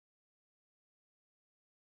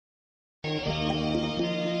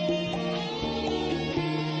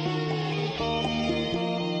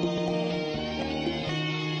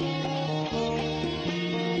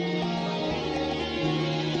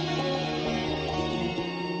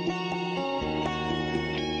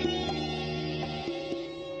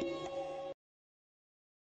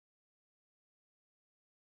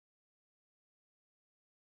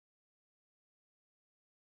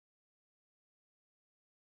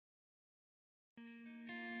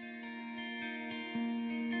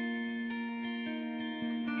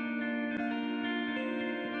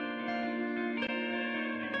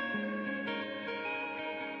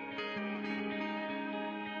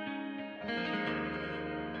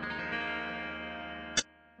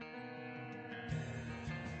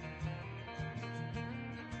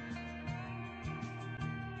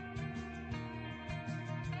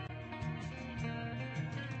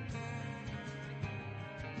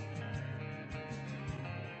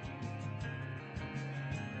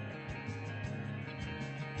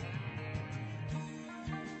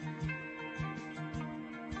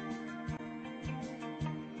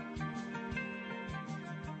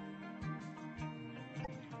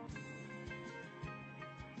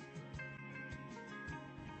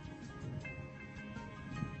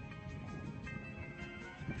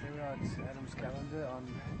We're at Adam's calendar on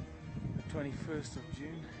the 21st of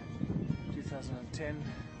June 2010,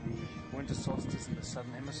 the winter solstice in the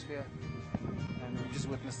southern hemisphere, and we just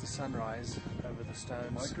witnessed the sunrise over the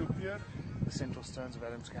stones, the central stones of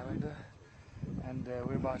Adam's calendar. And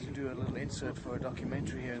we're about to do a little insert for a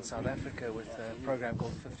documentary here in South Africa with a program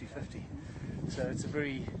called 50/50. So it's a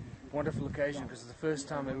very wonderful occasion because it's the first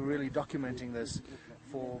time that we're really documenting this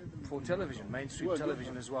for television, mainstream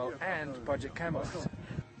television as well, and Project Camelot.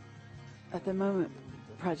 At the moment,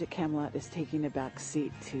 Project Camelot is taking a back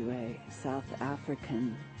seat to a South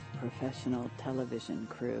African professional television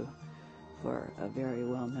crew for a very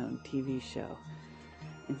well-known TV show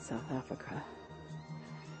in South Africa.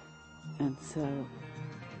 And so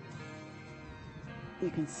you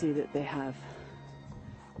can see that they have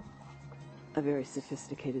a very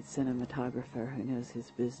sophisticated cinematographer who knows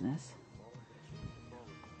his business.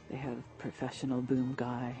 They have a professional boom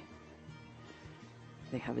guy.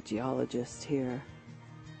 They have a geologist here.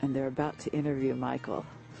 And they're about to interview Michael.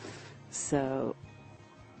 So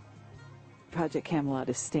Project Camelot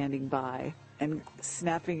is standing by and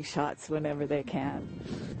snapping shots whenever they can.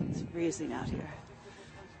 It's freezing out here.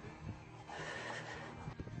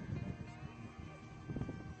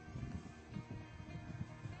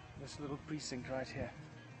 This little precinct right here.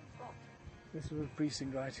 This little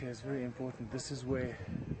precinct right here is very important. This is where,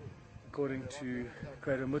 according to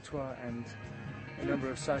Creator Mutwa and a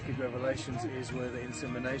number of psychic revelations, is where the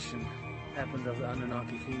insemination happened of the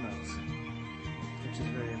Anunnaki females, which is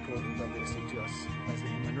very important, obviously, to us as the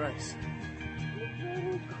human race.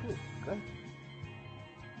 Cool. Okay.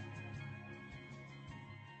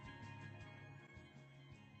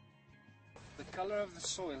 The color of the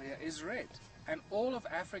soil here is red, and all of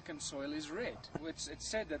African soil is red, which it's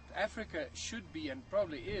said that Africa should be, and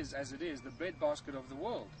probably is, as it is, the breadbasket of the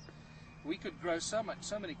world. We could grow so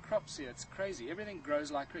many crops here. It's crazy. Everything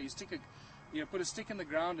grows like crazy. You put a stick in the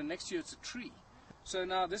ground, and next to you it's a tree. So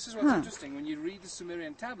now this is what's interesting. When you read the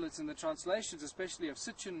Sumerian tablets and the translations, especially of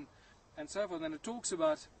Sitchin and so forth, and it talks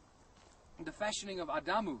about the fashioning of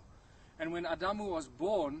Adamu, and when Adamu was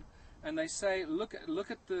born, and they say, look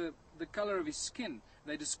at the color of his skin.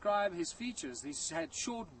 They describe his features. He had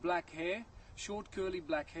short black hair, short curly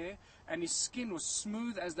black hair, and his skin was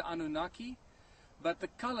smooth as the Anunnaki. But the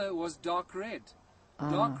color was dark red.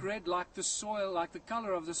 Dark red like the soil, like the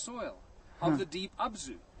color of the soil of the deep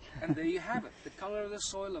Abzu. And there you have it, the color of the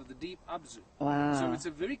soil of the deep Abzu. Wow. So it's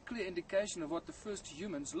a very clear indication of what the first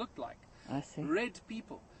humans looked like. I see. Red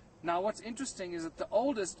people. Now what's interesting is that the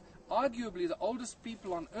oldest, arguably the oldest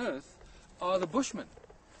people on Earth are the Bushmen.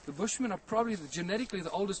 The Bushmen are probably genetically the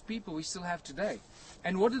oldest people we still have today.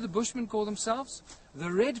 And what do the Bushmen call themselves?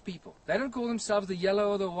 The red people. They don't call themselves the yellow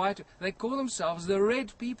or the white. They call themselves the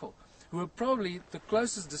red people, who are probably the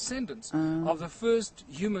closest descendants of the first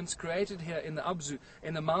humans created here in the Abzu,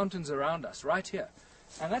 in the mountains around us, right here.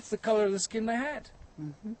 And that's the color of the skin they had.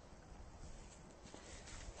 Mm-hmm.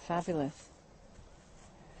 Fabulous.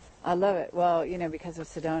 I love it. Well, you know, because of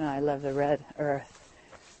Sedona, I love the red earth.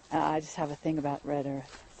 I just have a thing about red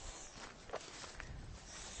earth.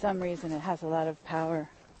 For some reason, it has a lot of power.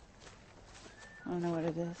 I don't know what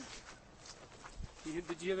it is.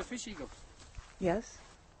 Did you hear the fish eagle? Yes.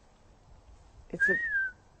 It's a...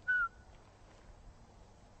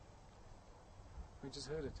 We just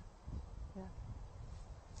heard it. Yeah.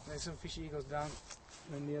 There's some fish eagles down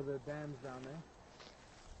near the dams down there.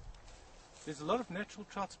 There's a lot of natural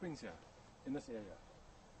trout springs here, in this area.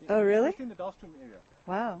 Oh, really? In the Dalstrom area.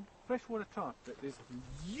 Wow. Freshwater trout. There's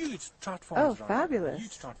huge trout farms around fabulous. here.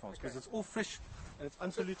 Huge trout farms, because it's all fresh and it's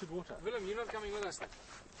undiluted water. Willem, you're not coming with us then?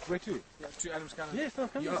 Where to? Yeah, to Adam's calendar. Yes, I'm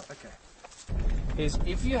coming. Okay. Is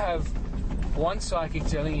if you have one psychic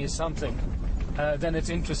telling you something, then it's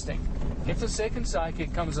interesting. If the second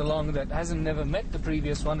psychic comes along that hasn't never met the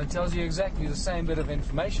previous one and tells you exactly the same bit of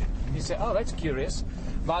information, you say, oh, that's curious.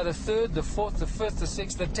 By the third, the fourth, the fifth, the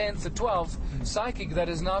sixth, the 10th, the 12th psychic that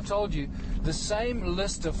has now told you the same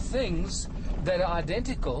list of things that are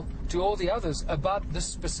identical to all the others about this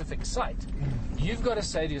specific site. You've got to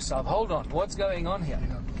say to yourself, hold on, what's going on here?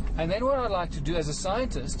 And then what I'd like to do as a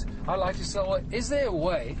scientist, I'd like to say, well, is there a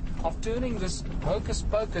way of turning this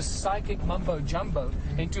hocus-pocus psychic mumbo-jumbo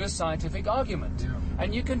into a scientific argument?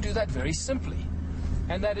 And you can do that very simply.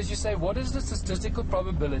 And that is, you say, what is the statistical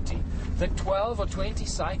probability that 12 or 20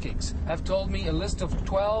 psychics have told me a list of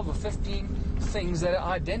 12 or 15 things that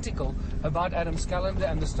are identical about Adam's calendar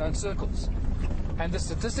and the stone circles? And the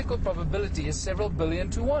statistical probability is several billion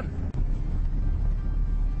to 1.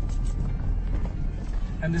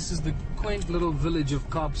 And this is the quaint little village of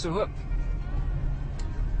Kaapsehoop.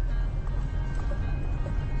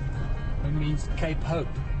 It means Cape Hope.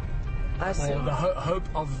 I see. Or the hope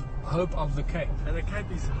of the Cape. And the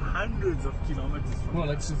Cape is hundreds of kilometers from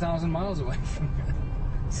Well, it's 1,000 miles away from here.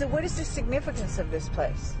 So what is the significance of this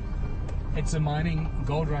place? It's a mining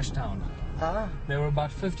gold rush town. Ah. There were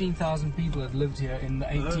about 15,000 people that lived here in the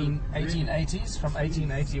 1880s, from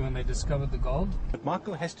 1880 when they discovered the gold. But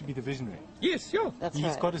Michael has to be the visionary. Yes, yeah. That's He's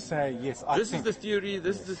right. got to say, yes, This is the theory,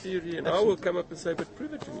 this is the theory, and I will come up and say, but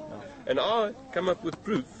prove it to me. And I come up with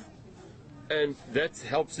proof, and that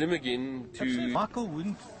helps him again to... Michael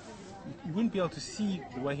wouldn't be able to see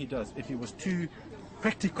the way he does if he was too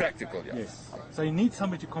practical. Practical, yeah. Yes. So you need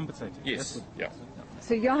somebody to compensate him. Yes, yeah.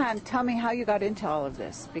 So Johan, tell me how you got into all of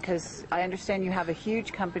this, because I understand you have a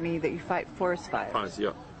huge company that you fight forest fires. Fires,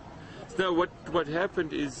 yeah. So what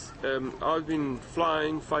happened is I've been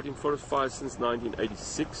fighting forest fires since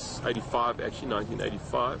 1986, 85 actually,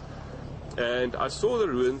 1985. And I saw the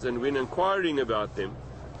ruins, and when inquiring about them,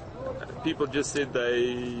 people just said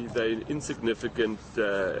they're insignificant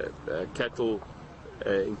cattle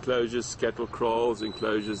enclosures, cattle kraals,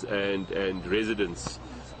 enclosures, and residents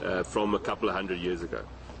from a couple of hundred years ago.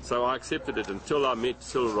 So I accepted it until I met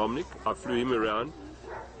Cyril Romnick. I flew him around,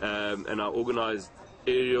 and I organized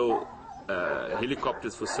aerial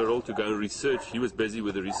helicopters for Cyril to go and research. He was busy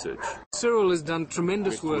with the research. Cyril has done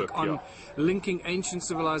tremendous Great work work, on yeah. linking ancient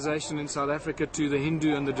civilization in South Africa to the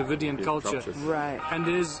Hindu and the Dravidian culture. cultures. Right. And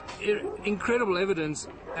there's incredible evidence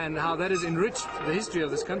and how that has enriched the history of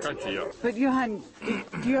this country. Yeah. But Johan,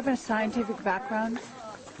 do you have a scientific background?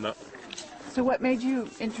 No. So what made you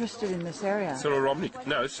interested in this area? Cyril Romnick.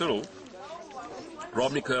 No, Cyril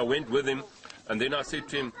Romnick. I went with him, and then I said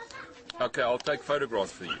to him, okay, I'll take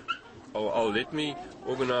photographs for you. I'll let me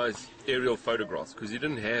organize aerial photographs, because he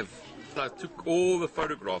didn't have... I took all the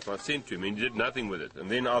photographs I sent to him, and he did nothing with it. And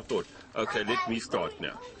then I thought, okay, let me start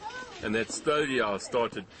now. And that slowly I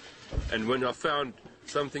started. And when I found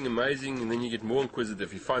something amazing, and then you get more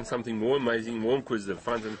inquisitive. You find something more amazing, more inquisitive.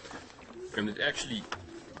 And it actually...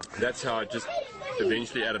 That's how I just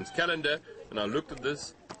eventually Adam's calendar, and I looked at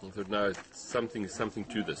this and thought, no, something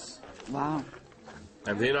to this. Wow.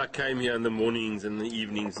 And then I came here in the mornings and the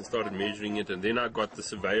evenings and started measuring it, and then I got the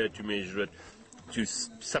surveyor to measure it to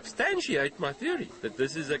substantiate my theory that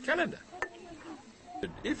this is a calendar.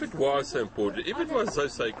 If it was so important, if it was so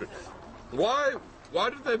sacred, why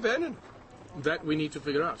did they abandon it? That we need to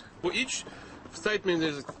figure out. For each statement,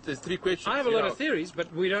 there's three questions. I have a lot of theories,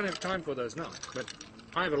 but we don't have time for those now. But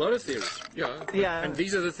I have a lot of theories. Yeah. Yeah. And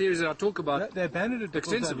these are the theories that I talk about. They abandoned it because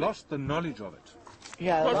they Extensively. lost the knowledge of it,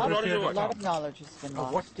 Yeah, a What's lot, the of, knowledge of a what? lot of knowledge has been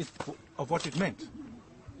lost. of what it meant.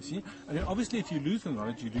 You see? And then obviously if you lose the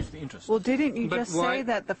knowledge, you lose the interest. Well, didn't you But just why- say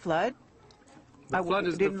that the flood? The flood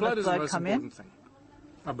is didn't the flood most come in? important thing,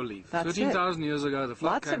 I believe. That's it. 13,000 years ago, the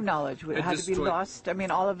flood Lots came. of knowledge It had to be destroyed- lost. I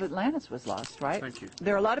mean, all of Atlantis was lost, right? Thank you.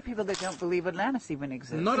 There are a lot of people that don't believe Atlantis even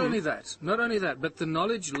exists. Not only that, but the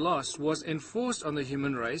knowledge lost was enforced on the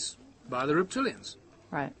human race by the reptilians.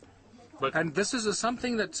 Right. And this is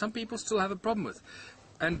something that some people still have a problem with.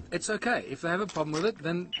 And it's okay. If they have a problem with it,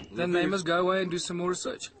 then they must go away and do some more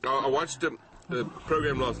research. I watched a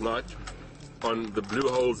program last night on the blue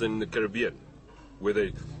holes in the Caribbean, where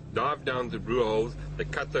they dive down the blue holes, they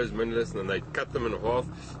cut those monoliths, and they cut them in half,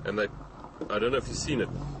 and I don't know if you've seen it,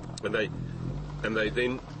 and they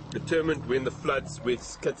then determined when the floods, when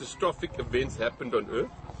catastrophic events happened on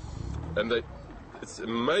Earth, and it's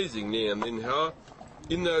amazing there, and then how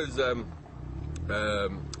in those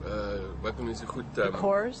what can we say,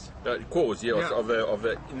 Cores? cores, yes, Yeah. of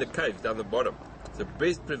the in the caves down the bottom. It's the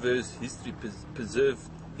best preserved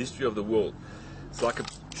history of the world. It's like a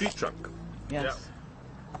tree trunk. Yes.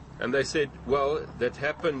 And they said, well, that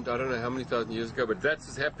happened, I don't know how many thousand years ago, but that's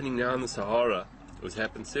what's happening now in the Sahara. It was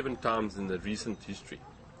happened 7 times in the recent history,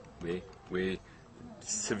 where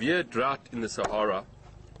severe drought in the Sahara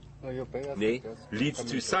leads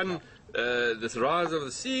to this rise of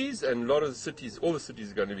the seas, and a lot of the cities, all the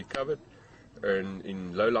cities are going to be covered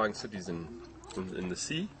in low-lying cities in the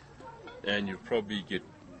sea, and you'll probably get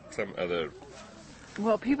some other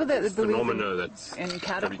Well, people that believe phenomena that's in very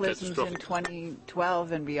cataclysms in catastrophic.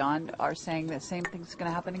 2012 and beyond are saying the same thing's going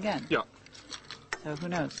to happen again. Yeah. So who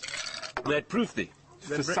knows? They had proof there.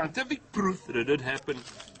 The scientific proof that it did happen.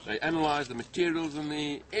 They analysed the materials in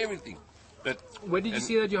there, everything. Where did you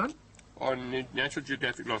see that, Johan? On Natural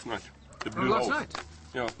Geographic last night. The blue Last holes. night.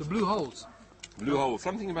 Yeah, The blue holes. blue holes.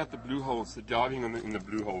 Something about the blue holes, the diving in the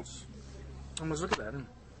blue holes. I must look at that.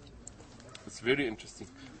 It's very interesting.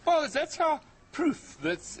 Well, that's how proof.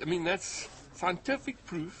 That's scientific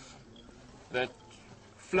proof that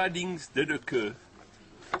floodings did occur.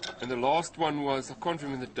 And the last one was, I can't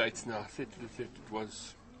remember the dates now. I said it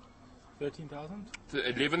was 13,000?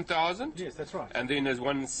 11,000. Yes, that's right. And then there's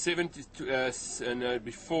one 70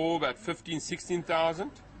 before about 15,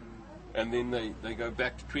 16,000. And then they go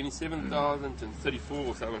back to 27,000 and 34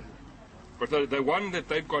 or something. But the one that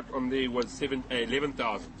they've got on there was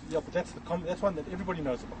 11,000. Yeah, but that's that's one that everybody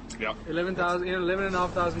knows about. Yeah. 11,000,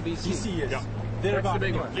 11,500 BC. BC, yes. Yeah. They're That's the about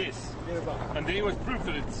big one. Yes. They're about. And there was proof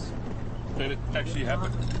that it actually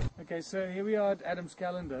happened. Okay, so here we are at Adam's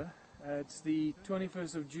calendar. It's the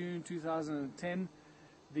 21st of June 2010,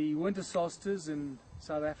 the winter solstice in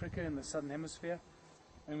South Africa in the southern hemisphere.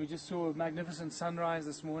 And we just saw a magnificent sunrise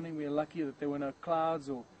this morning. We are lucky that there were no clouds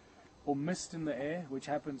or mist in the air, which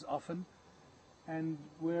happens often. And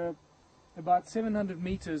we're about 700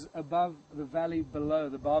 meters above the valley below,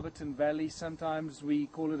 the Barberton Valley. Sometimes we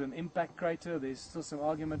call it an impact crater. There's still some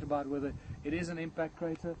argument about whether it is an impact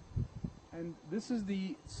crater. And this is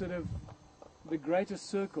the sort of the greater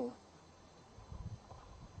circle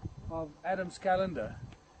of Adam's calendar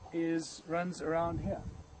runs around here.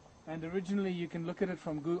 And originally, you can look at it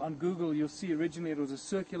from on Google, you'll see originally it was a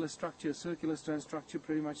circular structure, a circular stone structure,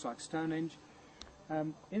 pretty much like Stonehenge.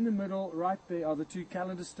 In the middle, right there, are the two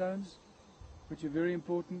calendar stones, which are very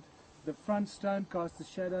important. The front stone casts a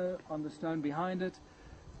shadow on the stone behind it,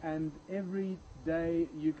 and every day,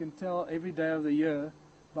 you can tell every day of the year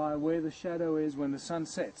by where the shadow is when the sun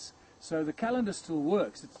sets. So the calendar still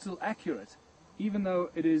works, it's still accurate, even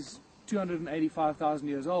though it is 285,000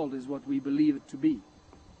 years old, is what we believe it to be.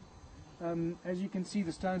 As you can see,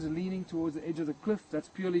 the stones are leaning towards the edge of the cliff. That's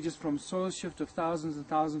purely just from soil shift of thousands and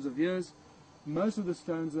thousands of years. Most of the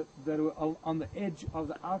stones that were on the edge of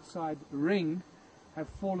the outside ring have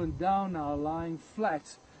fallen down now, lying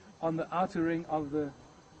flat on the outer ring of the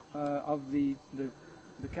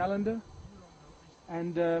calendar.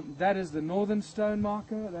 And that is the northern stone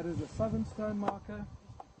marker, that is the southern stone marker,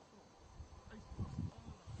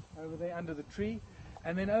 over there under the tree.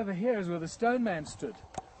 And then over here is where the stone man stood.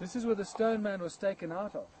 This is where the stone man was taken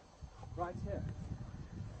out of, right here.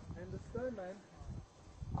 And the stone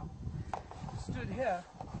man stood here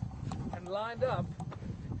and lined up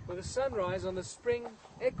with the sunrise on the spring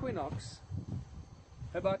equinox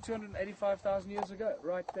about 285,000 years ago,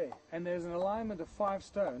 right there. And there's an alignment of 5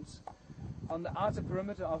 stones on the outer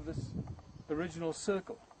perimeter of this original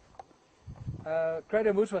circle.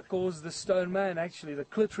 Credo Mutwa calls the stone man actually the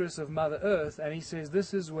clitoris of Mother Earth, and he says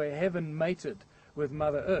this is where heaven mated with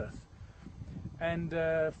Mother Earth. And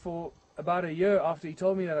for about a year after he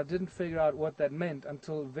told me that, I didn't figure out what that meant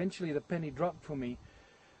until eventually the penny dropped for me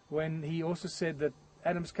when he also said that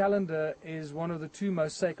Adam's calendar is one of the 2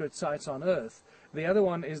 most sacred sites on earth. The other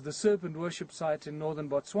one is the serpent worship site in northern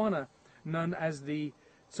Botswana, known as the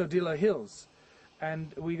Tsodilo Hills.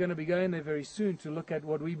 And we're going to be going there very soon to look at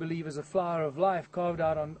what we believe is a flower of life carved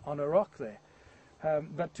out on a rock there.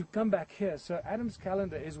 But to come back here, so Adam's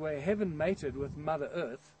calendar is where heaven mated with Mother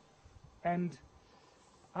Earth, and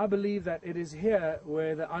I believe that it is here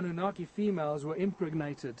where the Anunnaki females were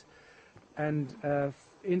impregnated, and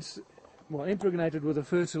impregnated with the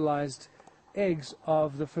fertilized eggs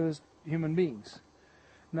of the first human beings.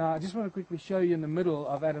 Now, I just want to quickly show you in the middle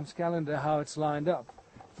of Adam's calendar how it's lined up,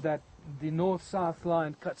 that the north-south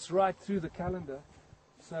line cuts right through the calendar.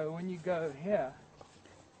 So when you go here,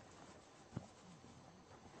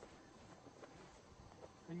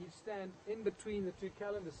 when you stand in between the 2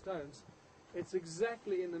 calendar stones, it's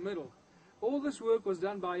exactly in the middle. All this work was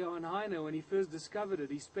done by Johann Heine when he first discovered it.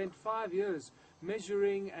 He spent 5 years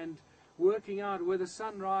measuring and working out where the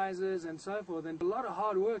sun rises and so forth, and a lot of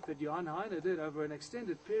hard work that Johann Heine did over an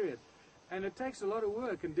extended period. And it takes a lot of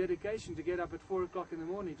work and dedication to get up at 4 o'clock in the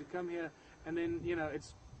morning to come here, and then, you know,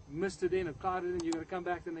 it's misted in or clouded in, you're going to come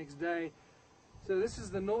back the next day. So this is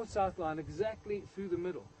the north-south line, exactly through the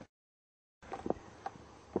middle.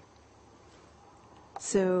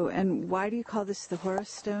 So, and why do you call this the Horus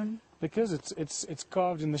stone? Because it's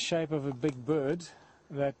carved in the shape of a big bird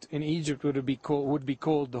that in Egypt would be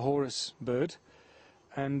called the Horus bird,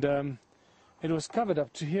 and it was covered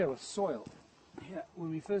up to here with soil. Here, when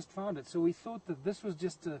we first found it, so we thought that this was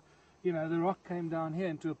just the rock came down here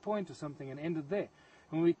into a point or something and ended there.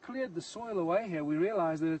 When we cleared the soil away here, we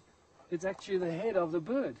realized that it's actually the head of the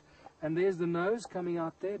bird. And there's the nose coming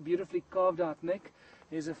out there, beautifully carved out neck.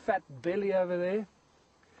 There's a fat belly over there.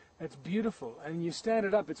 It's beautiful. And you stand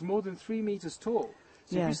it up, it's more than 3 meters tall.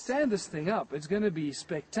 So if you stand this thing up, it's going to be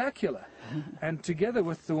spectacular. And together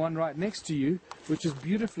with the one right next to you, which is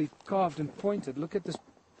beautifully carved and pointed, look at this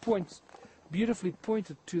point, beautifully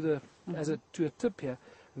pointed to the to a tip here.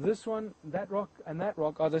 This one, that rock, and that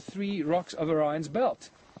rock are the 3 rocks of Orion's belt.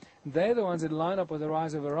 They're the ones that line up with the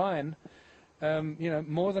rise of Orion,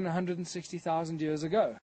 more than 160,000 years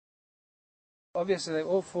ago. Obviously they've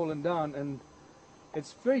all fallen down, and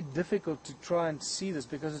it's very difficult to try and see this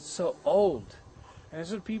because it's so old. And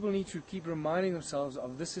that's what people need to keep reminding themselves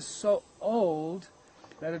of. This is so old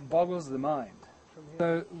that it boggles the mind.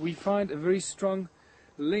 So we find a very strong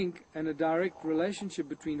link and a direct relationship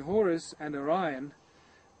between Horus and Orion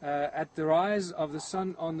at the rise of the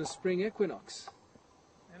sun on the spring equinox.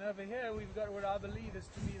 And over here we've got what I believe is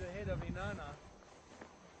to be the head of Inanna.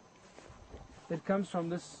 It comes from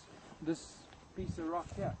this piece of rock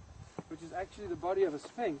here, which is actually the body of a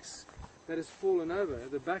sphinx that has fallen over.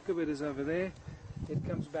 The back of it is over there. It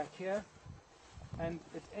comes back here, and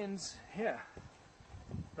it ends here,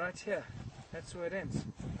 right here. That's where it ends.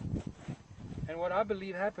 And what I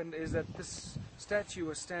believe happened is that this statue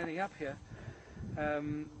was standing up here.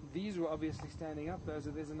 These were obviously standing up.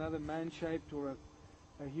 There's another man-shaped or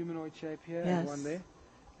a humanoid shape here, Yes. and one there.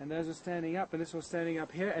 And those are standing up, and this was standing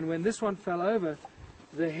up here. And when this one fell over,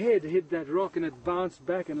 the head hit that rock, and it bounced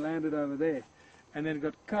back and landed over there. And then it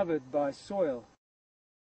got covered by soil.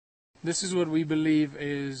 This is what we believe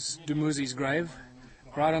is Dumuzi's grave,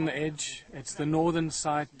 right on the edge. It's the northern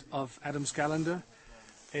site of Adam's calendar.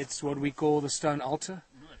 It's what we call the stone altar.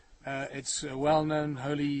 It's a well-known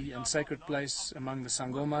holy and sacred place among the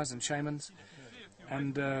Sangomas and shamans.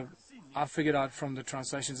 And I figured out from the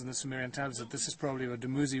translations in the Sumerian tablets that this is probably where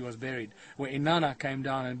Dumuzi was buried, where Inanna came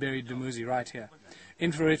down and buried Dumuzi right here.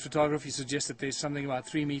 Infrared photography suggests that there's something about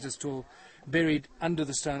 3 meters tall buried under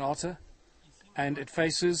the stone altar, and it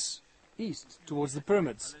faces east towards the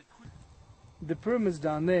pyramids. The pyramids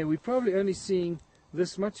down there, we're probably only seeing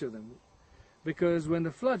this much of them, because when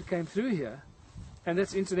the flood came through here, and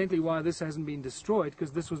that's incidentally why this hasn't been destroyed,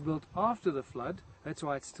 because this was built after the flood, that's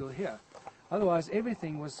why it's still here. Otherwise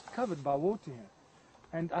everything was covered by water here.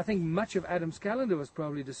 And I think much of Adam's calendar was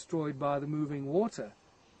probably destroyed by the moving water.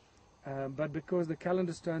 But because the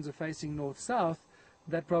calendar stones are facing north-south,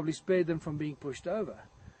 that probably spared them from being pushed over.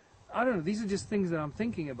 I don't know, these are just things that I'm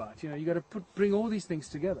thinking about. You know, you got to bring all these things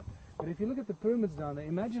together. But if you look at the pyramids down there,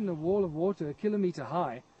 imagine a wall of water a kilometer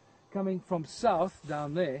high coming from south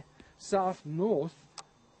down there, south-north,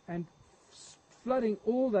 and flooding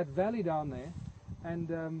all that valley down there,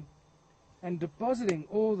 and depositing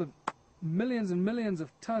all the millions and millions of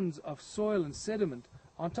tons of soil and sediment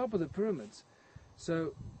on top of the pyramids.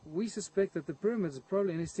 So we suspect that the pyramids are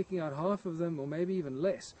probably only sticking out half of them, or maybe even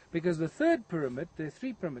less, because the third pyramid, there are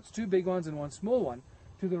 3 pyramids, 2 big ones and 1 small one,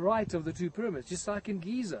 to the right of the 2 pyramids, just like in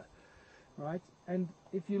Giza, right? And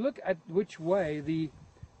if you look at which way the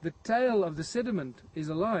tail of the sediment is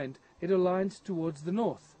aligned, it aligns towards the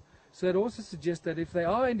north. So it also suggests that if they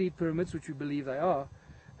are indeed pyramids, which we believe they are,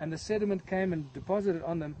 and the sediment came and deposited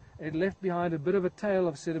on them, it left behind a bit of a tail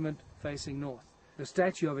of sediment facing north. The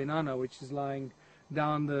statue of Inanna, which is lying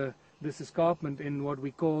down this escarpment in what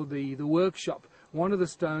we call the workshop, one of the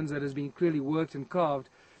stones that has been clearly worked and carved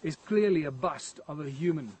is clearly a bust of a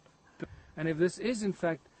human. And if this is in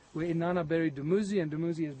fact where Inanna buried Dumuzi and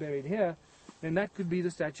Dumuzi is buried here, then that could be the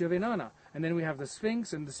statue of Inanna. And then we have the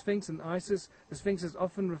Sphinx and Isis. The Sphinx is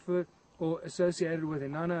often referred or associated with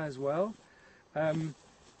Inanna as well.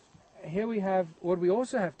 Here we have, what we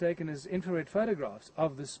also have taken is infrared photographs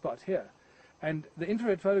of this spot here. And the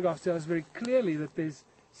infrared photographs tell us very clearly that there's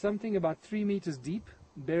something about 3 meters deep,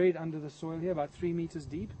 buried under the soil here, about 3 meters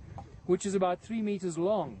deep, which is about 3 meters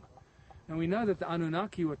long. And we know that the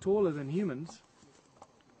Anunnaki were taller than humans.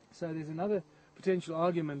 So there's another potential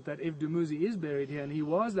argument that if Dumuzi is buried here, and he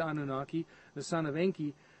was the Anunnaki, the son of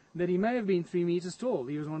Enki, that he may have been 3 meters tall.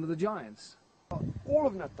 He was one of the giants. All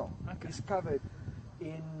of Natal is covered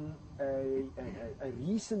in a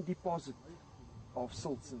recent deposit of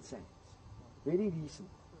silts and sands. Very recent.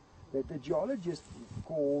 That the geologists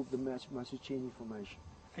called the Masucheni Formation.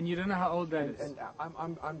 And you don't know how old that is? And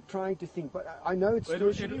I'm trying to think, but I know it's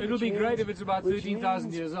it'll be great if it's about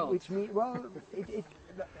 13,000 years old. Which means, well,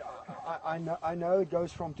 I know it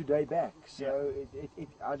goes from today back. So yeah.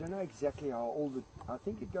 I don't know exactly how old it. I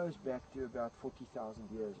think it goes back to about 40,000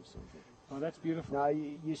 years or something. Oh, that's beautiful. Now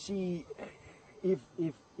you see, if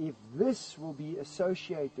this will be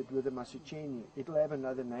associated with the Masucheni, it'll have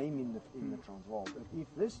another name in the Transvaal. But if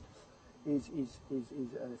this is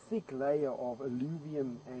a thick layer of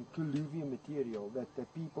alluvium and colluvium material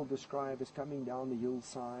that people describe as coming down the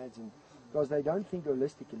hillsides, and because they don't think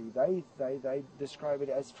holistically, they describe it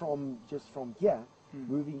as just from here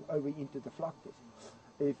moving over into the Vlaktes.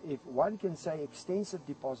 If one can say extensive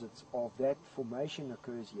deposits of that formation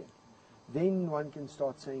occurs here, then one can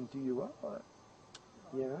start saying to you, well,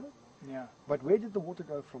 you know, Yeah. But where did the water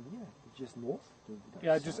go from here? Just north?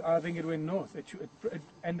 Yeah, I think it went north.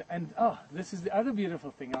 This is the other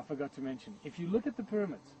beautiful thing I forgot to mention. If you look at the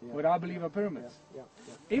pyramids, what I believe are pyramids,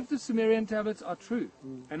 if the Sumerian tablets are true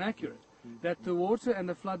and accurate, that the water and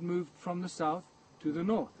the flood moved from the south to the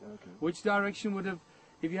north, which direction would have,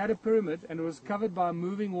 if you had a pyramid and it was covered by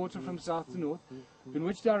moving water from south to north, in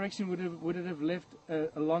which direction would it have left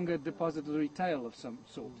a longer depository tail of some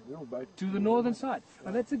sort? To the northern side.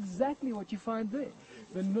 And that's exactly what you find there.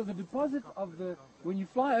 The deposit of when you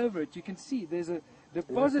fly over it, you can see there's a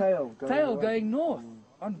deposit tail going north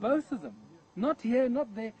on both of them. Not here,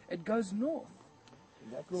 not there, it goes north.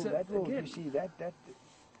 That will you see, that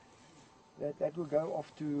will go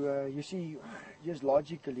off to, you see, just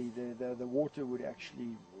logically, the water would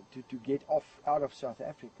actually, to get out of South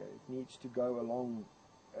Africa, it needs to go along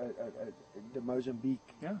the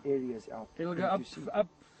Mozambique areas out. It'll go up through.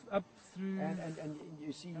 And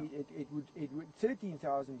you see, it would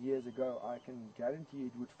 13,000 years ago, I can guarantee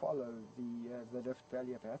it would follow the Rift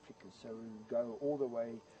Valley of Africa. So it would go all the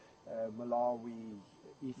way Malawi,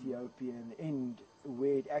 Ethiopia, and end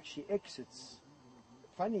where it actually exits.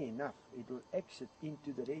 Funny enough, it will exit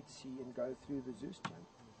into the Red Sea and go through the Zeus Channel.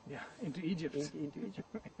 Yeah, into Egypt. Into Egypt.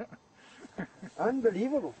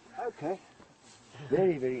 Unbelievable. Okay.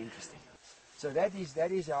 Very, very interesting. So that is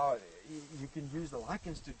how you can use the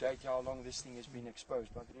lichens to date how long this thing has been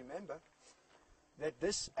exposed. But remember that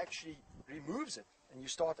this actually removes it and you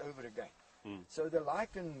start over again. So the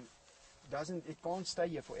lichen can't stay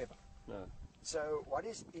here forever. No. So what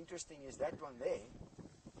is interesting is that one there,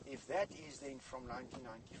 if that is then from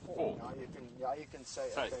 1994, now you can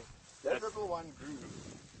say, okay, that little one grew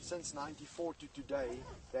since 94 to today,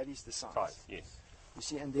 that is the size. Yes. You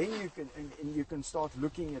see, and then you can start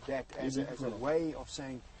looking at that as a way of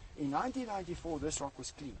saying, in 1994 this rock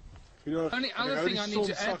was clean. Only other thing I need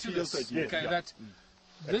to add to this, that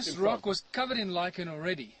this rock was covered in lichen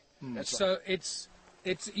already, so it's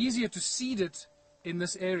easier to seed it in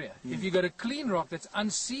this area. If you've got a clean rock that's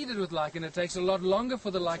unseeded with lichen, it takes a lot longer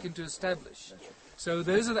for the lichen to establish. So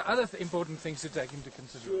those are the other important things to take into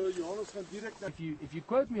consideration. If you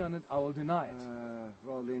quote me on it, I will deny it.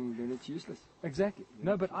 Well, then it's useless. Exactly.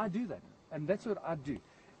 No, but I do that, and that's what I do.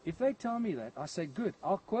 If they tell me that, I say, good,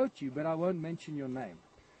 I'll quote you, but I won't mention your name.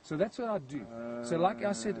 So that's what I do. So like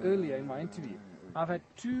I said earlier in my interview, I've had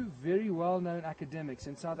two very well-known academics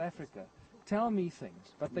in South Africa tell me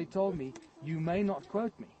things, but they told me, you may not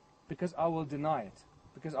quote me, because I will deny it,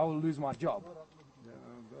 because I will lose my job.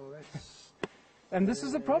 Well, that's... And this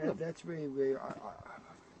is a problem. That's where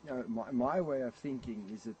my way of thinking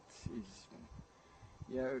is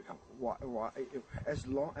as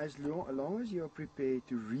long as you're prepared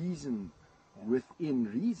to reason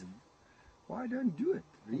within reason, why don't do it?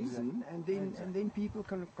 Reason, and then people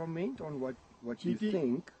can comment on what you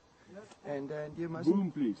think, and you must.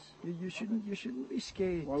 Boom, please. You shouldn't be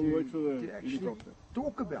scared While we wait for the to actually helicopter.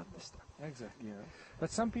 talk about this stuff. Exactly. You know? But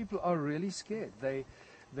some people are really scared. They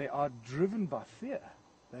are driven by fear.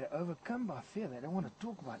 They're overcome by fear. They don't want to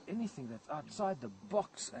talk about anything that's outside the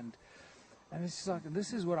box. And it's just like,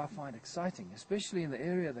 this is what I find exciting, especially in the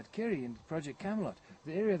area that Kerry in Project Camelot,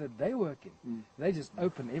 the area that they work in. They just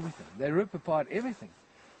open everything. They rip apart everything.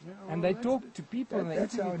 Yeah, and they talk to people.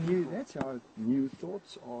 That's how new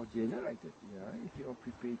thoughts are generated. You know, if you are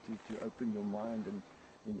prepared to open your mind, and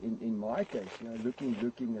in my case, you know,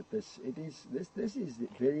 looking at this, this is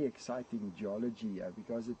very exciting geology,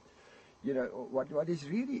 because it, you know, what is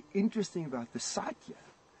really interesting about the site here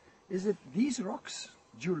is that these rocks,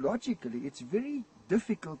 geologically, it's very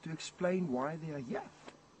difficult to explain why they are here.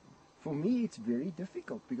 For me, it's very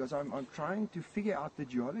difficult because I'm trying to figure out the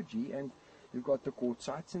geology, and you've got the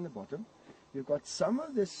quartzites in the bottom, you've got some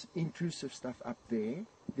of this intrusive stuff up there,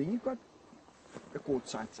 then you've got the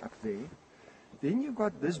quartzites up there, then you've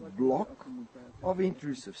got this block of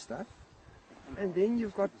intrusive stuff, and then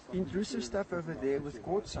you've got intrusive stuff over there with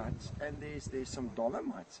quartzites, and there's some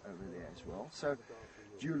dolomites over there as well. So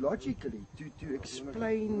geologically, to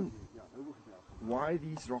explain why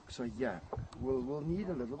these rocks are here, will need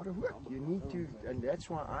a little bit of work. You need to, and that's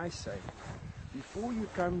why I say, before you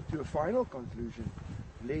come to a final conclusion,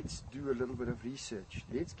 let's do a little bit of research.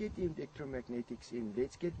 Let's get the electromagnetics in,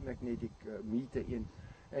 let's get magnetic meter in,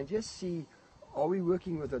 and just see, are we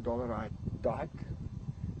working with a dolerite dike?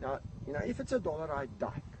 Now, you know, if it's a dolerite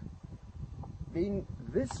dike, then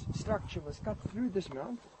this structure was cut through this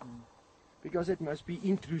mountain, because it must be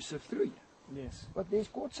intrusive through here. Yes. But there's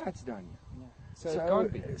quartzites down here. Yeah. So it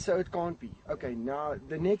can't be. So it can't be. Okay, now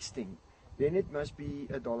the next thing, then it must be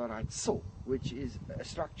a dolerite sill, which is a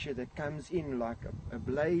structure that comes in like a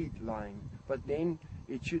blade line, but then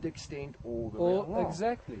it should extend all the way Or along.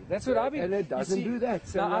 exactly. That's what I've been. And it you doesn't see, do that.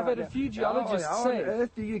 So now I've had a few geologists how say. on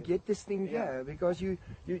earth do you get this thing Yeah. here? Because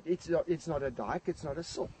it's not a dike, it's not a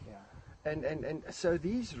sill. Yeah. And so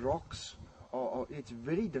these rocks it's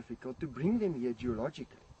very difficult to bring them here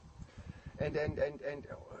geologically. And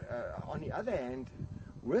on the other hand,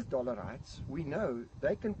 with dolerites, we know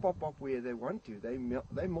they can pop up where they want to.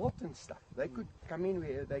 They molten stuff. They could come in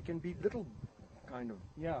where they can be little kind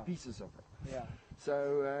of pieces of it. Yeah.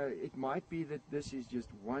 So it might be that this is just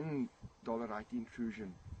one dolerite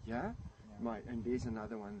intrusion, and there's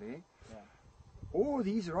another one there. Yeah. Or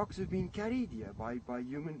these rocks have been carried here by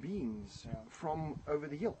human beings from over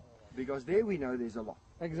the hill, because there we know there's a lot.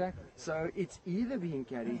 Exactly. So it's either being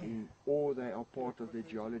carried in or they are part of the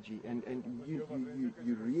geology, and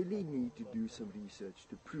you really need to do some research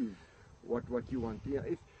to prove what you want. You know,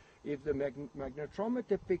 if the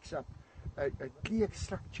magnetometer picks up a clear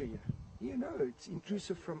structure here, you know it's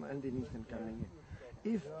intrusive from underneath and coming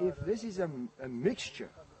in. If this is a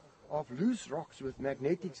mixture of loose rocks with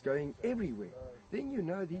magnetics going everywhere, then you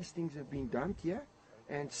know these things have been dumped here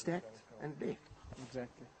and stacked and left.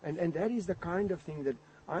 Exactly. And that is the kind of thing that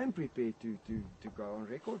I'm prepared to go on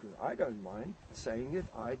record with. I don't mind saying it,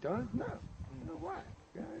 I don't know. You know why?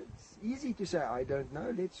 You know, it's easy to say I don't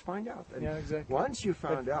know, let's find out. And Yeah, exactly. once you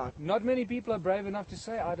found out, Not many people are brave enough to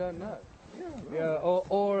say I don't know. yeah,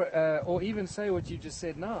 Or even say what you just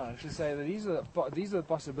said now, to say that these are the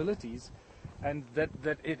possibilities, and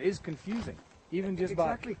that it is confusing, even just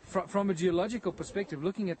Exactly. from a geological perspective,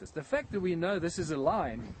 looking at this. The fact that we know this is a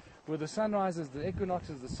line with the sunrises, the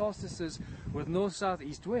equinoxes, the solstices, with north, south,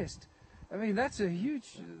 east, west. I mean, that's a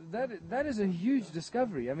huge that is a huge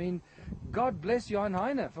discovery. I mean, God bless Johann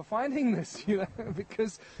Heine for finding this, you know,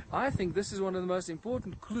 because I think this is one of the most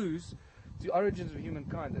important clues to the origins of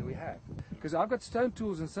humankind that we have. Because I've got stone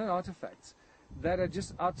tools and stone artifacts that are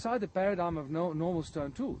just outside the paradigm of normal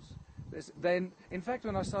stone tools. Then, in fact,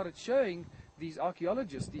 when I started showing these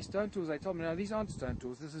archaeologists these stone tools, they told me, no, these aren't stone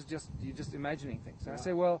tools. This is you're just imagining things. And I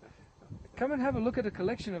say, well, come and have a look at a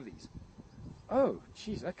collection of these. Oh,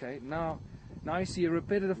 geez, okay. Now you see a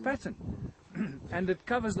repetitive pattern, and it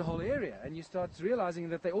covers the whole area. And you start realizing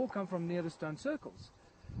that they all come from near the stone circles.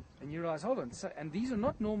 And you realize, hold on, and these are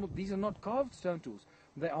not normal. These are not carved stone tools.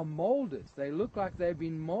 They are molded. They look like they've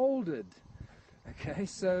been molded. Okay,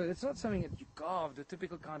 so it's not something that you carved, a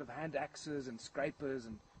typical kind of hand axes and scrapers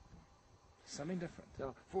and something different.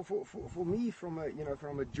 So for me, from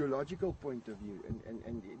a geological point of view,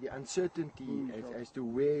 and the uncertainty as to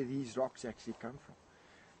where these rocks actually come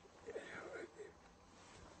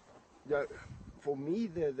from. For me,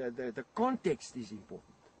 the context is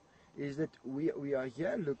important. Is that we are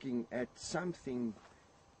here looking at something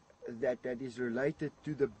that is related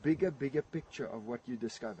to the bigger picture of what you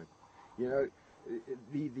discovered. You know,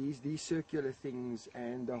 these circular things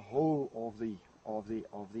and the whole of the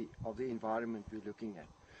environment we're looking at.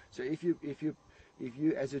 So if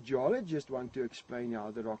you as a geologist want to explain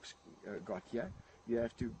how the rocks got here, you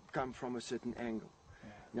have to come from a certain angle.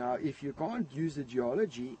 Now, if you can't use the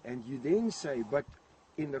geology and you then say, but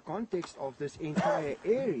in the context of this entire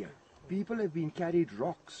area, people have been carried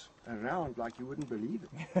rocks around like you wouldn't believe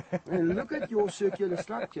it. And look at your circular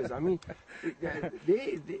structures. I mean,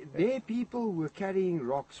 there people were carrying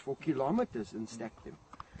rocks for kilometers and stacked them.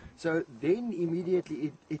 So then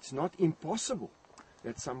immediately it's not impossible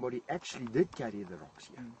that somebody actually did carry the rocks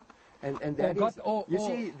here. And that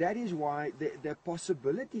is, that is why the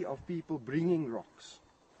possibility of people bringing rocks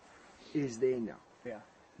is there now. Yeah.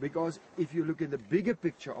 Because if you look at the bigger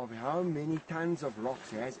picture of how many tons of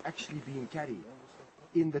rocks has actually been carried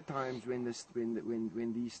in the times when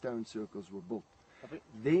these stone circles were built,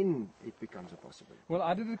 then it becomes a possibility. Well,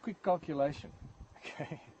 I did a quick calculation,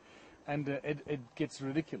 okay, and it gets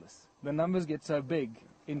ridiculous. The numbers get so big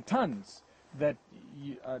in tons that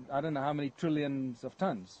I don't know how many trillions of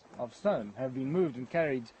tons of stone have been moved and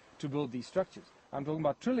carried to build these structures. I'm talking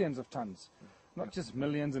about trillions of tons, not just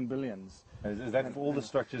millions and billions. Is that for all the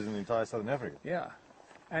structures in the entire Southern Africa? Yeah,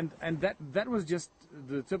 and that was just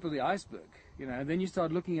the tip of the iceberg, you know. And then you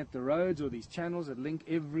start looking at the roads or these channels that link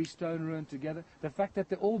every stone ruin together. The fact that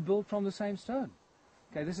they're all built from the same stone.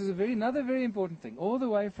 Okay, this is another very important thing. All the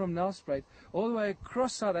way from Nelspruit, all the way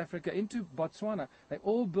across South Africa into Botswana, they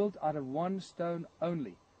all built out of one stone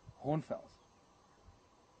only, hornfels.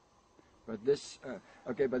 But this,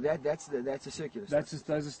 but that's a circular. Those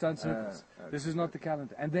are stone circles. This is not the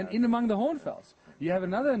calendar. And then in among the hornfels, you have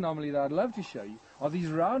another anomaly that I'd love to show you, are these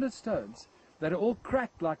rounded stones that are all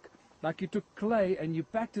cracked like you took clay and you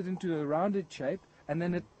packed it into a rounded shape, and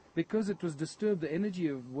then because it was disturbed, the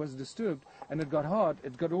energy was disturbed, and it got hard,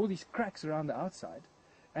 it got all these cracks around the outside.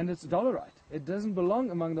 and it's dolerite. It doesn't belong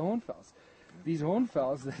among the hornfels. These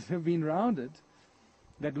hornfels that have been rounded,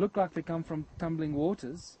 that look like they come from tumbling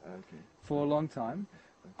waters for a long time,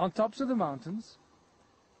 on tops of the mountains,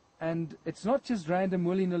 and it's not just random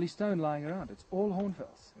willy-nilly stone lying around, it's all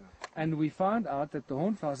hornfels. And we found out that the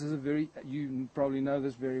hornfels is a very, you probably know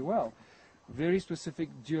this very well, very specific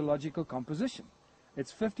geological composition.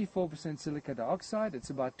 It's 54% silica dioxide,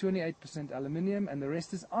 it's about 28% aluminium, and the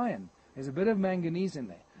rest is iron. There's a bit of manganese in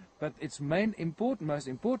there. But its most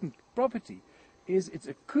important property is its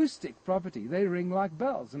acoustic property. They ring like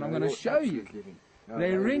bells, and I'm going to show you.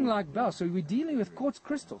 They ring like bells. So we're dealing with quartz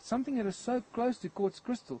crystal, something that is so close to quartz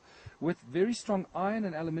crystal, with very strong iron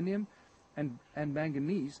and aluminium and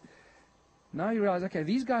manganese. Now you realize, okay,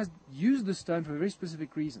 these guys use the stone for very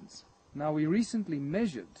specific reasons. Now we recently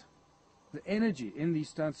measured the energy in these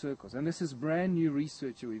stone circles, and this is brand new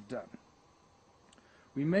research that we've done.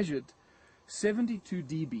 We measured 72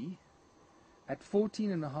 dB at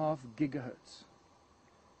 14.5 gigahertz.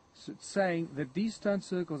 So it's saying that these stone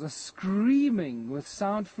circles are screaming with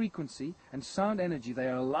sound frequency and sound energy. They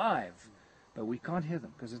are alive, but we can't hear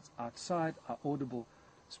them because it's outside our audible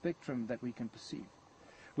spectrum that we can perceive.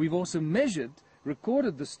 We've also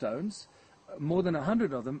recorded the stones, more than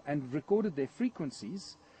 100 of them, and recorded their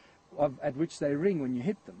frequencies at which they ring when you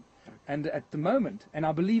hit them. And at the moment, and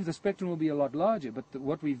I believe the spectrum will be a lot larger, but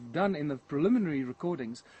what we've done in the preliminary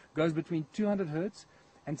recordings goes between 200 hertz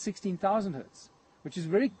and 16,000 hertz, which is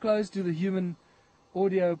very close to the human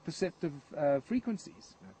audio perceptive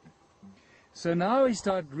frequencies. So now we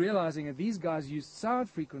start realizing that these guys use sound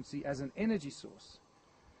frequency as an energy source.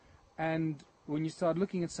 And when you start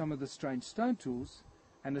looking at some of the strange stone tools,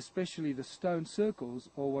 and especially the stone circles,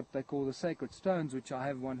 or what they call the sacred stones, which I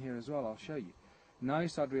have one here as well, I'll show you. Now you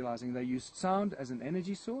start realizing they used sound as an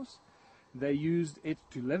energy source. They used it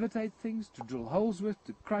to levitate things, to drill holes with,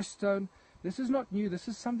 to crush stone. This is not new. This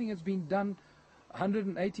is something that's been done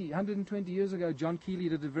 120 years ago. John Keeley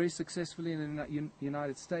did it very successfully in the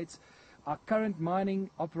United States. Our current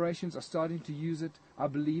mining operations are starting to use it, I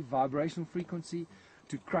believe, vibrational frequency,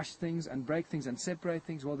 to crush things and break things and separate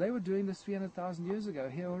things. Well, they were doing this 300,000 years ago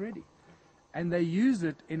here already. And they used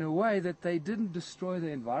it in a way that they didn't destroy the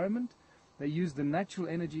environment. They used the natural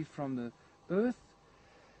energy from the earth.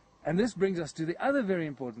 And this brings us to the other very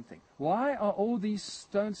important thing. Why are all these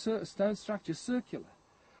stone structures circular?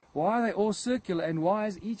 Why are they all circular, and why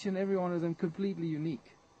is each and every one of them completely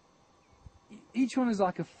unique? Each one is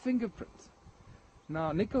like a fingerprint.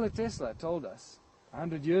 Now, Nikola Tesla told us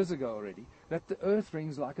 100 years ago already that the earth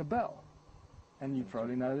rings like a bell. And you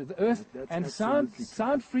probably know that the earth and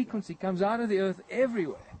sound frequency comes out of the earth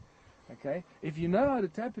everywhere. Okay? If you know how to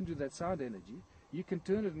tap into that sound energy, you can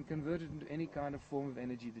turn it and convert it into any kind of form of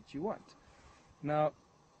energy that you want. Now,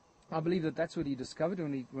 I believe that that's what he discovered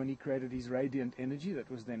when he created his radiant energy that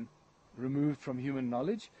was then removed from human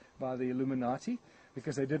knowledge by the Illuminati,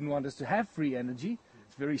 because they didn't want us to have free energy.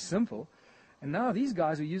 It's very simple. And now these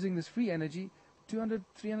guys are using this free energy 200,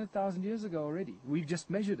 300,000 years ago already. We've just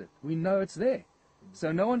measured it. We know it's there.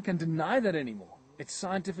 So no one can deny that anymore. It's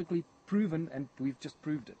scientifically proven, and we've just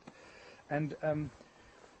proved it. And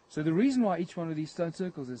so the reason why each one of these stone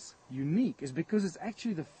circles is unique is because it's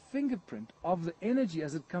actually the fingerprint of the energy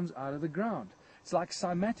as it comes out of the ground. It's like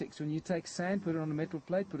cymatics. When you take sand, put it on a metal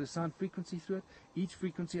plate, put a sound frequency through it, each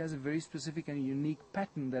frequency has a very specific and unique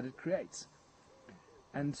pattern that it creates.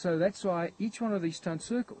 And so that's why each one of these stone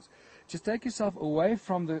circles, just take yourself away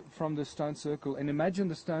from the stone circle and imagine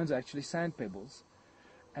the stones are actually sand pebbles,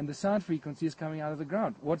 and the sound frequency is coming out of the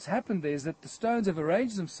ground. What's happened there is that the stones have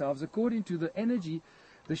arranged themselves according to the energy,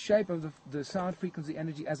 the shape of the sound frequency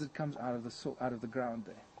energy as it comes out of the ground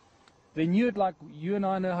there. They knew it like you and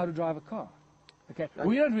I know how to drive a car. Okay,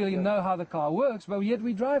 we don't really know how the car works, but yet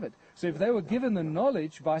we drive it. So if they were given the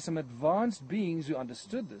knowledge by some advanced beings who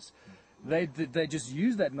understood this, they just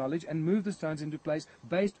used that knowledge and moved the stones into place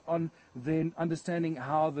based on their understanding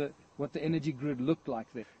what the energy grid looked like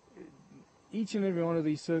there. Each and every one of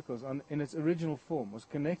these circles in its original form was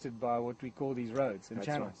connected by what we call these roads and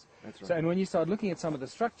channels. Right. That's right. So, and when you start looking at some of the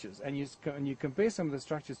structures and you compare some of the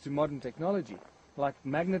structures to modern technology, like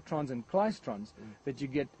magnetrons and klystrons that you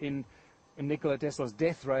get in Nikola Tesla's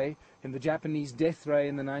death ray, in the Japanese death ray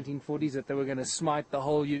in the 1940s, that they were going to smite the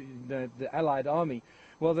whole the Allied army.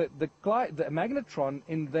 Well, the magnetron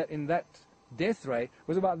in that death ray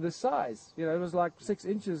was about this size. You know, it was like 6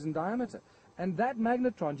 inches in diameter. And that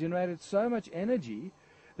magnetron generated so much energy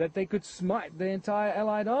that they could smite the entire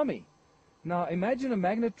Allied army. Now, imagine a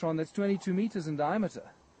magnetron that's 22 meters in diameter.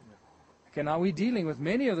 Okay, now we're dealing with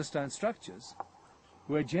many of the stone structures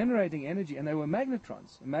were generating energy, and they were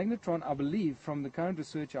magnetrons. A magnetron, I believe, from the current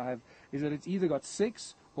research I have, is that it's either got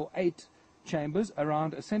 6 or 8 chambers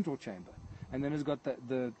around a central chamber. And then it's got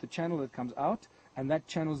the channel that comes out, and that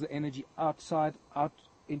channels the energy outside, out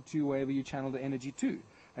into wherever you channel the energy to.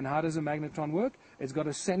 And how does a magnetron work? It's got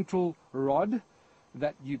a central rod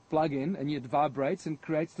that you plug in, and it vibrates and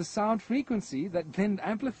creates the sound frequency that then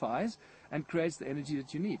amplifies and creates the energy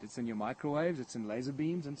that you need. It's in your microwaves, it's in laser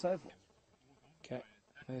beams, and so forth. Okay,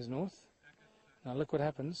 there's north. Now look what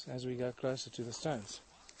happens as we go closer to the stones.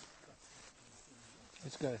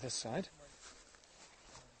 Let's go this side.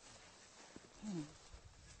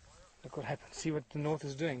 Look what happens. See what the north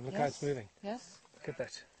is doing. Look how it's moving. Yes. Look at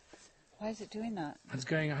that. Why is it doing that? It's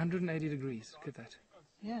going 180 degrees. Look at that.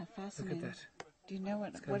 Yeah, fascinating. Look at that. Do you know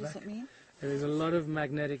what does it mean? There is a lot of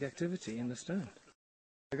magnetic activity in the stone.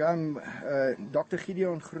 I'm Dr.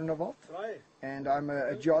 Gideon Groenewald, and I'm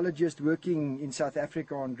a geologist working in South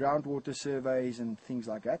Africa on groundwater surveys and things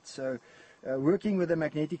like that. So working with the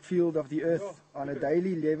magnetic field of the earth on a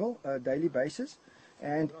daily level, daily basis.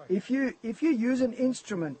 And if you use an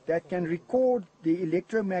instrument that can record the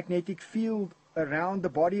electromagnetic field around the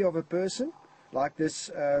body of a person, like this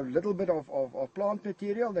little bit of plant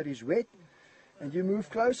material that is wet, and you move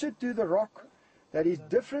closer to the rock that is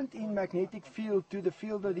different in magnetic field to the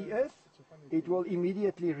field of the earth, it will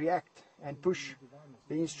immediately react and push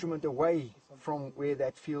the instrument away from where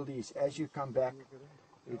that field is. As you come back,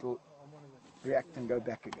 it will react and go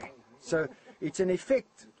back again. So it's an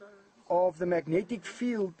effect of the magnetic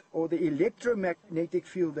field or the electromagnetic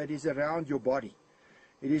field that is around your body.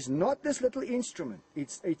 It is not this little instrument.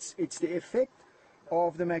 It's the effect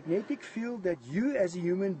of the magnetic field that you as a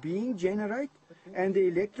human being generate, and the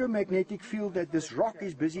electromagnetic field that this rock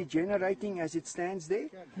is busy generating as it stands there.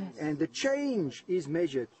 And the change is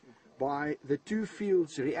measured by the two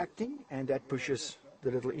fields reacting, and that pushes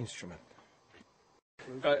the little instrument.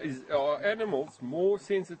 Are animals more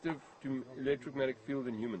sensitive to electromagnetic field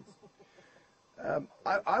than humans?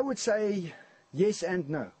 I would say yes and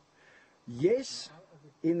no. Yes,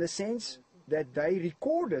 in the sense that they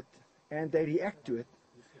record it and they react to it,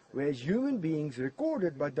 whereas human beings record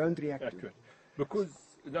it but don't react to it. Because,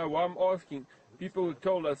 no, I'm asking, people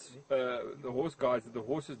told us, the horse guys, that the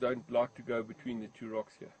horses don't like to go between the two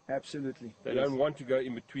rocks here. Absolutely. They don't want to go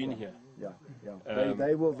in between here. Yeah.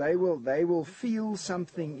 They will feel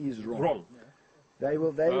something is wrong. Wrong. They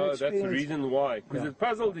will that's the reason why. Because it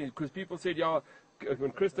puzzled me, because people said, yeah,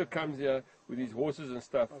 when Christo comes here with his horses and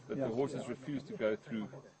stuff, that the horses refuse to go through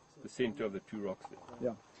the center of the two rocks there.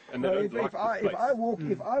 Yeah. And if I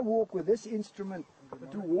walk with this instrument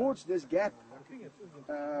towards this gap,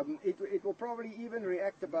 it will probably even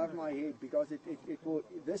react above my head, because it will.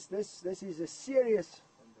 This is a serious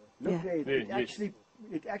look there.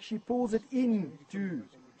 It actually pulls it into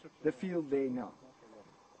the field there now.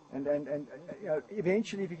 And you know,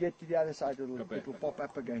 eventually, if you get to the other side, it'll pop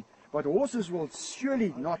up again. But horses will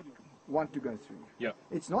surely not want to go through. Yeah.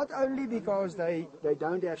 It's not only because they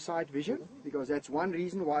don't have sight vision, because that's one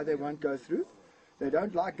reason why they won't go through. They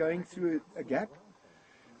don't like going through a gap.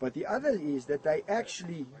 But the other is that they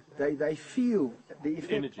actually they feel the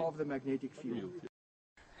effect of the magnetic field.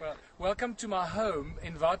 Well, welcome to my home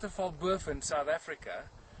in Waterval-Boven, South Africa.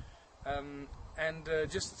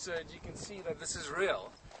 Just so you can see that this is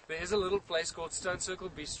real. There is a little place called Stone Circle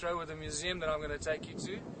Bistro with a museum that I'm going to take you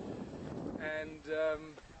to.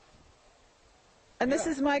 And this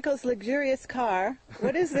is Michael's luxurious car.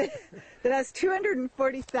 What is it? That has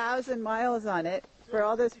 240,000 miles on it. For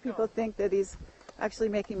all those people think that he's actually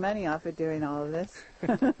making money off of doing all of this.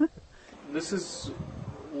 This is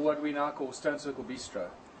what we now call Stone Circle Bistro.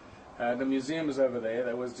 The museum is over there.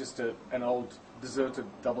 There was just an old deserted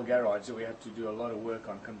double garage that we had to do a lot of work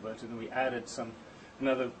on converted, and we added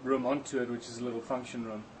another room onto it, which is a little function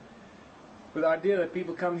room, with the idea that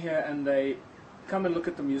people come here and they come and look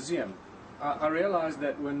at the museum. I realized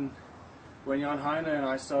that when Jan Heine and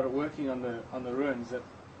I started working on the ruins, that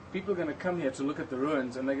people are going to come here to look at the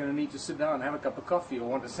ruins, and they're going to need to sit down and have a cup of coffee or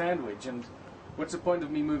want a sandwich. And what's the point of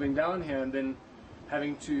me moving down here and then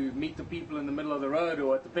having to meet the people in the middle of the road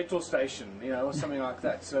or at the petrol station, or something like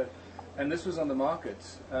that? So, and this was on the market.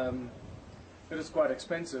 It was quite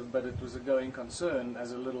expensive, but it was a going concern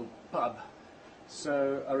as a little pub.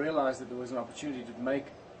 So I realized that there was an opportunity to make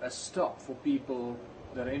a stop for people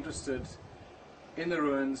that are interested in the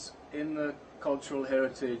ruins, in the cultural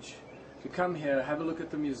heritage, to come here, have a look at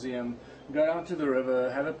the museum, go out to the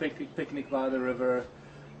river, have a picnic by the river,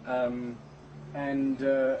 and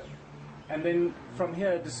then from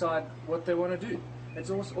here decide what they want to do. It's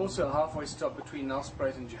also a halfway stop between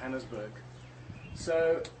Nelspruit and Johannesburg.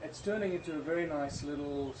 So it's turning into a very nice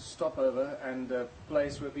little stopover and a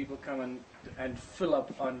place where people come and fill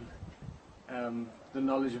up on the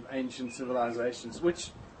knowledge of ancient civilizations,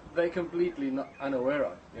 which they're completely not unaware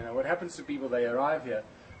of. You know, what happens to people, they arrive here,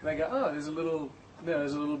 and they go, oh, there's a little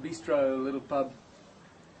bistro, a little pub,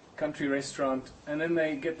 country restaurant, and then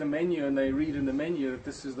they get the menu and they read in the menu that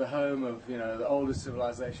this is the home of, you know, the oldest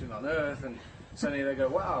civilization on earth, and suddenly they go,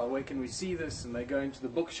 wow, where can we see this? And they go into the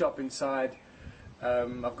bookshop inside.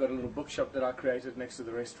 I've got a little bookshop that I created next to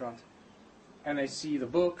the restaurant, and they see the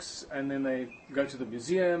books, and then they go to the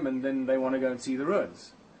museum, and then they want to go and see the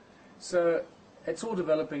ruins. So it's all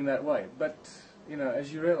developing that way, but you know,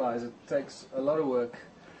 as you realize, it takes a lot of work,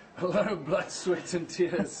 a lot of blood, sweat and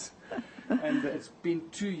tears, and it's been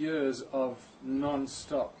 2 years of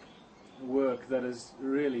non-stop work that has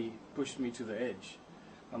really pushed me to the edge.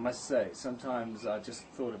 I must say, sometimes I just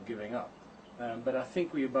thought of giving up, but I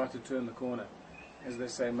think we're about to turn the corner. As they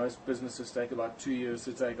say, most businesses take about 2 years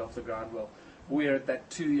to take off the ground. Well, we're at that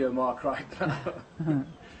 2-year mark right now.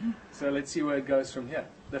 So let's see where it goes from here.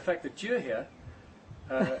 The fact that you're here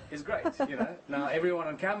is great, you know. Now everyone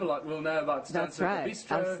in Camelot will know about Stone Circle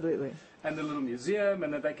Bistro, absolutely, and the little museum,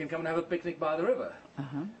 and that they can come and have a picnic by the river.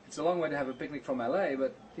 It's a long way to have a picnic from LA,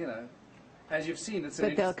 but you know, as you've seen, it's.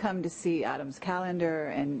 But they'll come to see Adam's calendar,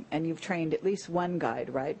 and you've trained at least one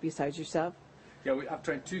guide, right, besides yourself? Yeah, I've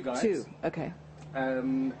trained 2 guides. 2, okay.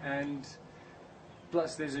 And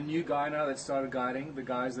plus there's a new guy now that started guiding, the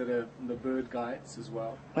guys that are the bird guides as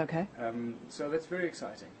well. Okay. So that's very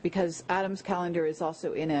exciting. Because Adam's calendar is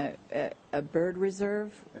also in a bird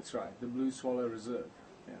reserve? That's right, the Blue Swallow Reserve.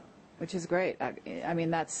 Yeah. Which is great. I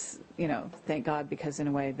mean, that's, you know, thank God, because in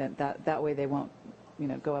a way that way they won't, you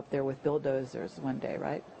know, go up there with bulldozers one day,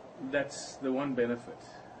 right? That's the one benefit.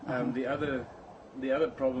 The other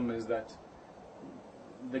problem is that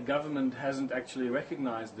the government hasn't actually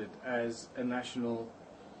recognized it as a national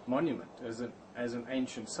monument, as an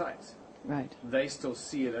ancient site. Right. They still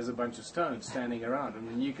see it as a bunch of stones standing around. I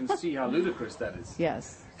mean, you can see how ludicrous that is.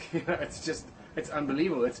 Yes. You know, it's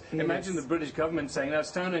unbelievable. Imagine the British government saying, no,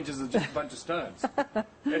 Stonehenge is just a bunch of stones.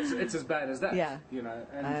 It's as bad as that. Yeah. You know.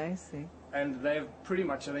 And I see. And they've pretty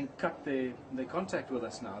much, I think, cut their contact with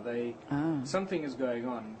us now. Something is going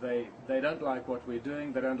on. They don't like what we're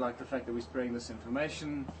doing. They don't like the fact that we're spreading this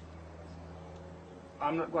information.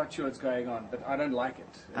 I'm not quite sure what's going on, but I don't like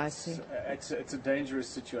it. I see. It's a dangerous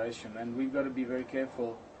situation, and we've got to be very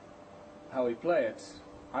careful how we play it.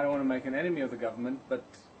 I don't want to make an enemy of the government, but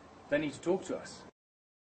they need to talk to us.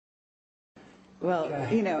 Well,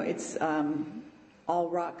 you know, it's all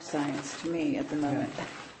rock science to me at the moment. Yeah.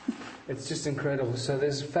 It's just incredible. So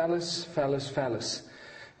there's phallus, phallus, phallus.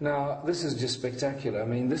 Now, this is just spectacular. I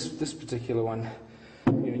mean, this particular one,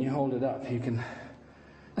 when you hold it up, you can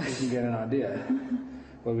get an idea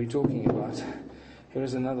what we're talking about.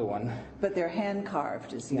 Here's another one. But they're hand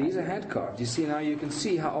carved, is These are hand carved. You see, now you can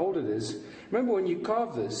see how old it is. Remember, when you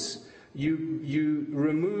carve this, you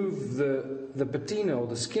remove the patina or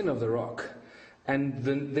the skin of the rock, and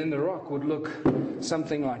then the rock would look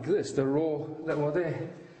something like this. The raw, well,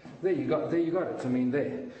 there you got it. I mean,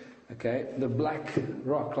 there, okay, the black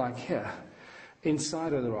rock like here,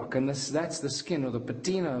 inside of the rock, and that's the skin or the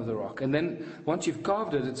patina of the rock. And then once you've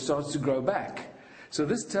carved it, it starts to grow back. So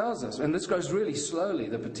this tells us, and this grows really slowly,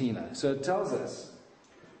 the patina. So it tells us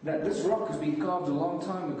that this rock has been carved a long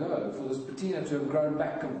time ago for this patina to have grown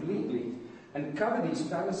back completely and cover these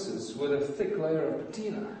phalluses with a thick layer of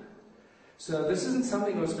patina. So this isn't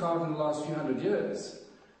something that was carved in the last few hundred years.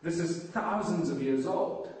 This is thousands of years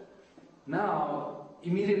old. Now,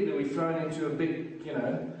 immediately we're thrown into a big,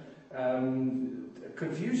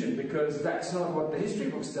 confusion, because that's not what the history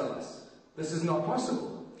books tell us. This is not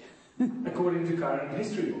possible, according to current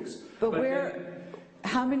history books. But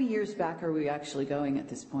how many years back are we actually going at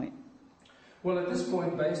this point? Well, at this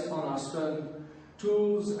point, based on our stone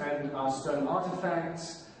tools and our stone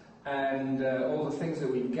artifacts and all the things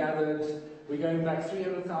that we've gathered, we're going back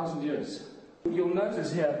 300,000 years. You'll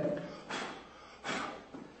notice here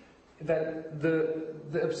that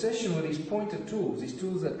the obsession with these pointed tools, these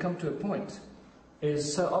tools that come to a point,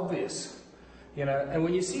 is so obvious. And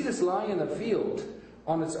when you see this lying in the field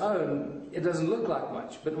on its own, it doesn't look like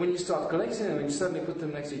much. But when you start collecting them and you suddenly put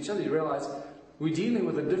them next to each other, you realize we're dealing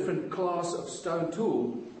with a different class of stone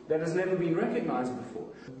tool that has never been recognized before.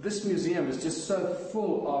 This museum is just so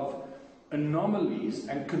full of anomalies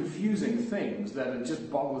and confusing things that it just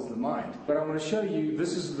boggles the mind. But I want to show you,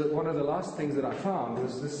 this is one of the last things that I found,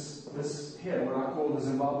 was this here, what I call the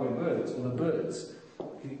Zimbabwe birds, or the birds,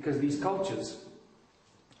 because these cultures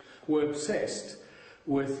were obsessed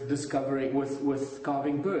with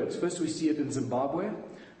carving birds. First we see it in Zimbabwe,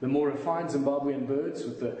 the more refined Zimbabwean birds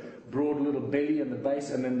with the broad little belly and the base,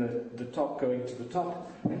 and then the top going to the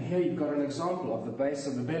top. And here you've got an example of the base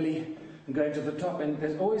of the belly and going to the top, and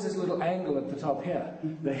there's always this little angle at the top here,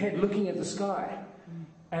 the head looking at the sky.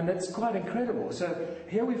 And that's quite incredible. So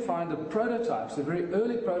here we find the prototypes, the very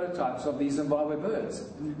early prototypes of these Zimbabwe birds.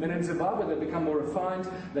 Then in Zimbabwe they become more refined,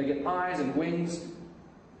 they get eyes and wings.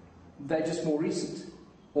 They're just more recent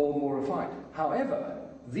or more refined. However,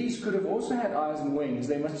 these could have also had eyes and wings.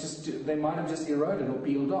 They might have just eroded or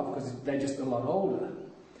peeled off because they're just a lot older.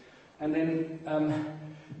 And then,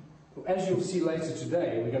 as you'll see later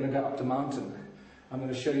today, we're going to go up the mountain. I'm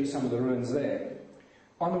going to show you some of the ruins there.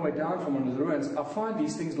 On the way down from one of the ruins, I find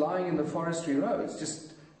these things lying in the forestry roads,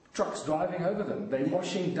 just trucks driving over them. They're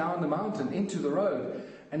washing down the mountain into the road,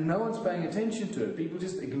 and no one's paying attention to it. People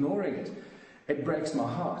just ignoring it. It breaks my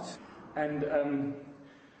heart. And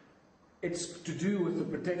it's to do with the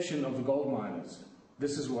protection of the gold miners.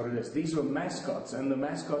 This is what it is. These were mascots, and the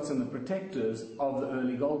mascots and the protectors of the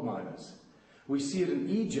early gold miners. We see it in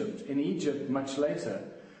Egypt. In Egypt, much later,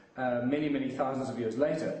 many, many thousands of years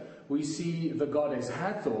later, we see the goddess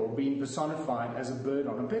Hathor being personified as a bird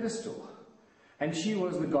on a pedestal. And she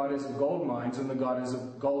was the goddess of gold mines and the goddess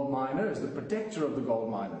of gold miners, the protector of the gold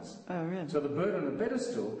miners. Oh, really? So the bird on the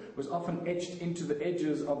pedestal was often etched into the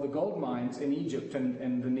edges of the gold mines in Egypt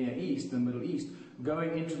and the Near East, the Middle East,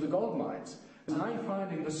 going into the gold mines. And now you're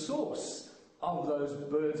finding the source of those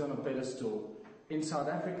birds on a pedestal in South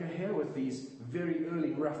Africa here with these very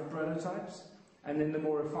early rough prototypes, and then the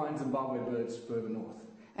more refined Zimbabwe birds further north.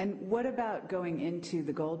 And what about going into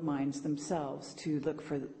the gold mines themselves to look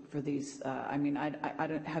for these? I mean, I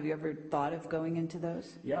don't. Have you ever thought of going into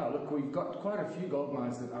those? Yeah, look, we've got quite a few gold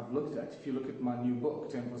mines that I've looked at. If you look at my new book,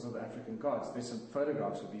 Temples of the African Gods, there's some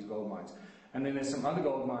photographs of these gold mines, and then there's some other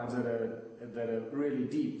gold mines that are really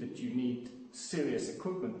deep that you need serious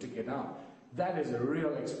equipment to get out. That is a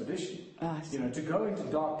real expedition. You know, to go into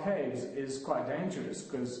dark caves is quite dangerous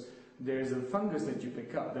because there's a fungus that you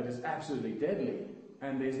pick up that is absolutely deadly.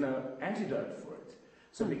 And there's no antidote for it.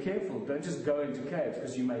 So be careful. Don't just go into caves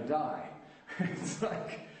because you may die. It's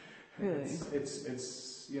like, really?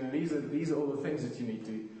 It's you know, these are all the things that you need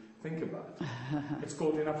to think about. It's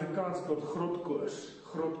called, in Afrikaans, it's called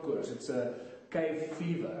grotkoors. It's a cave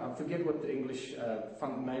fever. I forget what the English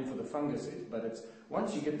name for the fungus is, but it's,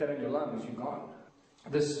 once you get that in your lungs, you're gone.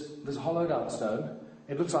 This hollowed out stone,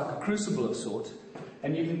 it looks like a crucible of sort,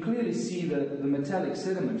 and you can clearly see the metallic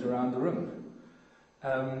sediment around the rim.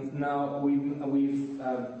 Now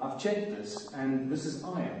I've checked this, and this is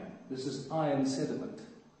iron. This is iron sediment.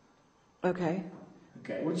 Okay.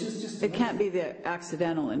 Okay, which is just. It can't be the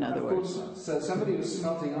accidental, in other words. Of course not. So somebody was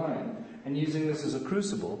smelting iron and using this as a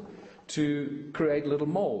crucible to create little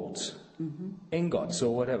molds, ingots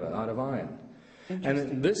or whatever, out of iron.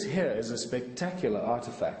 And this here is a spectacular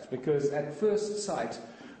artifact because at first sight,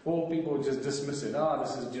 all people just dismiss it.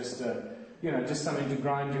 This is just just something to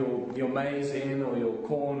grind your maize in or your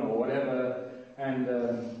corn or whatever. And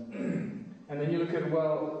then you look at,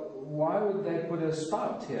 well, why would they put a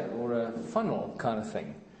spout here or a funnel kind of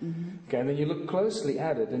thing? Okay, and then you look closely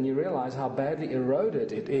at it and you realize how badly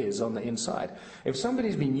eroded it is on the inside. If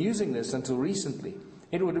somebody's been using this until recently,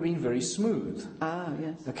 it would have been very smooth.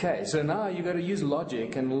 Yes. Okay, so now you've got to use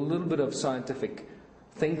logic and a little bit of scientific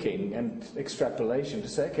thinking and extrapolation to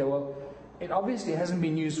say, okay, well, it obviously hasn't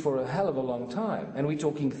been used for a hell of a long time, and we're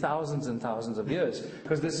talking thousands and thousands of years,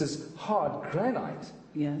 because this is hard granite.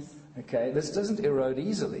 Yes. Okay, this doesn't erode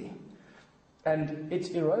easily. And it's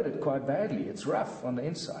eroded quite badly. It's rough on the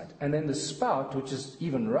inside. And then the spout, which is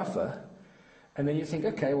even rougher, and then you think,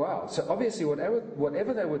 okay, wow. So obviously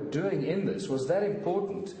whatever they were doing in this was that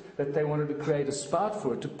important that they wanted to create a spout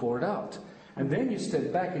for it to pour it out. And then you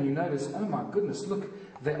step back and you notice, oh my goodness, look,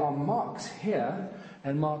 there are marks here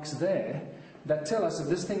and marks there that tell us that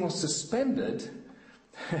this thing was suspended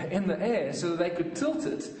in the air so that they could tilt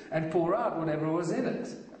it and pour out whatever was in it.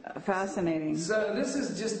 Fascinating. So this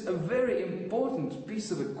is just a very important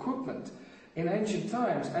piece of equipment in ancient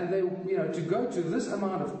times, and they, to go to this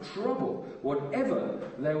amount of trouble, whatever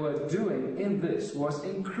they were doing in this was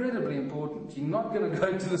incredibly important. You're not going to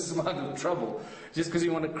go to this amount of trouble just because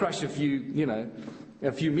you want to crush a few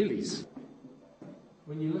millis.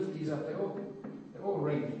 When you lift these up, they're all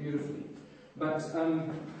ringed beautifully. But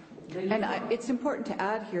it's important to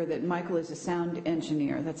add here that Michael is a sound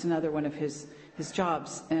engineer. That's another one of his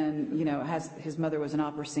jobs, and his mother was an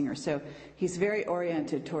opera singer, so he's very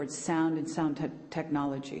oriented towards sound and sound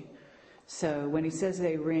technology. So when he says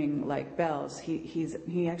they ring like bells,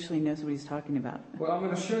 he actually knows what he's talking about. Well, I'm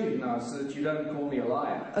going to show you now so that you don't call me a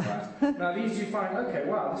liar. Right? Now these you find, okay,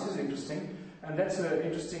 wow, this is interesting. And that's an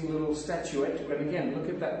interesting little statuette. But again, look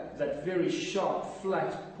at that very sharp,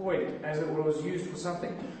 flat point as it was used for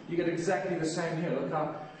something. You get exactly the same here. Look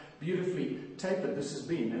how beautifully tapered this has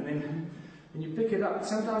been. And then when you pick it up,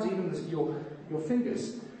 sometimes even your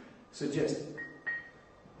fingers suggest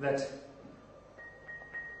that.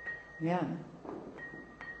 Yeah.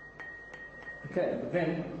 Okay, but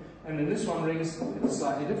then, and then this one rings at a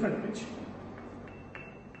slightly different pitch.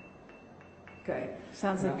 Okay.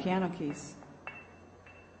 Sounds like piano keys.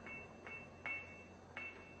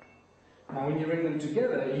 Now when you ring them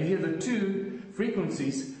together, you hear the two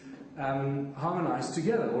frequencies harmonize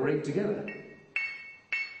together or ring together.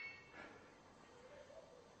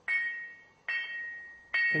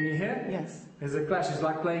 Can you hear? Yes. There's a clash. It's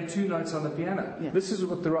like playing two notes on the piano. Yes. This is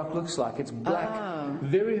what the rock looks like. It's black, Oh.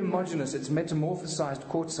 very homogeneous. It's metamorphosized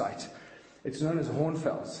quartzite. It's known as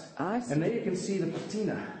hornfells. I see. And there you can see the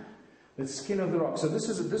patina, the skin of the rock. So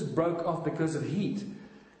this broke off because of heat.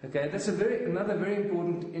 Okay, that's another very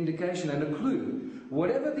important indication and a clue.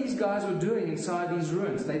 Whatever these guys were doing inside these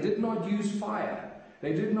ruins, they did not use fire.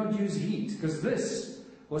 They did not use heat, because this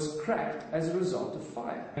was cracked as a result of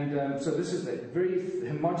fire. And so this is a very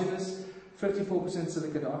homogeneous, 54%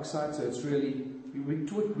 silicon oxide, so it's really, we're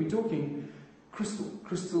talking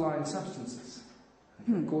crystalline substances.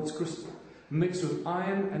 Quartz crystal, mixed with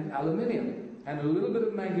iron and aluminium, and a little bit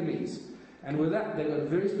of manganese. And with that, they've got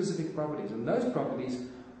very specific properties, and those properties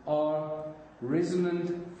are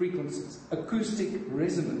resonant frequencies, acoustic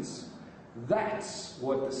resonance. That's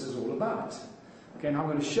what this is all about. Okay, and I'm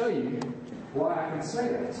going to show you why I can say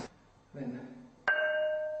that. Then.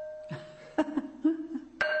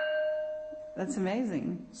 That's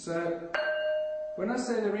amazing. So, when I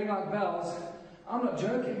say they ring like bells, I'm not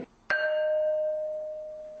joking.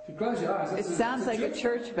 If you close your eyes, It sounds like a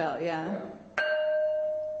church bell, yeah.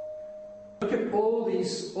 Look at all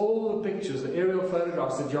the pictures, the aerial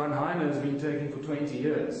photographs that John Heine has been taking for 20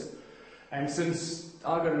 years. And since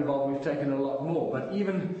I got involved, we've taken a lot more. But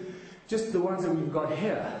even just the ones that we've got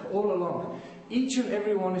here, all along, each and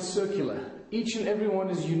every one is circular. Each and every one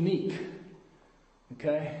is unique.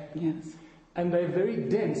 Okay? Yes. And they're very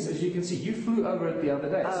dense, as you can see. You flew over it the other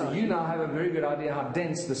day, so you now have a very good idea how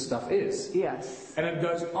dense this stuff is. Yes. And it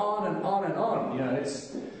goes on and on and on. You know,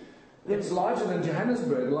 it's larger than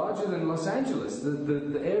Johannesburg, larger than Los Angeles,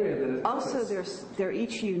 the area that it Also, covers. they're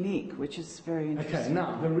each unique, which is very interesting. Okay,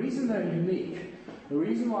 now, the reason they're unique, the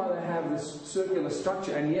reason why they have this circular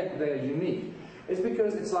structure and yet they're unique, is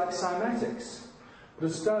because it's like cymatics. The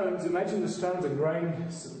stones, imagine the stones are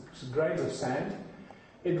grains of sand.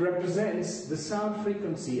 It represents the sound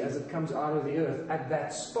frequency as it comes out of the earth at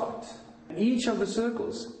that spot. Each of the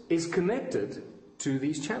circles is connected to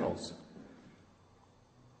these channels.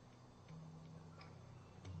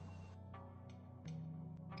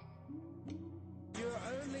 You're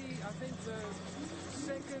only, I think, the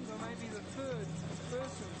second or maybe the third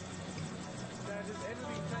person that has ever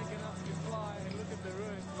been taken up to fly and look at the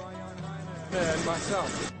ruins by Jan Heine and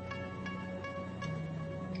myself.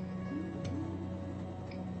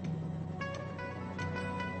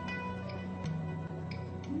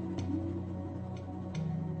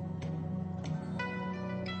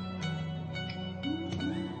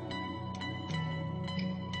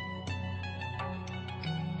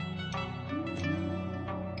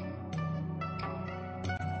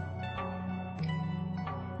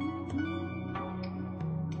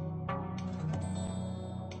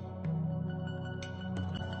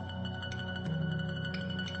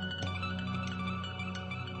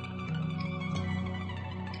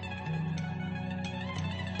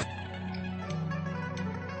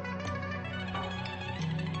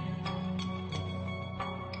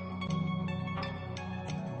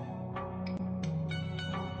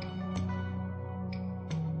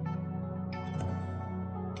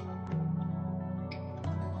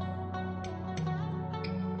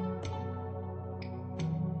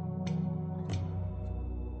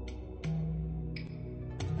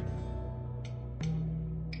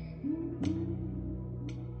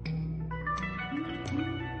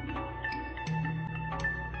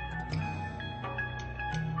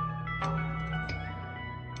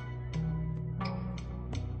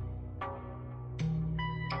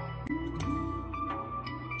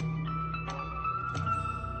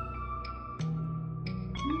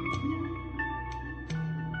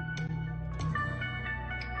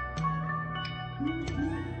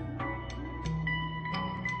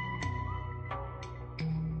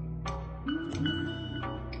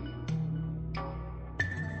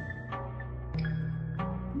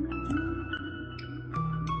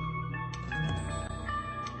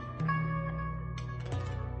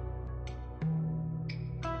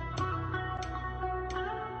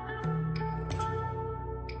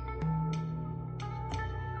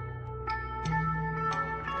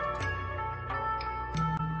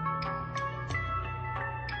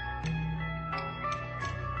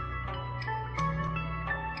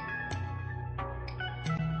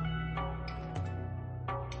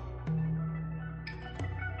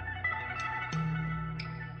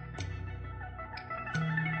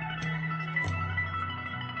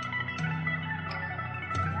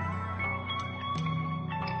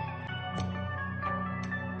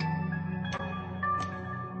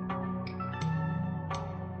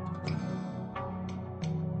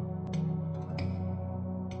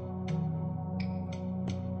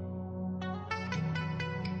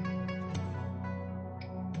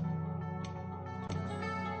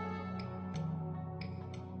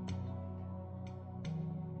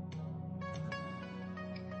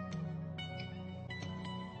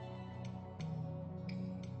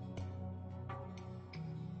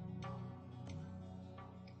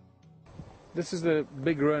 This is the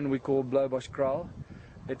big ruin we call Blaubosch Kraal.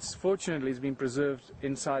 Fortunately, it's been preserved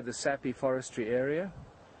inside the Sappi forestry area,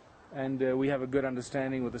 and we have a good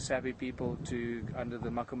understanding with the Sappi people under the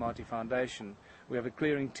Makumati Foundation. We have a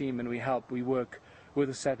clearing team, and we work with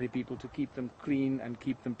the Sappi people to keep them clean and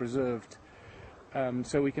keep them preserved,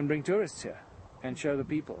 so we can bring tourists here and show the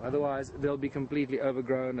people. Otherwise, they'll be completely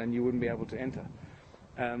overgrown and you wouldn't be able to enter.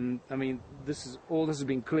 I mean, all this has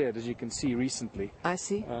been cleared, as you can see, recently. I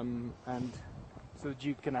see. And so that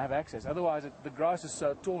you can have access. Otherwise, the grass is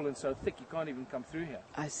so tall and so thick, you can't even come through here.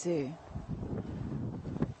 I see.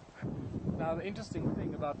 Now, the interesting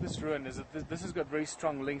thing about this ruin is that this has got very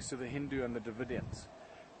strong links to the Hindu and the Dravidians,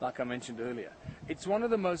 like I mentioned earlier. It's one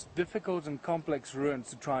of the most difficult and complex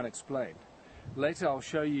ruins to try and explain. Later, I'll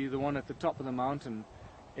show you the one at the top of the mountain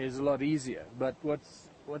is a lot easier. But what's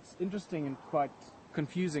interesting and quite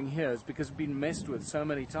confusing here is because it's been messed with so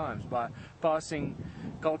many times by passing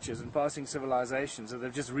cultures and passing civilizations that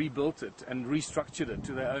they've just rebuilt it and restructured it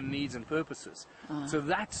to their own needs and purposes. So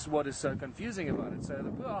that's what is so confusing about it. So the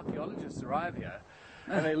poor archaeologists arrive here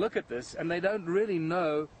and they look at this and they don't really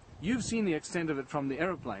know. You've seen the extent of it from the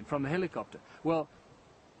aeroplane, from the helicopter. Well,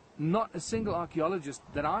 not a single archaeologist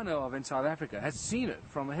that I know of in South Africa has seen it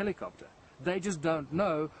from a helicopter. They just don't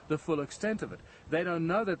know the full extent of it. They don't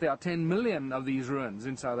know that there are 10 million of these ruins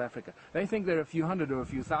in South Africa. They think there are a few hundred or a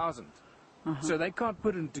few thousand. So they can't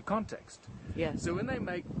put it into context. Yes. So when they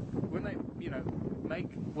make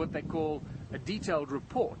what they call a detailed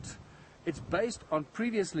report, it's based on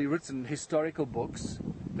previously written historical books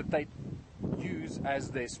that they use as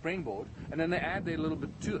their springboard, and then they add their little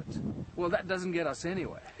bit to it. Well, that doesn't get us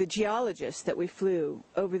anywhere. The geologist that we flew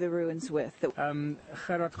over the ruins with,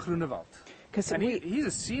 Gerard Groenewald. And he's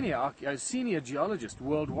a senior geologist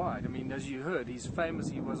worldwide. I mean, as you heard, he's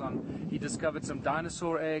famous. He discovered some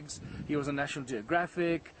dinosaur eggs. He was on National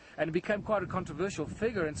Geographic, and became quite a controversial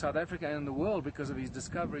figure in South Africa and in the world because of his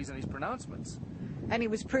discoveries and his pronouncements. and he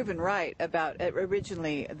was proven right about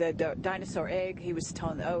originally the dinosaur egg. He was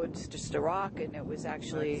telling, oh, it's just a rock, and it was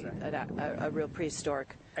actually a real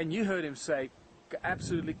prehistoric. And you heard him say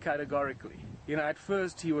absolutely categorically. You know, at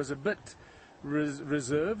first he was a bit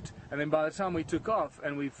reserved, and then by the time we took off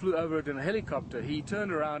and we flew over it in a helicopter, he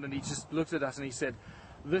turned around and he just looked at us and he said,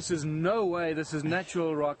 this is no way, this is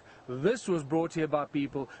natural rock, this was brought here by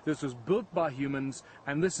people, this was built by humans,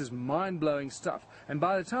 and this is mind-blowing stuff. And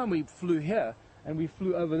by the time we flew here, and we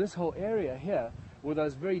flew over this whole area here, with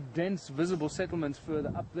those very dense visible settlements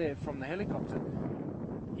further up there from the helicopter,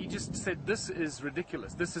 he just said, this is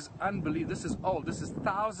ridiculous, this is unbelievable, this is old, this is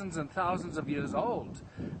thousands and thousands of years old.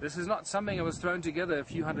 This is not something that was thrown together a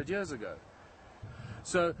few hundred years ago.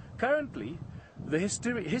 So currently, the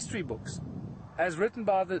history books, as written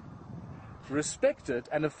by the respected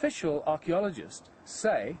and official archaeologists,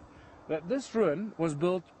 say that this ruin was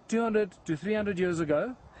built 200 to 300 years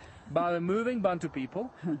ago by the moving Bantu people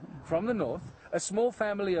from the north, a small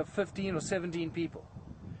family of 15 or 17 people.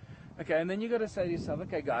 Okay, and then you got to say to yourself,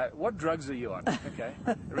 okay, guy, what drugs are you on? Okay,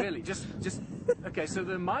 really, just okay. So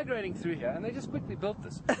they're migrating through here, and they just quickly built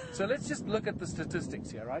this. So let's just look at the statistics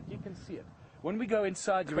here, right? You can see it. When we go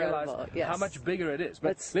inside, you realize how much bigger it is.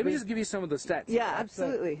 But let me just give you some of the stats. Yeah,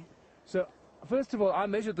 absolutely. So first of all, I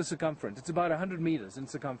measured the circumference. It's about 100 meters in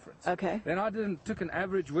circumference. Okay. Then I took an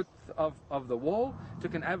average width of the wall,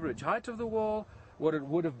 took an average height of the wall, what it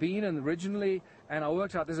would have been originally, and I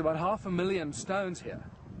worked out there's about 500,000 stones here.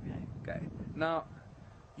 Okay. Now,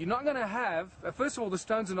 you're not going to have, first of all, the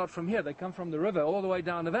stones are not from here. They come from the river all the way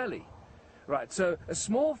down the valley. Right, so a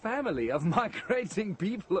small family of migrating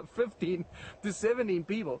people of 15 to 17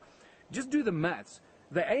 people, just do the maths.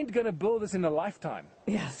 They ain't going to build this in a lifetime.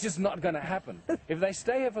 Yes. It's just not going to happen. If they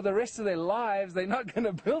stay here for the rest of their lives, they're not going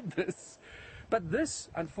to build this. But this,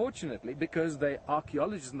 unfortunately, because they're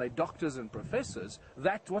archaeologists and they're doctors and professors,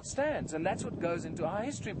 that's what stands, and that's what goes into our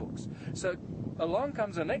history books. So along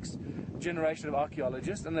comes the next generation of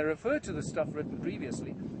archaeologists, and they refer to the stuff written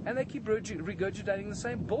previously, and they keep regurgitating the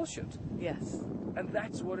same bullshit. Yes. And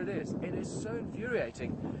that's what it is. It is so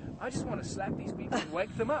infuriating. I just want to slap these people and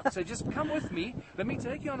wake them up. So just come with me. Let me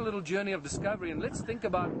take you on a little journey of discovery, and let's think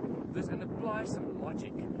about this and apply some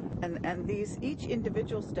logic. And each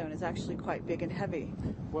individual stone is actually quite big and heavy.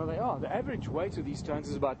 Well, they are. The average weight of these stones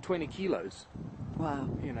is about 20 kilos. Wow.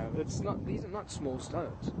 You know, these are not small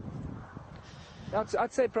stones.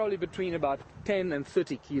 I'd say probably between about 10 and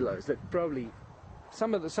 30 kilos. That probably,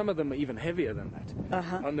 some of them are even heavier than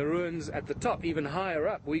that. On the ruins at the top, even higher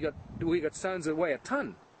up, we got stones that weigh a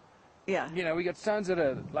ton. Yeah. You know, we got stones that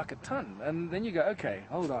are like a ton, and then you go, okay,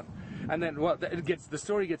 hold on, and then the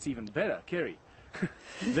story gets even better, Kerry.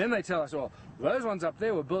 Then they tell us, oh, those ones up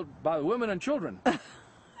there were built by women and children.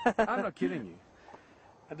 I'm not kidding you.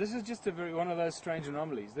 This is just one of those strange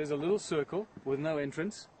anomalies. There's a little circle with no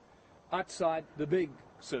entrance outside the big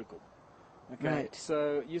circle. Okay, Right.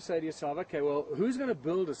 so you say to yourself, okay, well, who's going to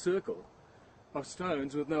build a circle of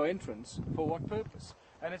stones with no entrance for what purpose?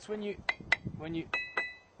 And it's when you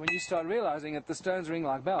start realizing that the stones ring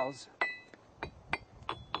like bells.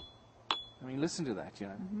 I mean, listen to that, you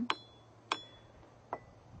know. Mm-hmm.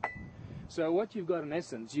 So what you've got in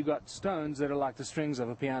essence, you've got stones that are like the strings of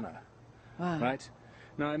a piano, Wow. right?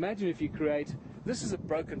 Now imagine if you create, this is a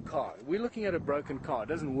broken car. We're looking at a broken car. It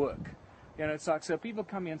doesn't work. You know, it's like, so people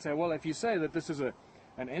come here and say, well, if you say that this is an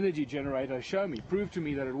energy generator, show me, prove to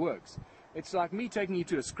me that it works. It's like me taking you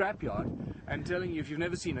to a scrapyard and telling you, if you've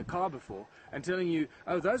never seen a car before, and telling you,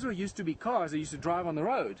 oh, those were used to be cars that used to drive on the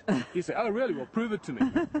road. You say, oh, really? Well, prove it to me.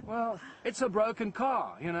 Well, it's a broken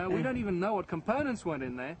car, you know. We don't even know what components went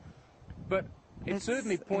in there, but it It's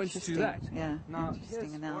certainly points to that. Yeah, Now, interesting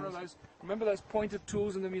here's one of analogy. those, remember those pointed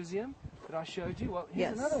tools in the museum that I showed you? Well,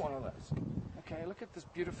 here's Yes. another one of those. Okay, look at this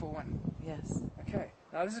beautiful one. Yes. Okay,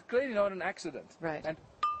 now this is clearly not an accident. Right. And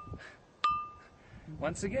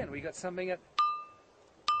once again, we got something that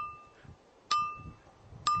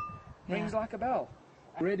rings Yeah. like a bell.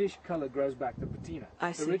 Reddish color grows back, the patina.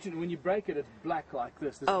 I see. Originally, when you break it, it's black like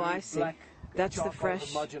this. This Oh, very I see. black, That's the charcoal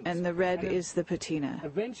fresh, homogeneous. and the red And it- is the patina.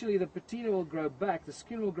 Eventually, the patina will grow back, the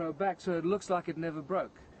skin will grow back, so it looks like it never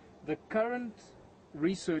broke. The current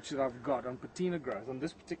research that I've got on patina growth, on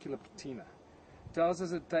this particular patina, tells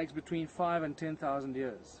us it takes between 5 and 10,000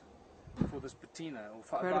 years for this patina, or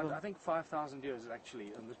Incredible. I think 5,000 years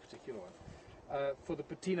actually on this particular one, for the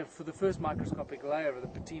patina, for the first microscopic layer of the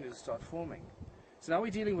patina to start forming. So now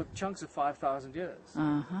we're dealing with chunks of 5,000 years.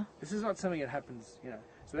 Uh-huh. This is not something that happens, you know.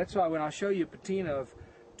 So that's why when I show you a patina of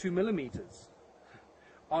 2 millimeters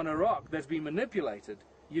on a rock that's been manipulated,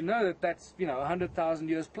 you know that that's, you know, 100,000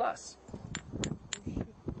 years plus.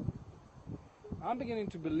 I'm beginning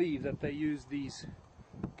to believe that they use these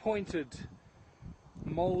pointed,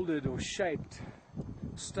 molded or shaped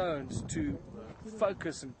stones to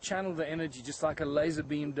focus and channel the energy just like a laser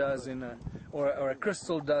beam does in a, or a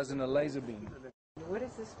crystal does in a laser beam. What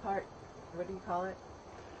is this part? What do you call it?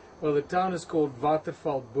 Well, the town is called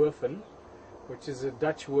Waterval Boven, which is a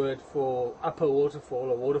Dutch word for upper waterfall,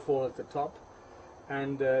 a waterfall at the top.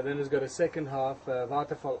 And then it's got a second half,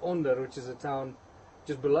 Waterval Onder, which is a town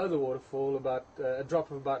just below the waterfall, about a drop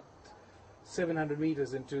of about 700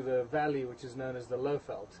 meters into the valley, which is known as the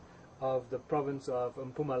Lowveld, of the province of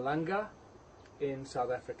Mpumalanga in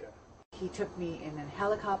South Africa. He took me in a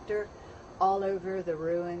helicopter all over the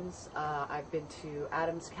ruins. I've been to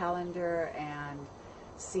Adam's Calendar and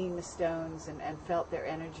seen the stones and felt their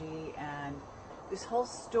energy, and this whole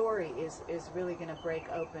story is really going to break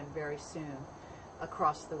open very soon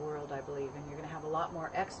across the world, I believe, and you're going to have a lot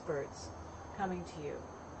more experts coming to you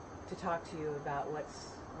to talk to you about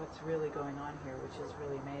what's really going on here, which is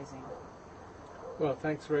really amazing. Well,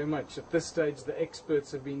 thanks very much. At this stage, the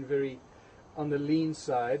experts have been very on the lean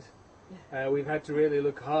side. We've had to really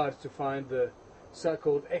look hard to find the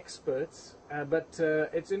so-called experts, but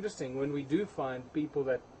it's interesting when we do find people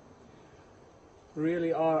that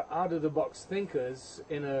really are out-of-the-box thinkers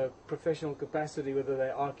in a professional capacity, whether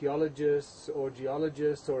they're archaeologists or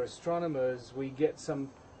geologists or astronomers. We get some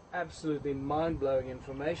absolutely mind-blowing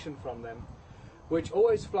information from them, which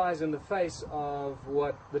always flies in the face of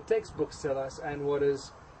what the textbooks tell us and what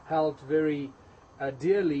is held very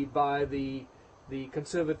dearly by the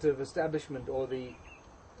conservative establishment, or the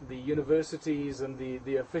universities and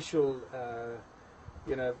the official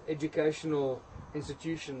educational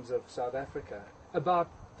institutions of South Africa, about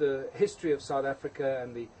the history of South Africa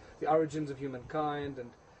and the origins of humankind and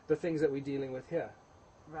the things that we're dealing with here.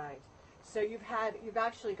 Right. So you've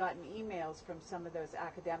actually gotten emails from some of those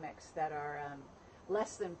academics that are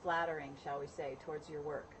less than flattering, shall we say, towards your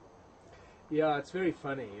work. Yeah, it's very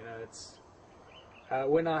funny. You know, it's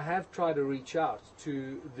when I have tried to reach out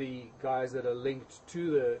to the guys that are linked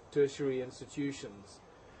to the tertiary institutions,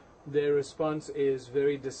 their response is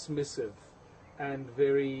very dismissive and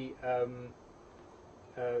very,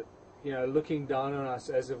 looking down on us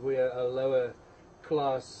as if we're a lower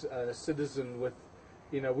class citizen with,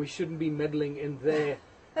 we shouldn't be meddling in their,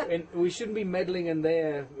 we shouldn't be meddling in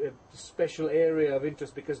their special area of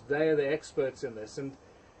interest because they are the experts in this. And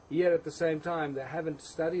yet at the same time, they haven't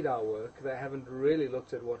studied our work, they haven't really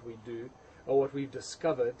looked at what we do or what we've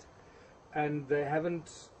discovered, and they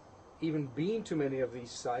haven't even been to many of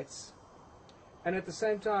these sites. And at the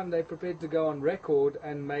same time, they're prepared to go on record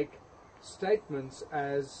and make statements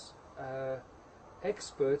as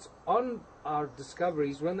experts on our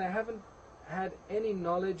discoveries when they haven't had any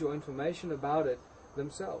knowledge or information about it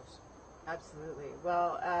themselves. Absolutely.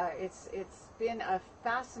 Well, it's been a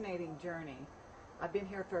fascinating journey. I've been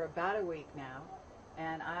here for about a week now,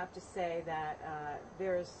 and I have to say that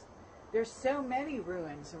there's so many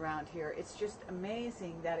ruins around here. It's just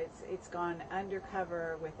amazing that it's gone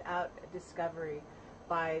undercover without discovery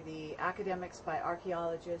by the academics, by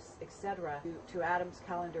archaeologists, etc. To Adam's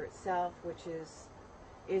Calendar itself, which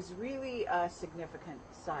is really a significant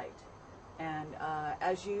site. And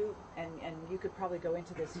as you and you could probably go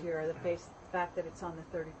into this here, the fact that it's on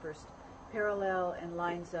the 31st parallel and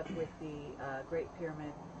lines up with the Great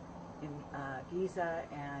Pyramid in Giza,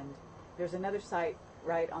 and there's another site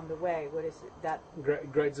right on the way. What is it? That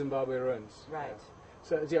Great Zimbabwe ruins. Right.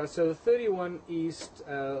 Yeah. So the 31 east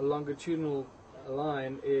longitudinal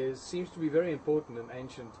line seems to be very important in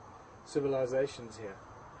ancient civilizations here,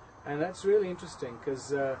 and that's really interesting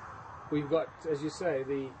because we've got, as you say,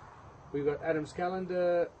 we've got Adam's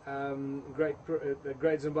Calendar,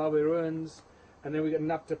 Great Zimbabwe ruins, and then we've got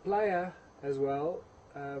Nabta Playa as well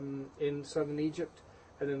in southern Egypt,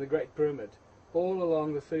 and then the Great Pyramid, all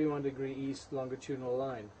along the 31-degree east longitudinal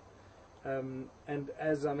line. And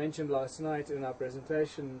as I mentioned last night in our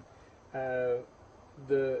presentation,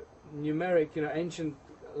 the numeric, ancient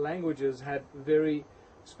languages had very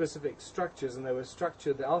specific structures, and they were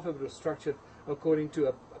structured, the alphabet was structured according to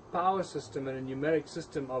a power system and a numeric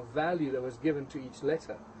system of value that was given to each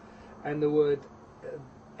letter. And the word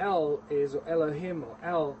El is, or Elohim, or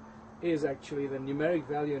El, is actually the numeric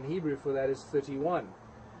value in Hebrew for that is 31.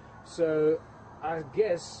 So I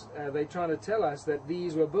guess they're trying to tell us that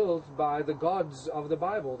these were built by the gods of the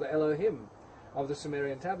Bible, the Elohim of the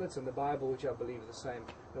Sumerian tablets and the Bible, which I believe are the same,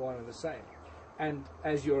 the one and the same. And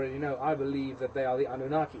as you already know, I believe that they are the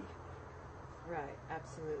Anunnaki. Right,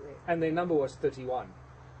 absolutely. And their number was 31.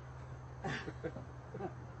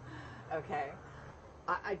 Okay.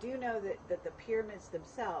 I do know that the pyramids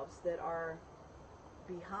themselves that are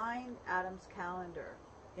behind Adam's Calendar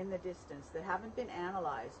in the distance, that haven't been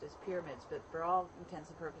analyzed as pyramids, but for all intents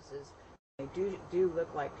and purposes, they do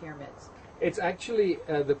look like pyramids. It's actually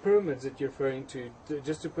the pyramids that you're referring to,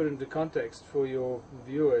 just to put into context for your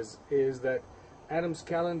viewers, is that Adam's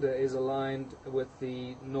Calendar is aligned with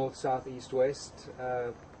the north, south, east, west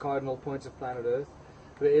cardinal points of planet Earth.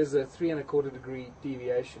 There is a 3¼ degree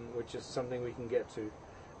deviation, which is something we can get to,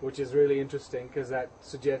 which is really interesting because that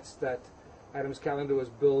suggests that Adam's Calendar was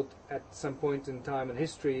built at some point in time in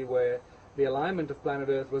history where the alignment of planet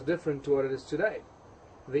Earth was different to what it is today,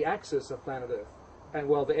 the axis of planet Earth. And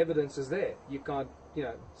well, the evidence is there. You can't,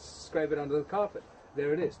 scrape it under the carpet.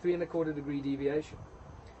 There it is, 3¼ degree deviation.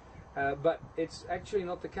 But it's actually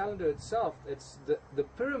not the calendar itself. It's the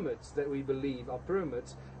pyramids that we believe are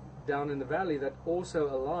pyramids down in the valley that also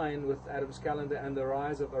align with Adam's Calendar and the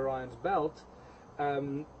rise of Orion's belt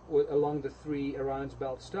along the 3 Orion's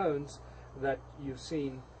belt stones that you've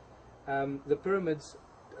seen. The pyramids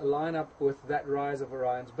line up with that rise of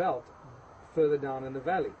Orion's belt further down in the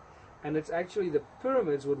valley. And it's actually the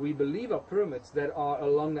pyramids, what we believe are pyramids, that are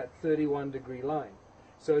along that 31-degree line.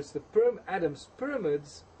 So it's the Adam's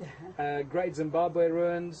pyramids, Great Zimbabwe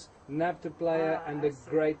ruins, Nabta Playa, and the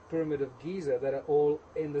Great Pyramid of Giza that are all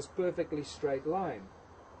in this perfectly straight line.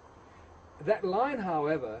 That line,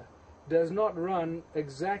 however, does not run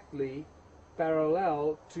exactly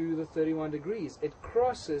parallel to the 31 degrees. It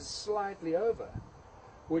crosses slightly over,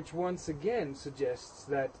 which once again suggests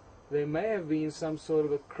that there may have been some sort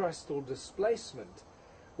of a crustal displacement.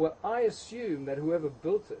 Well, I assume that whoever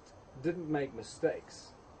built it didn't make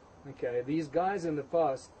mistakes. Okay, these guys in the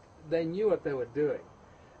past, they knew what they were doing.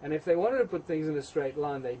 And if they wanted to put things in a straight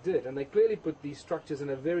line, they did. And they clearly put these structures in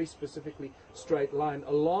a very specifically straight line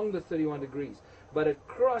along the 31 degrees. But it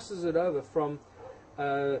crosses it over from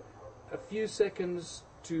a few seconds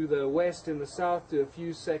to the west in the south to a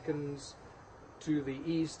few seconds to the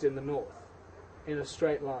east in the north in a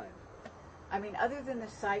straight line. I mean, other than the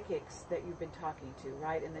psychics that you've been talking to,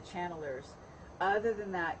 right, and the channelers, other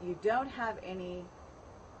than that, you don't have any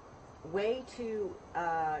way to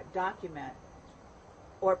document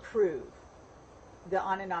or prove the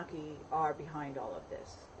Anunnaki are behind all of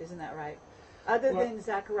this. Isn't that right? Other than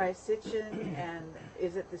Zechariah Sitchin, and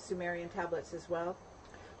is it the Sumerian tablets as well?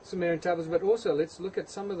 Sumerian tablets, but also let's look at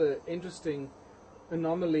some of the interesting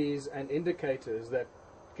anomalies and indicators that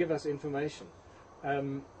give us information.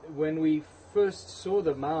 When we first saw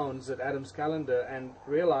the mounds at Adam's Calendar and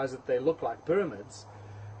realized that they look like pyramids,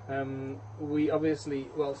 we obviously,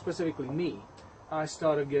 well, specifically me, I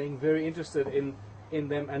started getting very interested in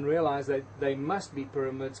them and realized that they must be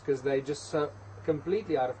pyramids because they just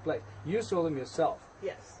completely out of place. You saw them yourself.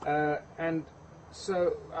 Yes. And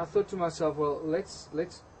so I thought to myself, well, let's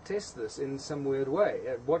test this in some weird way.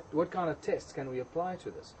 What kind of tests can we apply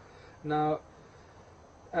to this? Now,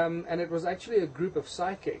 and it was actually a group of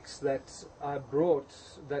psychics that I brought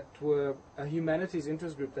that were a humanities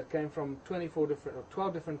interest group that came from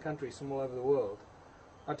 12 different countries from all over the world.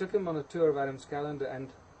 I took them on a tour of Adam's calendar,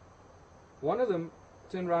 and one of them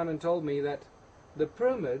turned around and told me that the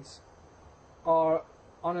pyramids are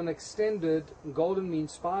on an extended golden mean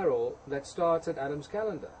spiral that starts at Adam's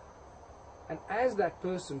calendar. And as that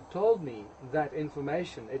person told me that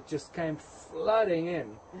information, it just came flooding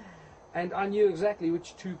in. And I knew exactly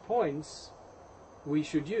which 2 points we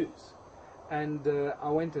should use. And I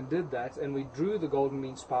went and did that, and we drew the golden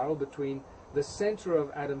mean spiral between the center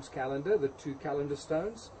of Adam's calendar, the 2 calendar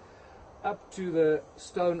stones, up to the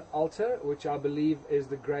stone altar, which I believe is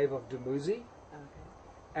the grave of Dumuzi.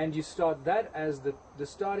 And you start that as the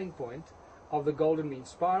starting point of the golden mean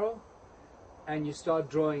spiral, and you start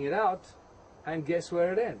drawing it out, and guess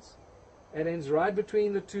where it ends? It ends right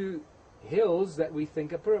between the 2 hills that we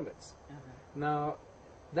think are pyramids. Now,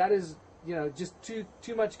 that is, just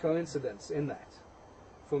too much coincidence in that,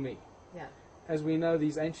 for me. Yeah. As we know,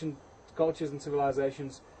 these ancient cultures and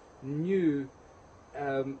civilizations knew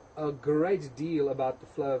a great deal about the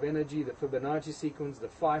flow of energy, the Fibonacci sequence, the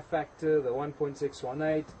 5 factor, the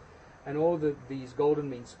 1.618, and all these golden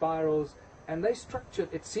mean spirals. And they structured,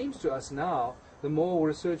 it seems to us now, the more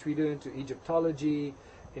research we do into Egyptology,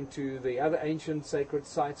 into the other ancient sacred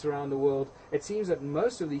sites around the world, it seems that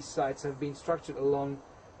most of these sites have been structured along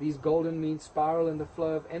these golden mean spiral and the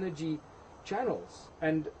flow of energy channels.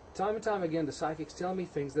 And time again, the psychics tell me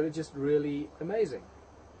things that are just really amazing.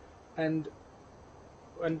 And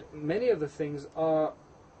many of the things are,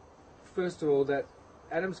 first of all, that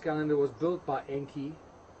Adam's calendar was built by Enki,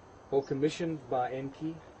 or commissioned by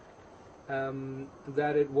Enki,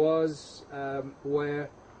 that it was where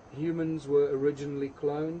humans were originally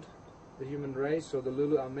cloned, the human race, or the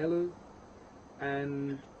Lulu Amelu,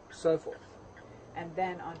 and so forth. And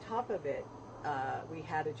then on top of it, we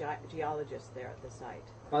had a geologist there at the site.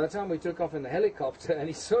 By the time we took off in the helicopter and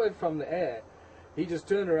he saw it from the air, he just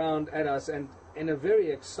turned around at us and in a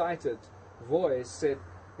very excited voice said,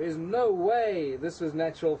 "There's no way this was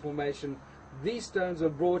natural formation. These stones were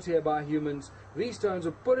brought here by humans. These stones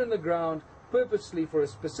were put in the ground purposely for a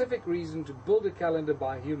specific reason, to build a calendar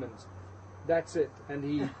by humans." That's it. And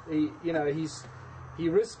he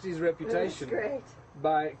risked his reputation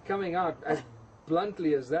by coming out as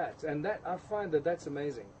bluntly as that. And that, I find that's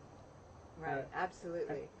amazing. Right,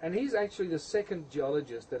 absolutely. And he's actually the second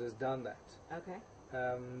geologist that has done that. Okay.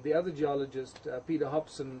 The other geologist, Peter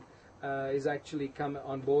Hobson, is actually come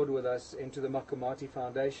on board with us into the Makamati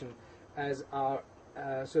Foundation as our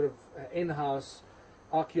sort of in-house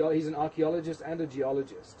archaeologist. He's an archaeologist and a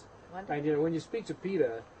geologist. Wonderful. And when you speak to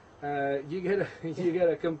Peter, you get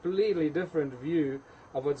a completely different view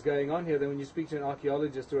of what's going on here than when you speak to an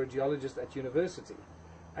archaeologist or a geologist at university.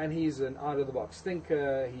 And he's an out-of-the-box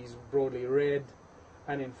thinker. He's broadly read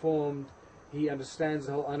and informed. He understands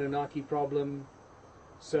the whole Anunnaki problem.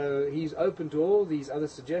 So he's open to all these other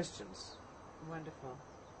suggestions. Wonderful.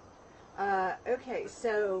 Okay,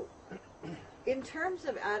 so in terms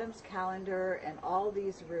of Adam's calendar and all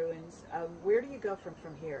these ruins, where do you go from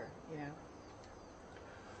here?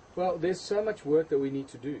 Well, there's so much work that we need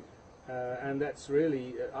to do, and that's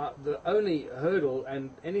really the only hurdle,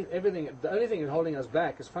 and everything. The only thing that's holding us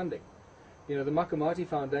back is funding. The Makamati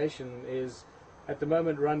Foundation is at the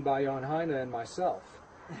moment run by Jan Heine and myself.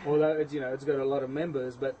 Although it's got a lot of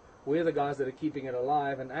members, but we're the guys that are keeping it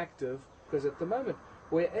alive and active, because at the moment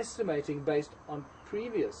we're estimating based on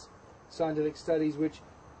previous scientific studies, which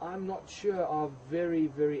I'm not sure are very,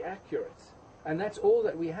 very accurate. And that's all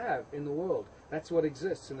that we have in the world. That's what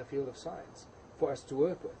exists in the field of science for us to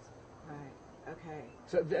work with. Right. Okay.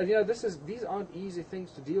 So these aren't easy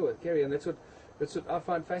things to deal with, Kerry, and that's what I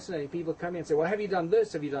find fascinating. People come in and say, "Well, have you done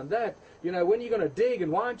this? Have you done that? When are you going to dig?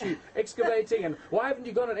 And why aren't you excavating? And why haven't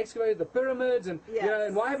you gone and excavated the pyramids? And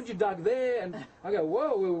and why haven't you dug there?" And I go,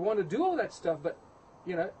 "Whoa, we want to do all that stuff, but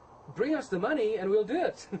bring us the money and we'll do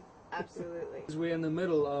it." Absolutely. We're in the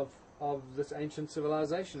middle of this ancient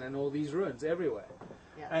civilization and all these ruins everywhere.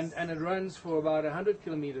 Yes. And it runs for about 100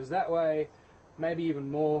 kilometers that way, maybe even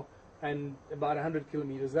more, and about 100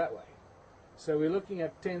 kilometers that way. So we're looking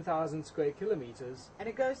at 10,000 square kilometers. And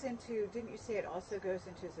it goes into, didn't you say it also goes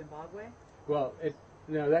into Zimbabwe? Well,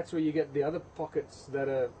 that's where you get the other pockets that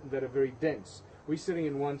are very dense. We're sitting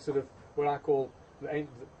in one sort of what I call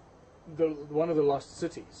one of the lost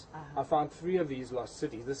cities. I found 3 of these lost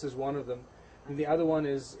cities. This is one of them. And the other one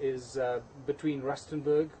is between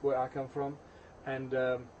Rustenburg, where I come from, and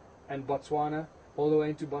Botswana, all the way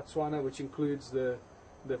into Botswana, which includes the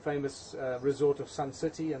famous resort of Sun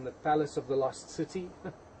City and the Palace of the Lost City.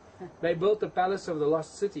 They built the Palace of the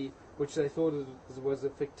Lost City, which they thought was a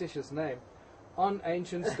fictitious name, on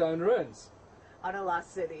ancient stone ruins. On a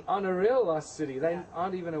lost city. On a real lost city. They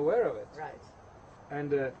aren't even aware of it. Right.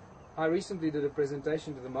 And I recently did a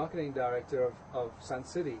presentation to the marketing director of Sun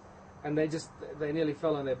City, and they nearly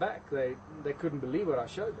fell on their back. They couldn't believe what I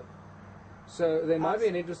showed them. So there might be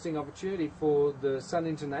an interesting opportunity for the Sun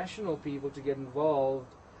International people to get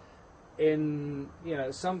involved in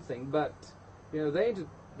something, but they're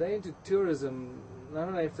into tourism. I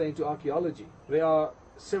don't know if they're into archaeology. There are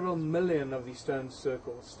several million of these stone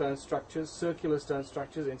structures, circular stone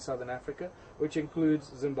structures in southern Africa, which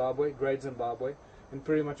includes Zimbabwe, Great Zimbabwe, and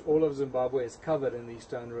pretty much all of Zimbabwe is covered in these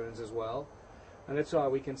stone ruins as well. And that's why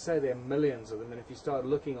we can say there are millions of them. And if you start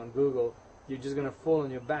looking on Google, you're just going to fall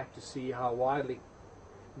on your back to see how widely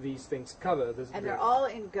these things cover. And they're all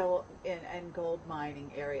in gold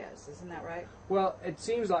mining areas, isn't that right? Well, it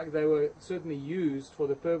seems like they were certainly used for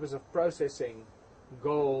the purpose of processing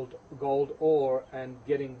gold ore and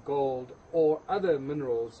getting gold or other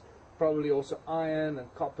minerals, probably also iron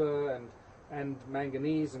and copper and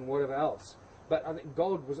manganese and whatever else. But I think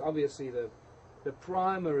gold was obviously the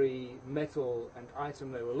primary metal and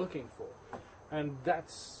item they were looking for. And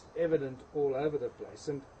that's evident all over the place.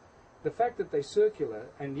 And the fact that they're circular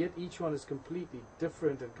and yet each one is completely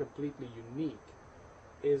different and completely unique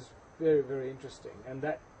is very, very interesting. And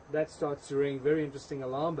that starts to ring very interesting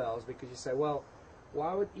alarm bells, because you say, well,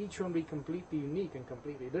 why would each one be completely unique and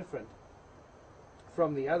completely different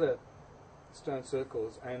from the other stone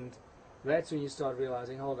circles? And that's when you start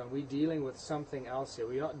realizing, hold on, we're dealing with something else here.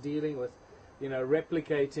 We're not dealing with,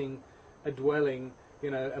 replicating a dwelling,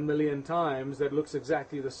 a million times that looks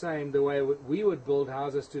exactly the same the way we would build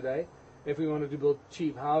houses today if we wanted to build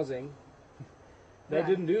cheap housing. They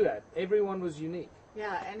didn't do that. Everyone was unique.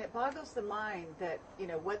 Yeah, and it boggles the mind that,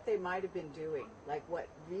 what they might have been doing, like what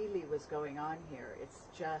really was going on here. It's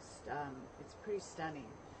just, it's pretty stunning.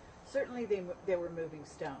 Certainly they were moving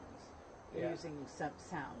stones using some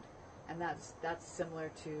sound. And that's similar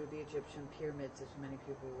to the Egyptian pyramids, as many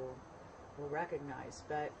people will recognize.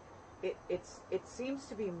 But it seems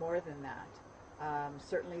to be more than that.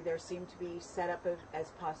 Certainly there seem to be set up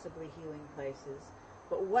as possibly healing places.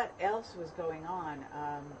 But what else was going on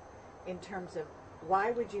in terms of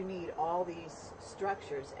why would you need all these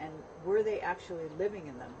structures, and were they actually living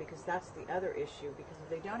in them? Because that's the other issue. Because if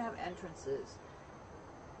they don't have entrances,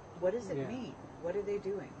 what does it mean? What are they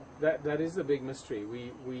doing? That is the big mystery.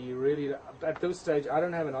 We really, at this stage, I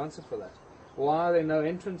don't have an answer for that. Why are there no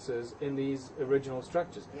entrances in these original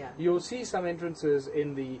structures? Yeah. You'll see some entrances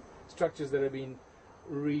in the structures that have been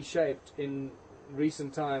reshaped in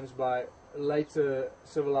recent times by later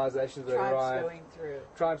civilizations that arrived.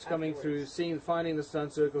 Tribes coming through, finding the stone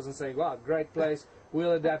circles and saying, wow, great place,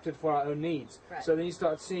 we'll adapt it for our own needs. Right. So then you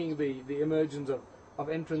start seeing the emergence of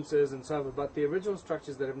entrances and so forth. But the original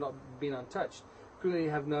structures that have not been untouched clearly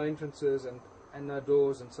have no entrances and no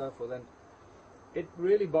doors and so forth. And it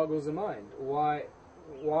really boggles the mind why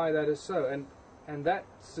that is so. And that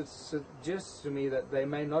suggests to me that they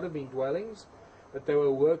may not have been dwellings, but they were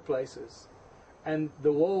workplaces. And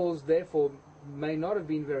the walls, therefore, may not have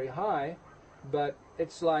been very high, but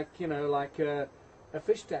it's like a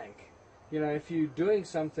fish tank. If you're doing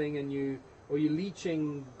something and you're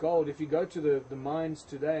leaching gold, if you go to the mines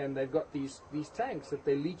today and they've got these tanks that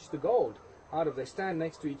they leach the gold out of, they stand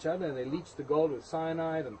next to each other and they leach the gold with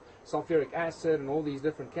cyanide and sulfuric acid and all these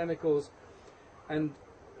different chemicals. And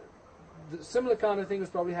the similar kind of thing was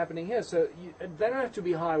probably happening here. So they don't have to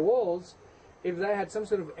be high walls. If they had some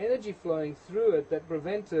sort of energy flowing through it that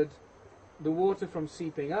prevented the water from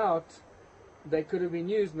seeping out, they could have been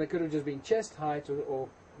used, and they could have just been chest height or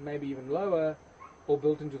maybe even lower, or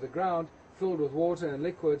built into the ground, filled with water and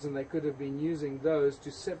liquids, and they could have been using those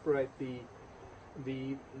to separate the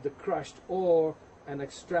crushed ore and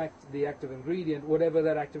extract the active ingredient, whatever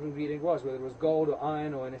that active ingredient was, whether it was gold or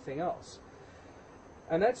iron or anything else.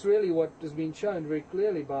 And that's really what has been shown very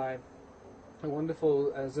clearly by a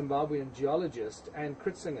wonderful Zimbabwean geologist, Ann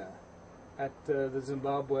Kritzinger, at the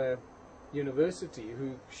Zimbabwe University,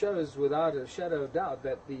 who shows without a shadow of doubt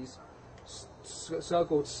that these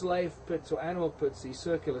so-called slave pits or animal pits, these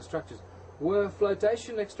circular structures, were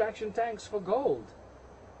flotation extraction tanks for gold.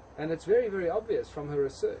 And it's very, very obvious from her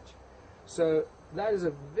research. So that is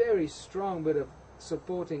a very strong bit of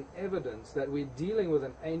supporting evidence that we're dealing with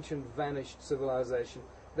an ancient, vanished civilization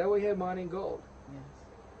that were here mining gold. Yes.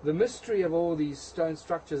 the mystery of all these stone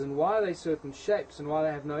structures and why they're certain shapes and why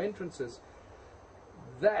they have no entrances,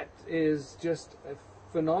 that is just a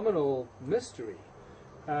phenomenal mystery.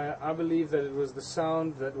 I believe that it was the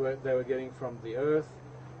sound that they were getting from the earth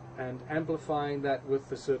and amplifying that with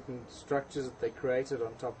the certain structures that they created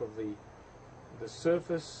on top of the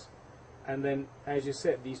surface. And then, as you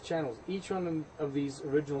said, these channels, each one of these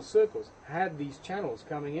original circles had these channels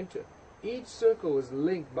coming into it. Each circle was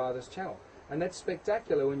linked by this channel. And that's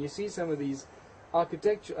spectacular when you see some of these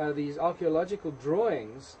these archaeological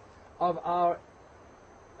drawings of our,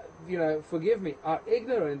 forgive me, our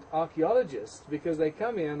ignorant archaeologists, because they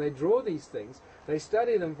come here and they draw these things. They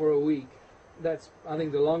study them for a week. That's, I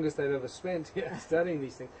think, the longest they've ever spent here studying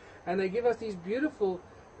these things. And they give us these beautiful,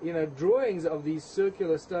 drawings of these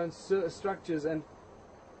circular stone structures, and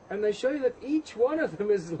they show you that each one of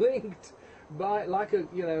them is linked by like a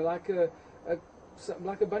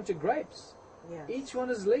bunch of grapes. Yes. Each one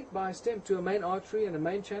is linked by a stem to a main artery and a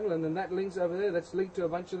main channel, and then that links over there. That's linked to a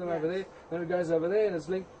bunch of them over there. Then it goes over there, and it's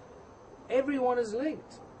linked. Everyone is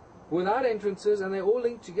linked without entrances, and they're all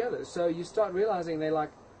linked together. So you start realizing they're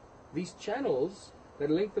like these channels that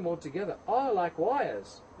link them all together are like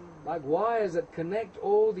wires. Like wires that connect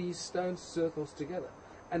all these stone circles together.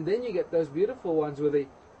 And then you get those beautiful ones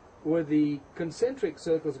with the concentric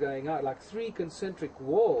circles going out, like 3 concentric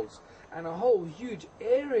walls, and a whole huge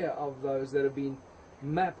area of those that have been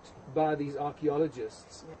mapped by these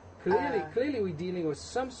archaeologists. Clearly we're dealing with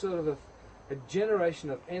some sort of a generation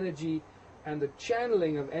of energy and the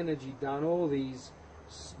channeling of energy down all these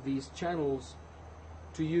channels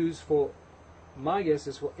to use for, my guess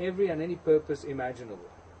is, for every and any purpose imaginable.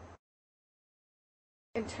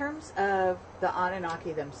 In terms of the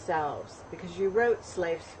Anunnaki themselves, because you wrote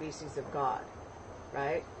Slave Species of God,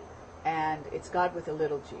 right? And it's God with a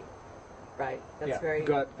little g, right? That's very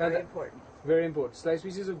important. Very important. Slave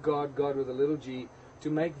Species of God, God with a little g, to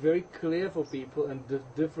make very clear for people and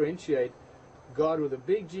differentiate God with a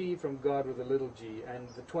big G from God with a little g, and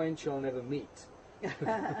the twain shall never meet.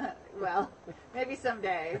 Well, maybe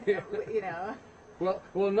someday,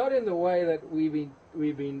 Well, not in the way that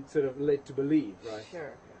we've been sort of led to believe, right?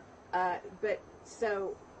 Sure.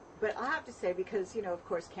 But I have to say, because, of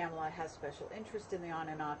course, Camelot has special interest in the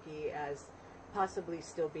Anunnaki as possibly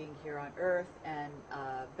still being here on Earth and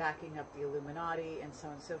backing up the Illuminati and so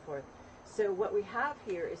on and so forth. So what we have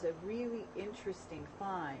here is a really interesting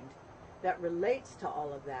find that relates to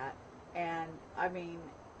all of that. And, I mean,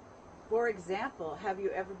 for example, have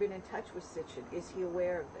you ever been in touch with Sitchin? Is he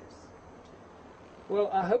aware of this?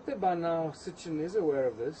 Well, I hope that by now Sitchin is aware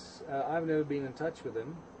of this. I've never been in touch with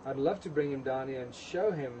him. I'd love to bring him down here and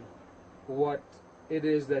show him what it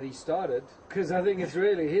is that he started, because I think it's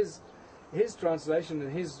really his translation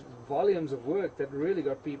and his volumes of work that really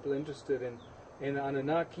got people interested in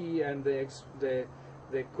Anunnaki and their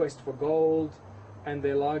quest for gold and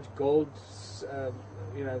their large gold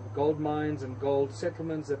mines and gold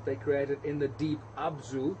settlements that they created in the deep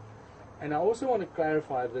Abzu. And I also want to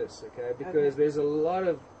clarify this, okay, because there's a lot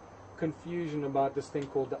of confusion about this thing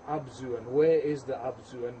called the Abzu, and where is the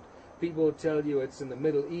Abzu? And people will tell you it's in the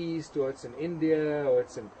Middle East, or it's in India, or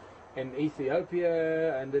it's in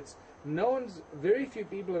Ethiopia, and very few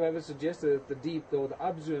people have ever suggested that the deep, or the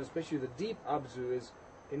Abzu, and especially the deep Abzu, is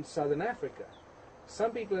in southern Africa.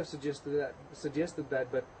 Some people have suggested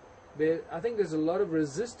that, but I think there's a lot of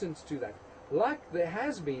resistance to that. Like there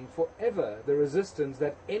has been forever the resistance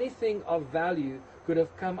that anything of value could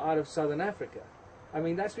have come out of southern Africa. I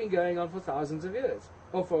mean, that's been going on for thousands of years,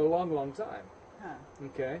 or for a long, long time. Huh.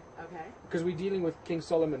 Okay? Okay. Because we're dealing with King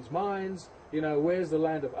Solomon's mines, where's the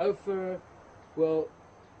land of Ophir? Well,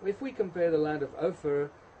 if we compare the land of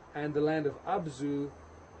Ophir and the land of Abzu,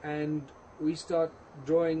 and we start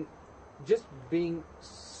drawing,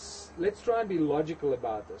 let's try and be logical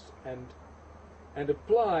about this, and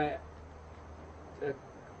apply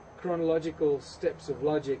chronological steps of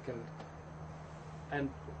logic and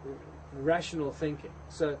rational thinking.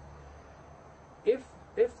 So if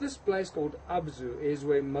this place called Abzu is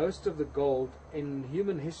where most of the gold in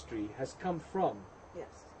human history has come from,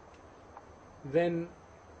 yes, then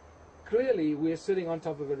clearly we're sitting on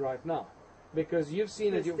top of it right now, because you've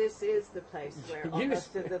seen it. This is the place where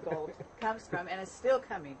most of the gold comes from, and it's still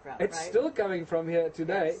coming from. It's right? still coming from here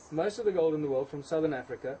today. Yes. Most of the gold in the world from southern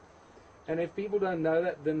Africa. And if people don't know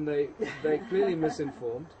that, then they're clearly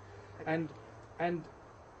misinformed. And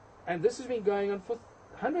this has been going on for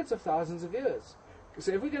hundreds of thousands of years.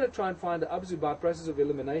 So if we're going to try and find the Abzu by process of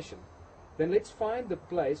elimination, then let's find the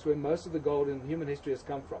place where most of the gold in human history has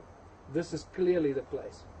come from. This is clearly the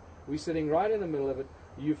place. We're sitting right in the middle of it.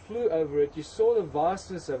 You flew over it. You saw the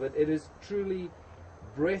vastness of it. It is truly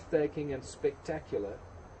breathtaking and spectacular.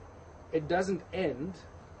 It doesn't end.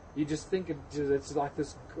 You just think it's like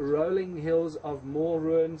this rolling hills of more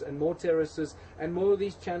ruins and more terraces and more of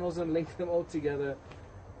these channels and link them all together.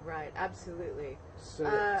 Right, absolutely. So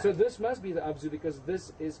this must be the Abzu, because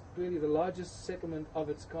this is clearly the largest settlement of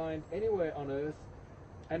its kind anywhere on Earth,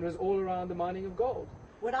 and was all around the mining of gold.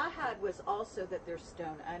 What I had was also that there's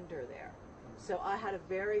stone under there. So I had a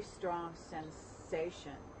very strong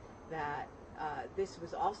sensation that this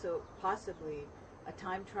was also possibly a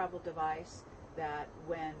time travel device, that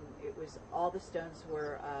when it was, all the stones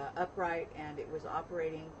were upright and it was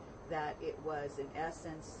operating, that it was in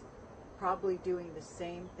essence probably doing the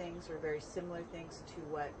same things or very similar things to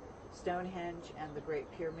what Stonehenge and the Great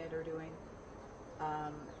Pyramid are doing.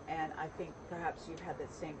 And I think perhaps you've had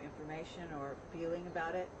that same information or feeling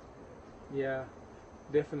about it. Yeah,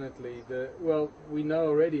 definitely. Well, we know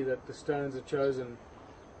already that the stones are chosen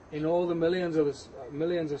in all the millions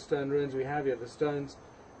of stone ruins we have here. The stones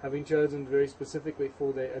have been chosen very specifically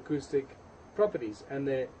for their acoustic properties and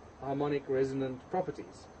their harmonic resonant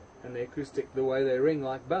properties and the acoustic, the way they ring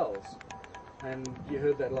like bells. And you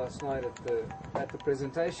heard that last night at the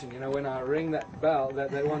presentation. You know, when I ring that bell,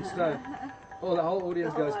 that one stone, the whole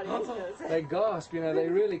audience goes. They gasp. You know, they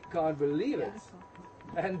really can't believe it.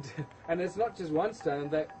 And it's not just one stone;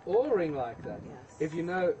 they all ring like that. Yes. If you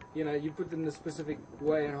know, you put them in a specific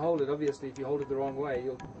way and hold it. Obviously, if you hold it the wrong way,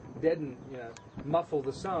 you'll deaden, muffle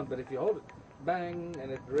the sound. But if you hold it, bang,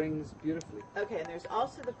 and it rings beautifully. Okay, and there's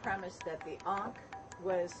also the premise that the Ankh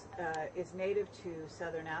is native to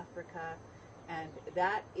southern Africa, and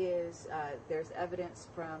that is there's evidence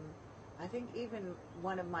from, I think, even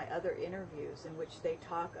one of my other interviews in which they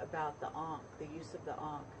talk about the Ankh, the use of the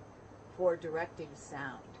Ankh for directing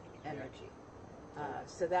sound energy.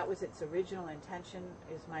 So that was its original intention,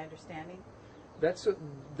 is my understanding. That's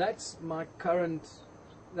what my current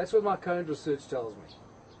research tells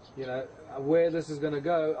me. Where this is going to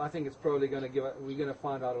go, I think it's probably going to we're going to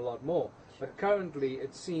find out a lot more. Sure. But currently,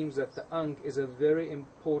 it seems that the Ankh is a very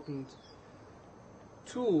important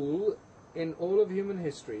tool in all of human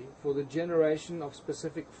history for the generation of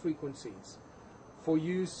specific frequencies, for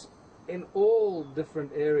use in all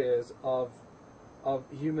different areas of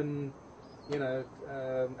human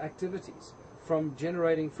activities, from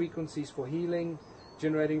generating frequencies for healing,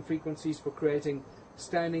 generating frequencies for creating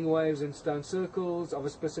standing waves in stone circles of a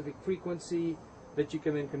specific frequency that you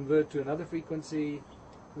can then convert to another frequency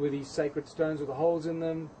with these sacred stones with the holes in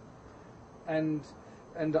them. And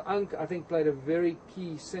the Ankh, I think, played a very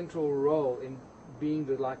key central role in being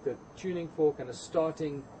the tuning fork and a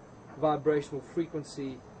starting vibrational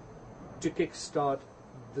frequency to kickstart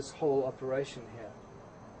this whole operation here.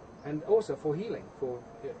 And also for healing.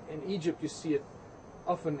 In Egypt, you see it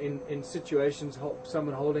often in situations,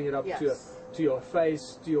 someone holding it up to your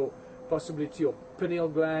face, possibly to your pineal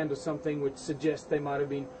gland or something, which suggests they might have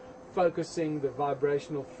been focusing the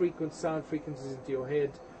vibrational sound frequencies into your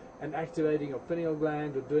head and activating your pineal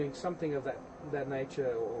gland or doing something of that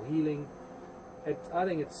nature, or healing. I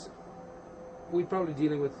think we're probably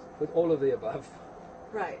dealing with all of the above.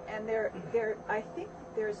 Right, and I think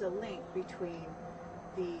there's a link between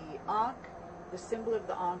the Ankh, the symbol of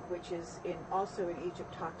the Ankh, which is also in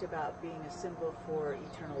Egypt talked about being a symbol for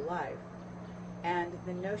eternal life, and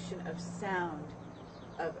the notion of sound,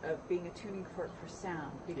 of being a tuning fork for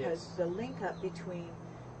sound, because the link up between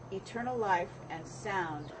eternal life and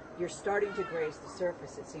sound, you're starting to graze the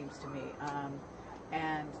surface, it seems to me,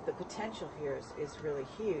 and the potential here is really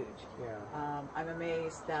huge. Yeah. I'm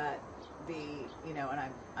amazed that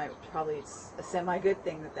probably it's a semi-good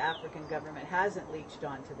thing that the African government hasn't leached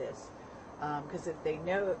onto this, because if they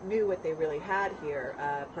knew what they really had here,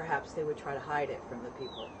 perhaps they would try to hide it from the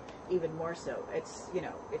people, even more so. It's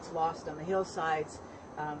lost on the hillsides.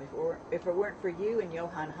 If it weren't for you and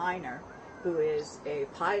Johann Heiner, who is a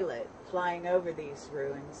pilot flying over these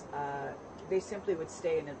ruins, they simply would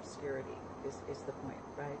stay in obscurity, is the point,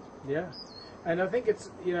 right? Yeah. And I think it's,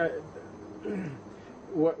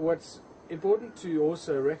 what's important to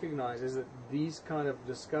also recognize is that these kind of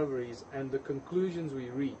discoveries and the conclusions we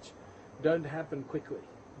reach don't happen quickly.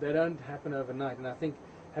 They don't happen overnight. And I think,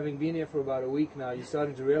 having been here for about a week now, you're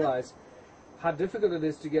starting to realize how difficult it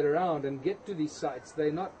is to get around and get to these sites.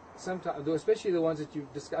 They're not sometimes, especially the ones that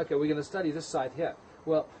you've discussed. Okay, we're going to study this site here.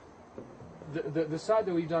 Well, the site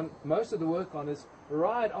that we've done most of the work on is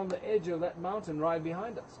right on the edge of that mountain right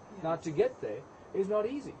behind us. Yes. Now, to get there is not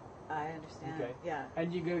easy. I understand. Okay. Yeah.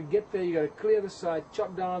 And you got to get there. You got to clear the site,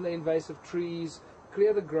 chop down the invasive trees,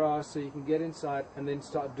 clear the grass so you can get inside, and then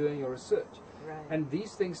start doing your research. Right. And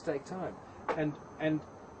these things take time. And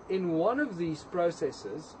in one of these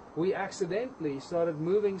processes, we accidentally started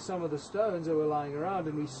moving some of the stones that were lying around,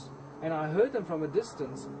 and I heard them from a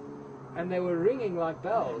distance, and they were ringing like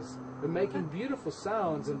bells. They're making beautiful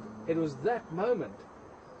sounds, and it was that moment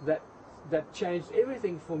that changed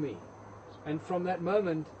everything for me. And from that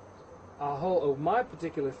moment, my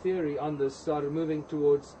particular theory on this started moving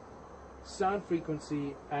towards sound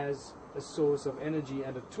frequency as a source of energy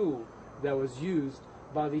and a tool that was used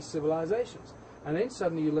by these civilizations. And then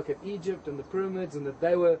suddenly you look at Egypt and the pyramids, and that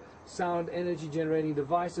they were sound energy generating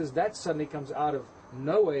devices. That suddenly comes out of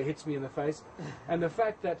nowhere, hits me in the face. And the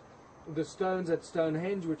fact that the stones at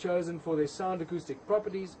Stonehenge were chosen for their sound acoustic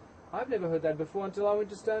properties, I've never heard that before until I went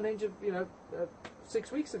to Stonehenge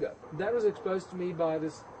 6 weeks ago. That was exposed to me by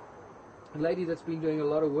this lady that's been doing a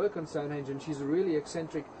lot of work on Stonehenge, and she's a really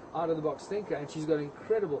eccentric, out-of-the-box thinker, and she's got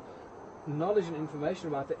incredible knowledge and information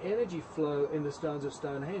about the energy flow in the stones of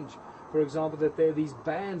Stonehenge. For example, that there are these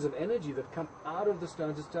bands of energy that come out of the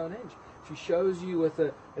stones of Stonehenge. She shows you with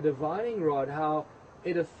a divining rod how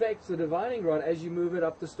it affects the divining rod as you move it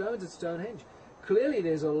up the stones at Stonehenge. Clearly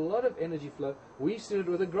there's a lot of energy flow. We've seen it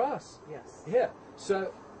with the grass. Yes. Yeah.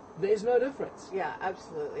 So there's no difference. Yeah,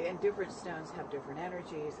 absolutely. And different stones have different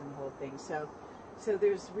energies and the whole thing. So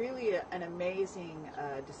there's really an amazing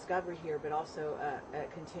discovery here, but also a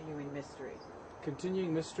continuing mystery.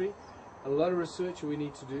 Continuing mystery. A lot of research we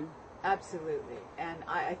need to do. Absolutely. And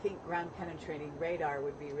I think ground-penetrating radar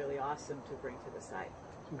would be really awesome to bring to the site.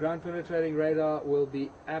 Ground-penetrating radar will be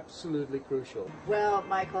absolutely crucial. Well,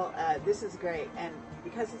 Michael, this is great. And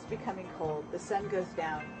because it's becoming cold, the sun goes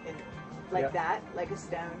down like a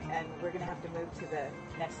stone, and we're going to have to move to the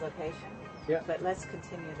next location. Yeah. But let's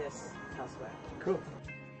continue this elsewhere. Cool.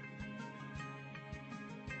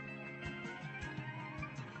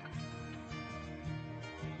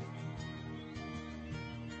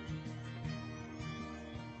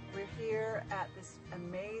 We're here at this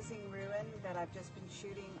amazing ruin that I've just been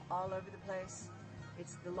shooting all over the place.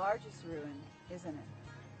 It's the largest ruin, isn't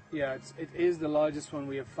it? Yeah, it is the largest one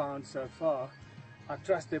we have found so far. I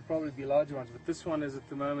trust there'll probably be larger ones, but this one is at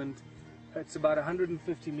the moment, it's about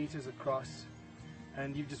 150 meters across,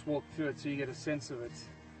 and you've just walked through it so you get a sense of it.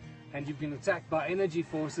 And you've been attacked by energy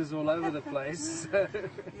forces all over the place.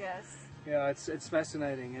 Yes. Yeah, it's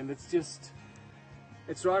fascinating, and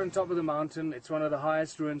it's right on top of the mountain. It's one of the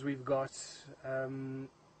highest ruins we've got,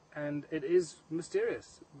 and it is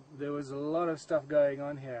mysterious. There was a lot of stuff going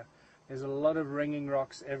on here. There's a lot of ringing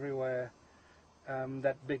rocks everywhere.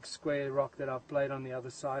 That big square rock that I've played on the other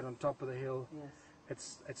side, on top of the hill.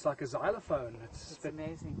 Yes. It's like a xylophone. It's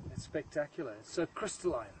amazing. It's spectacular. It's so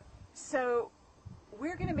crystalline. So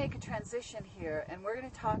we're going to make a transition here, and we're going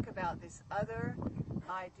to talk about this other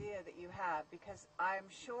idea that you have, because I'm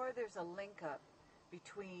sure there's a link up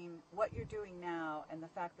between what you're doing now and the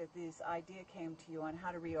fact that this idea came to you on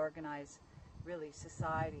how to reorganize really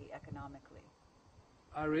society economically.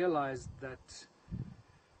 I realized that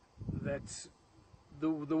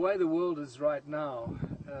the way the world is right now,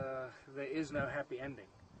 there is no happy ending.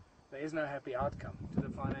 There is no happy outcome to the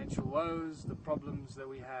financial woes, the problems that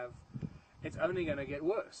we have. It's only going to get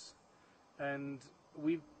worse. And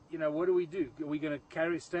what do we do? Are we going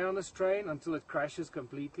to stay on this train until it crashes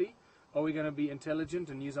completely? Or are we going to be intelligent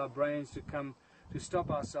and use our brains to stop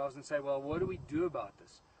ourselves and say, well, what do we do about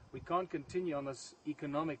this? We can't continue on this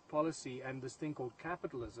economic policy and this thing called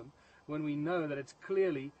capitalism when we know that it's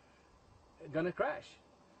clearly going to crash.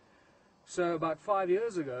 So about 5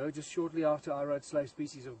 years ago, just shortly after I wrote Slave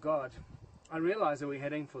Species of God, I realized that we're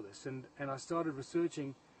heading for this, and I started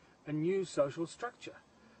researching a new social structure,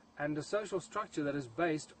 and a social structure that is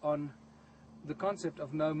based on the concept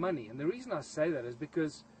of no money. And the reason I say that is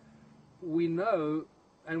because we know,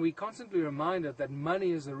 and we constantly reminded that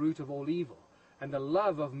money is the root of all evil, and the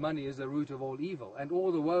love of money is the root of all evil, and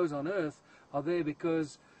all the woes on earth are there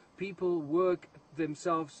because people work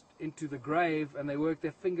themselves into the grave, and they work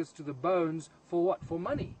their fingers to the bones for what? For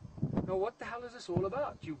money. Now what the hell is this all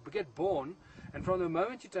about? You get born, and from the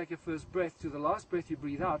moment you take your first breath to the last breath you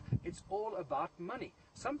breathe out, it's all about money.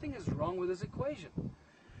 Something is wrong with this equation.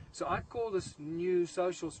 So I call this new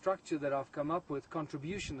social structure that I've come up with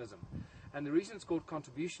contributionism. And the reason it's called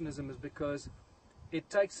contributionism is because it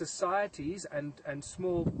takes societies and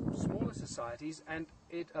smaller societies, and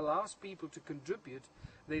it allows people to contribute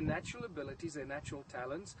their natural abilities, their natural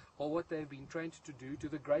talents, or what they've been trained to do to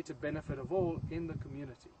the greater benefit of all in the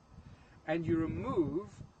community. And you remove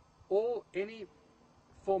any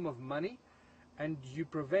form of money, and you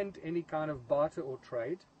prevent any kind of barter or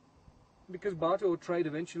trade, because barter or trade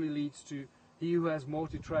eventually leads to he who has more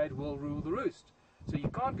to trade will rule the roost. So you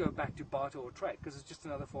can't go back to barter or trade because it's just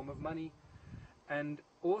another form of money. And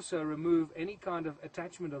also remove any kind of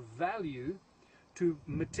attachment of value to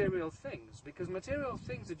material things, because material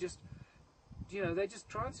things are just, they're just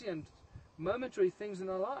transient, momentary things in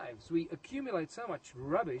our lives. We accumulate so much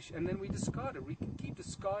rubbish and then we discard it. We keep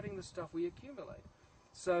discarding the stuff we accumulate.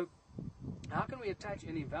 So how can we attach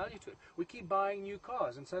any value to it? We keep buying new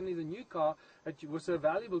cars, and suddenly the new car that was so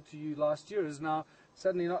valuable to you last year is now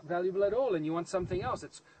suddenly not valuable at all, and you want something else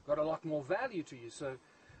that's got a lot more value to you. So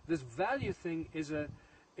this value thing is a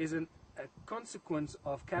consequence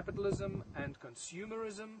of capitalism and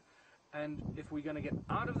consumerism, and if we're going to get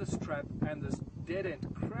out of this trap and this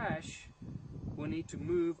dead-end crash, we need to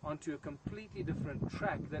move onto a completely different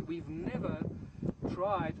track that we've never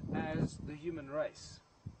tried as the human race.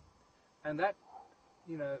 And that,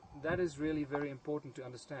 that is really very important to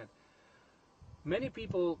understand. Many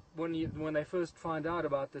people, when they first find out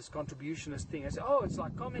about this contributionist thing, they say, oh, it's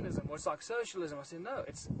like communism, or it's like socialism. I say, no,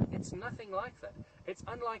 it's nothing like that. It's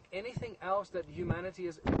unlike anything else that humanity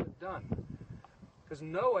has ever done. Because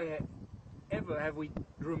nowhere ever have we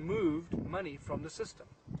removed money from the system.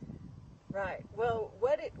 Right. Well,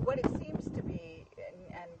 what it seems to be,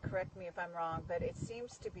 and correct me if I'm wrong, but it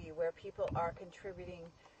seems to be where people are contributing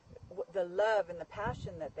the love and the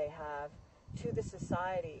passion that they have to the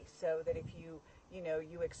society, so that if you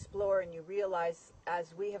explore and you realize,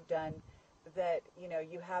 as we have done, that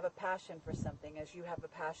you have a passion for something, as you have a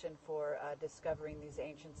passion for discovering these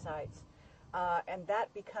ancient sites, and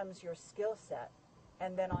that becomes your skill set.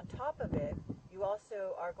 And then on top of it, you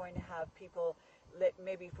also are going to have people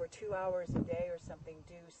maybe for 2 hours a day or something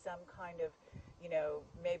do some kind of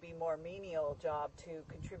maybe more menial job to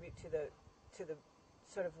contribute to the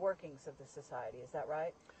sort of workings of the society. Is that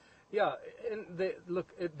right? Yeah, and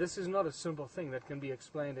this is not a simple thing that can be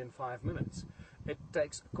explained in 5 minutes. It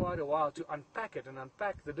takes quite a while to unpack it and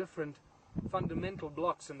unpack the different fundamental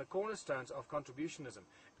blocks and the cornerstones of contributionism.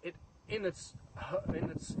 In its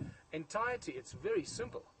entirety, it's very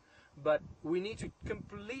simple, but we need to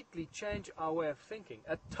completely change our way of thinking,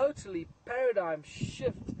 a totally paradigm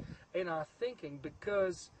shift in our thinking,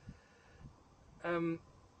 because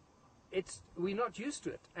we're not used to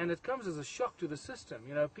it, and it comes as a shock to the system.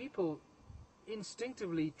 People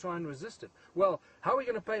instinctively try and resist it. Well, how are we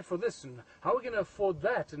going to pay for this, and how are we going to afford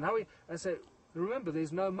that, and I say, remember,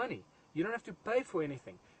 there's no money. You don't have to pay for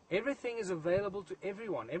anything. Everything is available to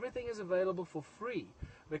everyone. Everything is available for free,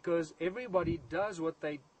 because everybody does what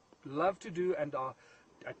they love to do and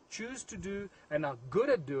choose to do and are good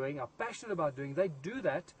at doing, are passionate about doing. They do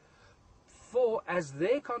that as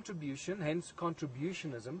their contribution, hence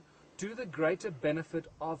contributionism, to the greater benefit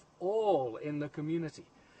of all in the community.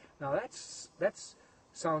 Now that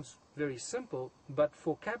sounds very simple, but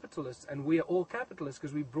for capitalists, and we are all capitalists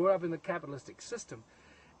because we brought up in the capitalistic system,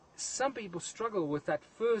 some people struggle with that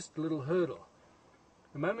first little hurdle.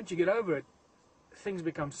 The moment you get over it, things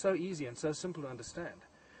become so easy and so simple to understand.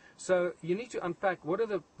 So you need to unpack what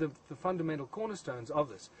are the fundamental cornerstones of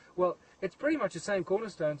this. Well, it's pretty much the same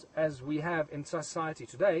cornerstones as we have in society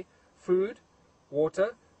today: food,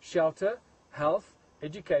 water, shelter, health,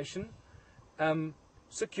 education,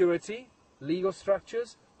 security, legal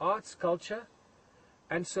structures, arts, culture,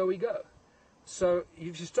 and so we go. So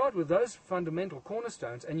if you start with those fundamental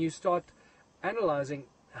cornerstones and you start analyzing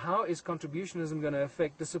how is contributionism going to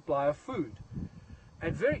affect the supply of food,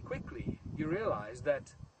 and very quickly you realize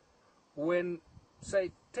that when,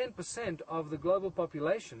 say, 10% of the global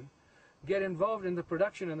population get involved in the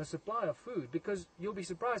production and the supply of food, because you'll be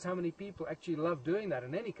surprised how many people actually love doing that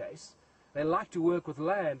in any case. They like to work with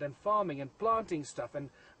land and farming and planting stuff and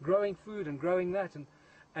growing food and growing that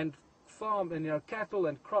and farm and cattle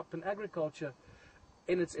and crop and agriculture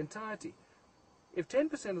in its entirety. If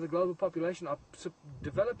 10% of the global population are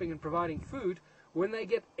developing and providing food, when they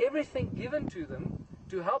get everything given to them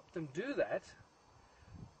to help them do that,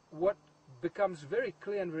 what becomes very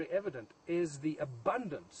clear and very evident is the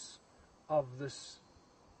abundance of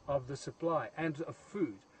the supply and of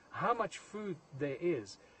food. How much food there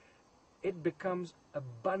is, it becomes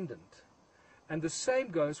abundant. And the same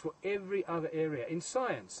goes for every other area. In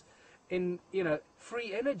science, in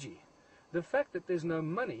free energy, the fact that there's no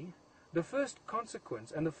money, the first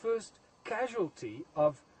consequence and the first casualty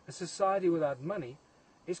of a society without money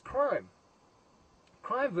is crime.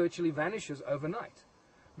 Crime virtually vanishes overnight,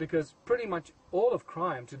 because pretty much all of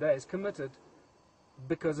crime today is committed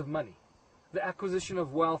because of money, the acquisition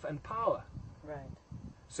of wealth and power. Right.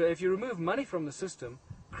 So if you remove money from the system,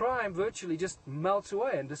 crime virtually just melts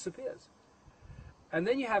away and disappears. And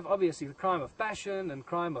then you have obviously the crime of passion and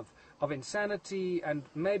crime of insanity and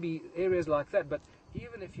maybe areas like that. But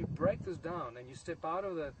even if you break this down and you step out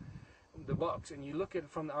of the box and you look at it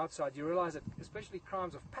from the outside, you realize that especially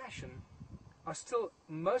crimes of passion are still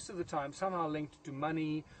most of the time somehow linked to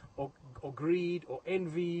money or greed or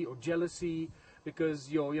envy or jealousy,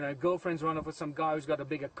 because your girlfriend's run off with some guy who's got a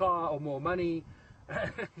bigger car or more money.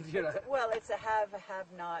 Well, it's a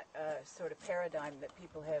have-not sort of paradigm that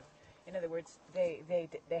people have. In other words, they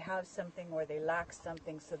have something or they lack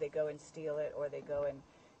something, so they go and steal it, or they go and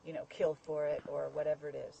kill for it, or whatever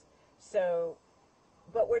it is. So,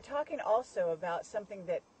 but we're talking also about something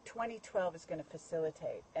that 2012 is going to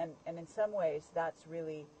facilitate, and in some ways that's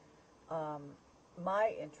really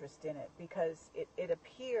my interest in it, because it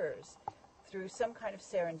appears through some kind of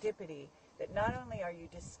serendipity that not only are you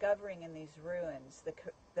discovering in these ruins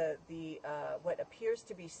the what appears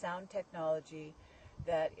to be sound technology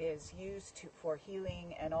that is used for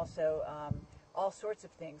healing, and also all sorts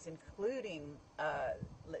of things, including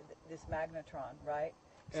this magnetron, right?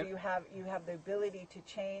 So you have the ability to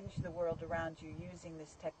change the world around you using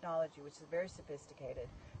this technology, which is very sophisticated,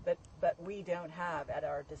 but we don't have at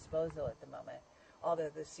our disposal at the moment.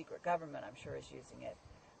 Although the secret government, I'm sure, is using it,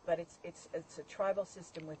 but it's a tribal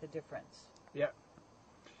system with a difference. Yeah.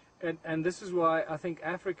 And this is why I think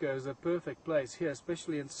Africa is a perfect place here,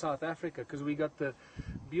 especially in South Africa, because we got the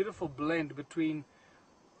beautiful blend between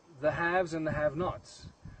the haves and the have-nots,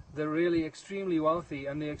 the really extremely wealthy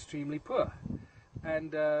and the extremely poor,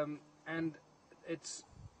 and it's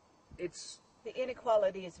the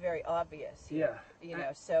inequality is very obvious here,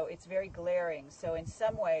 so it's very glaring. So in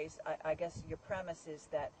some ways, I guess your premise is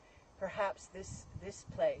that perhaps this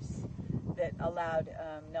place that allowed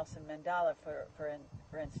Nelson Mandela,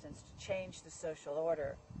 for instance, to change the social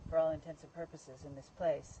order for all intents and purposes in this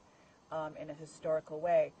place in a historical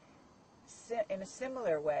way, in a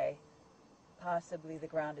similar way, possibly the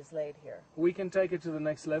ground is laid here. We can take it to the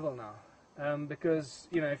next level now, because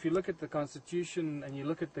if you look at the Constitution and you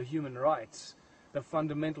look at the human rights, the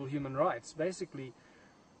fundamental human rights, basically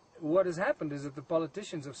what has happened is that the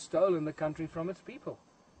politicians have stolen the country from its people.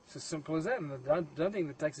 It's as simple as that, and I don't think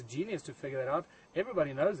it takes a genius to figure that out.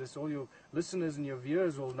 Everybody knows this. All your listeners and your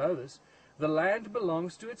viewers will know this. The land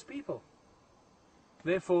belongs to its people.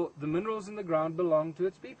 Therefore, the minerals in the ground belong to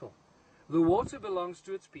its people. The water belongs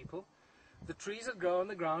to its people. The trees that grow on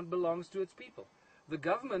the ground belongs to its people. The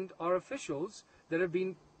government are officials that have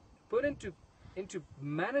been put into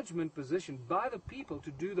management position by the people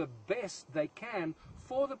to do the best they can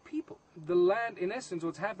for the people. The land, in essence,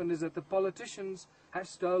 what's happened is that the politicians have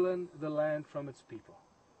stolen the land from its people.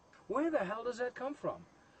 Where the hell does that come from?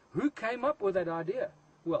 Who came up with that idea?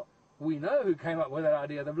 Well, we know who came up with that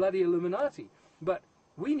idea, the bloody Illuminati. But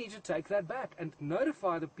we need to take that back and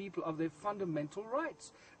notify the people of their fundamental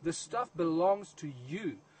rights. The stuff belongs to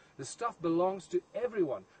you. The stuff belongs to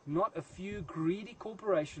everyone, not a few greedy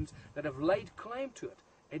corporations that have laid claim to it.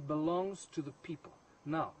 It belongs to the people.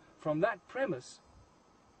 Now, from that premise,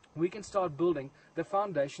 we can start building the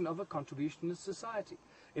foundation of a contributionist society.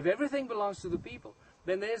 If everything belongs to the people,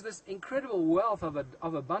 then there's this incredible wealth of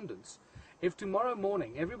abundance. If tomorrow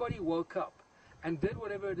morning everybody woke up and did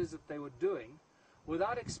whatever it is that they were doing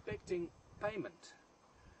without expecting payment,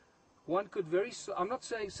 one could I'm not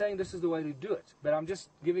saying this is the way to do it, but I'm just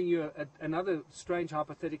giving you another strange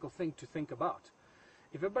hypothetical thing to think about.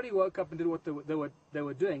 If everybody woke up and did what they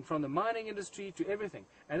were doing, from the mining industry to everything,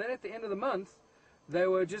 and then at the end of the month, they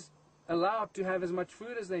were just allowed to have as much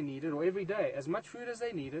food as they needed, or every day, as much food as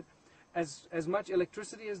they needed, as much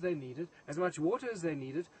electricity as they needed, as much water as they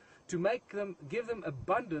needed, to give them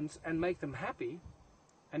abundance and make them happy,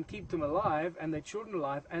 and keep them alive, and their children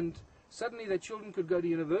alive, and suddenly their children could go to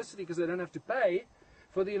university because they don't have to pay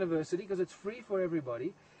for the university because it's free for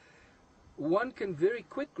everybody. One can very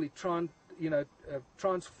quickly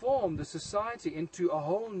transform the society into a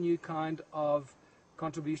whole new kind of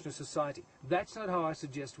contributionist society. That's not how I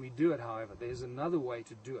suggest we do it, however. There's another way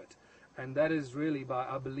to do it. And that is really,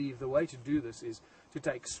 I believe, the way to do this is to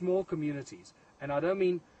take small communities. And I don't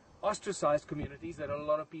mean ostracized communities that a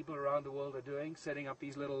lot of people around the world are doing, setting up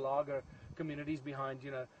these little lager communities behind,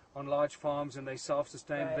 on large farms, and they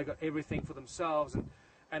self-sustain. Right. They've got everything for themselves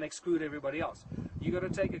and exclude everybody else. You've got to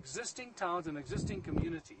take existing towns and existing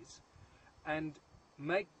communities and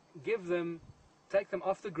take them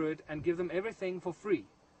off the grid and give them everything for free,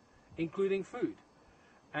 including food.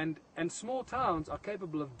 And small towns are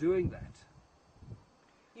capable of doing that.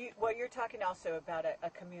 You're talking also about a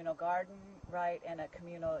communal garden, right, and a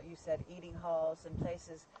communal, you said, eating halls and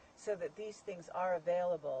places, so that these things are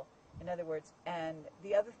available. In other words, and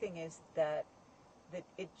the other thing is that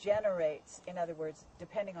it generates, in other words,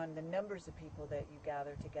 depending on the numbers of people that you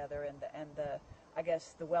gather together and the I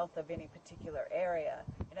guess the wealth of any particular area.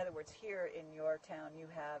 In other words, here in your town you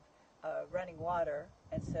have running water,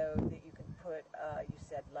 and so that you can put, you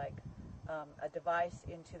said, like a device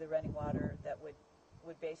into the running water that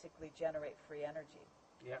would basically generate free energy.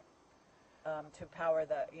 Yeah. To power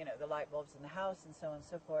the light bulbs in the house and so on and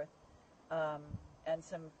so forth. And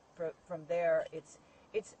from there,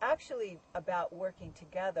 it's actually about working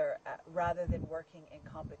together rather than working in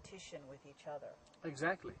competition with each other.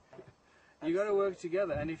 Exactly. You got to work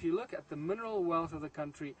together. And if you look at the mineral wealth of the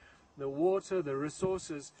country, the water, the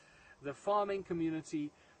resources, the farming community,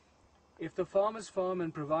 if the farmers farm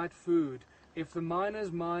and provide food, if the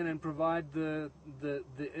miners mine and provide the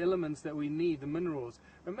elements that we need, the minerals,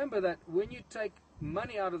 remember that when you take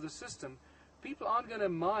money out of the system, people aren't going to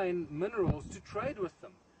mine minerals to trade with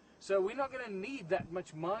them. So we're not going to need that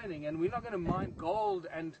much mining, and we're not going to mine gold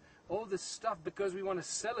and all this stuff because we want to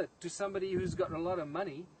sell it to somebody who's got a lot of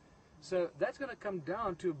money. So that's going to come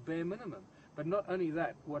down to a bare minimum. But not only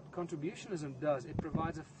that, what contributionism does, it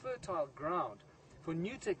provides a fertile ground for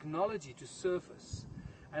new technology to surface.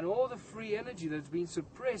 And all the free energy that's been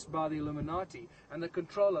suppressed by the Illuminati and the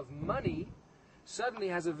control of money suddenly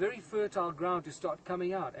has a very fertile ground to start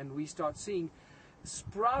coming out. And we start seeing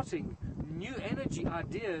sprouting new energy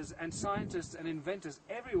ideas and scientists and inventors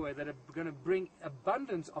everywhere that are going to bring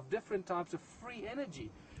abundance of different types of free energy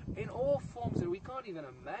in all forms that we can't even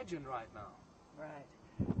imagine right now.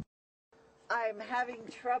 Right. I'm having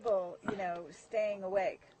trouble, staying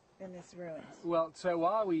awake in this ruins. Well, so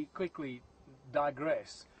while we quickly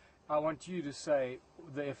digress, I want you to say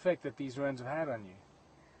the effect that these ruins have had on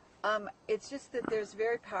you. It's just that there's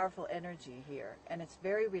very powerful energy here, and it's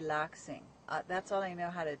very relaxing. That's all I know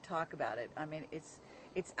how to talk about it. I mean, it's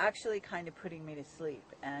actually kind of putting me to sleep,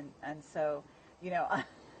 and so,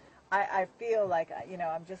 I feel like,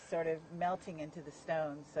 I'm just sort of melting into the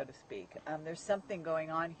stones, so to speak. There's something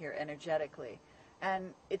going on here energetically,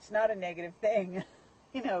 and it's not a negative thing,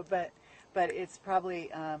 but it's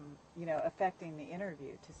probably, affecting the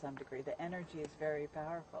interview to some degree. The energy is very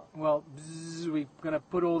powerful. Well, we're going to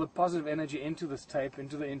put all the positive energy into this tape,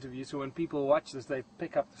 into the interview, so when people watch this, they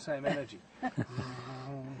pick up the same energy.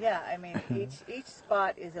 Yeah, I mean, each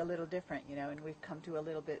spot is a little different, and we've come to a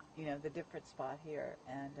little bit, the different spot here,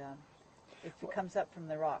 and it comes up from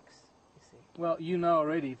the rocks, you see. Well, you know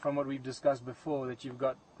already from what we've discussed before that you've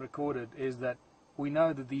got recorded is that we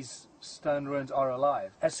know that these stone ruins are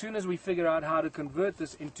alive. As soon as we figure out how to convert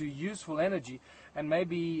this into useful energy, and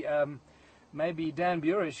maybe Dan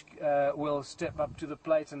Burish will step up to the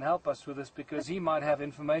plate and help us with this, because he might have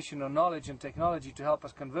information or knowledge and technology to help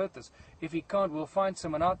us convert this. If he can't, we'll find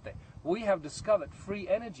someone out there. We have discovered free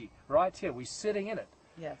energy right here. We're sitting in it.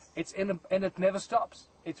 Yes. It's and it never stops.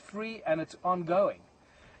 It's free and it's ongoing.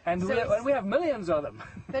 And So we have millions of them.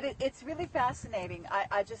 But it's really fascinating.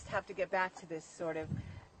 I just have to get back to this sort of,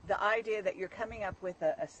 the idea that you're coming up with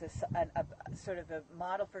a sort of a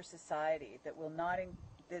model for society that will not,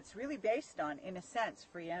 that's really based on, in a sense,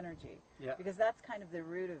 free energy. Yeah. Because that's kind of the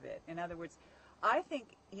root of it. In other words, I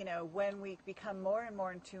think, when we become more and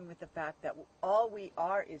more in tune with the fact that all we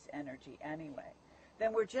are is energy anyway,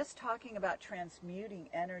 then we're just talking about transmuting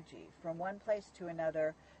energy from one place to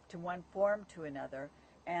another, to one form to another.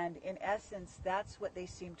 And in essence, that's what they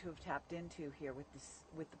seem to have tapped into here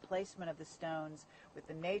with the placement of the stones, with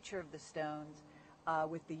the nature of the stones,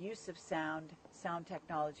 with the use of sound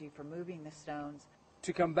technology for moving the stones.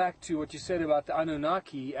 To come back to what you said about the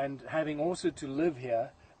Anunnaki and having also to live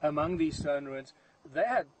here among these stone ruins,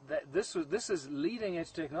 this is leading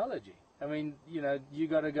edge technology. I mean, you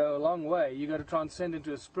got to go a long way. You got to transcend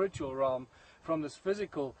into a spiritual realm from this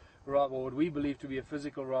physical realm, or what we believe to be a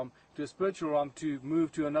physical realm, to a spiritual realm, to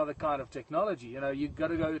move to another kind of technology. You've got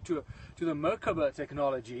to go to the Merkaba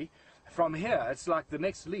technology from here. It's like the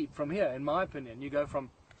next leap from here, in my opinion. You go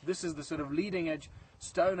from, this is the sort of leading edge,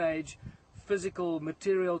 stone age, physical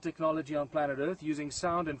material technology on planet Earth, using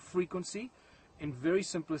sound and frequency in very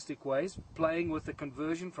simplistic ways, playing with the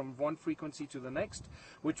conversion from one frequency to the next,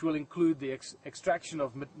 which will include the extraction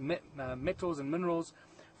of metals and minerals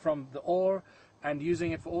from the ore, and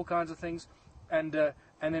using it for all kinds of things, and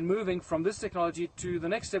then moving from this technology to the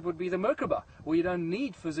next step would be the Merkaba, where you don't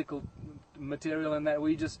need physical material, and that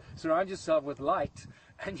we just surround yourself with light,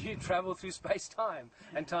 and you travel through space-time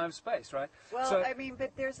and time-space, right? Well, so,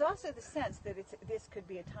 but there's also the sense that this could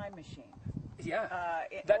be a time machine. Yeah,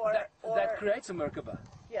 that creates a Merkaba.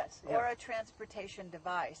 Yes, Yeah. or a transportation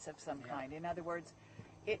device of some kind. In other words,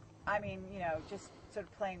 just sort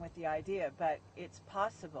of playing with the idea, but it's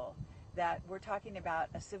possible that we're talking about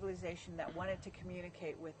a civilization that wanted to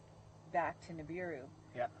communicate back to Nibiru,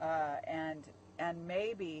 Yeah. and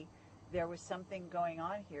maybe there was something going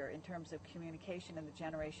on here in terms of communication and the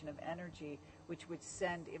generation of energy, which would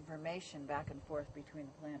send information back and forth between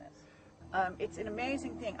the planets. It's an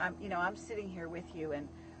amazing thing. I'm sitting here with you, and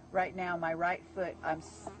right now my right foot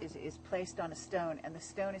is placed on a stone, and the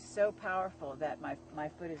stone is so powerful that my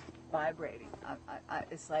foot is vibrating.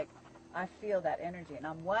 It's like I feel that energy, and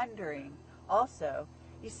I'm wondering also,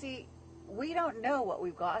 you see, we don't know what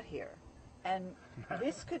we've got here, and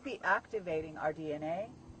this could be activating our DNA.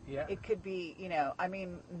 Yeah. It could be,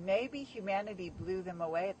 maybe humanity blew them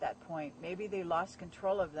away at that point. Maybe they lost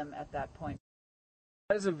control of them at that point.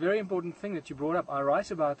 That is a very important thing that you brought up. I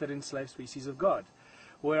write about that in Slave Species of God,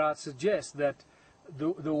 where I suggest that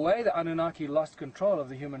the way the Anunnaki lost control of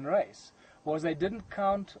the human race was they didn't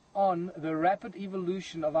count on the rapid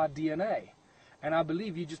evolution of our DNA. And I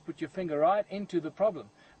believe you just put your finger right into the problem,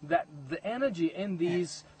 that the energy in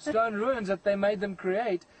these stone ruins that they made them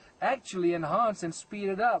create actually enhanced and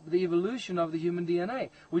speeded up the evolution of the human DNA,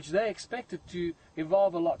 which they expected to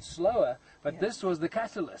evolve a lot slower, but Yes. this was the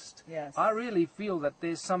catalyst. Yes. I really feel that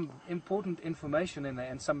there's some important information in there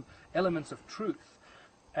and some elements of truth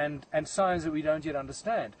and science that we don't yet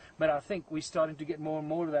understand. But I think we're starting to get more and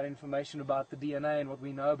more of that information about the DNA and what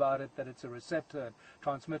we know about it, that it's a receptor and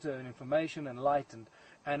transmitter and information and light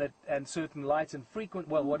and certain lights and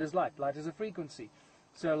what is light? Light is a frequency.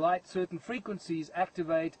 So certain frequencies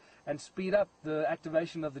activate and speed up the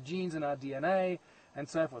activation of the genes in our DNA and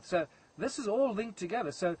so forth. So this is all linked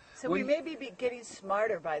together. So we may be getting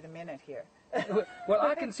smarter by the minute here. Well,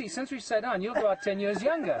 I can see, since we sat down, you're about 10 years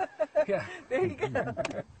younger. Yeah. There you go.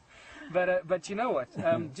 But you know what?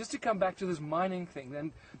 Just to come back to this mining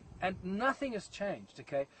thing, and nothing has changed,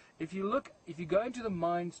 okay? If you go into the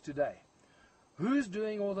mines today, who's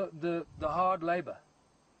doing all the hard labor?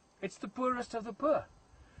 It's the poorest of the poor.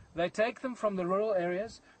 They take them from the rural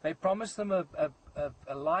areas, they promise them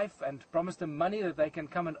a life and promise them money that they can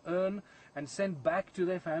come and earn and send back to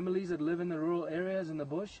their families that live in the rural areas in the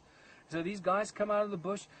bush. So these guys come out of the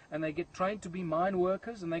bush and they get trained to be mine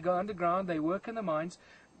workers, and they go underground, they work in the mines.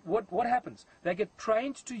 What happens? They get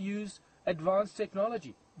trained to use advanced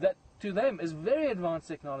technology that to them is very advanced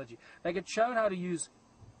technology. They get shown how to use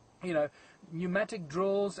pneumatic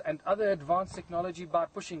drills and other advanced technology by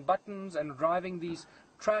pushing buttons and driving these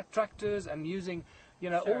tractors and using,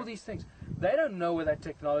 all these things. They don't know where that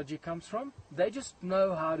technology comes from. They just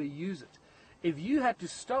know how to use it. If you had to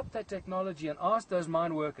stop that technology and ask those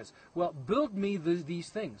mine workers, well, build me these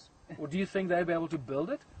things, or do you think they'd be able to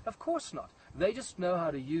build it? Of course not. They just know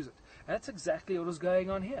how to use it. And that's exactly what is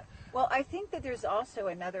going on here. Well, I think that there's also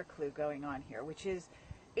another clue going on here, which is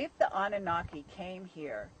if the Anunnaki came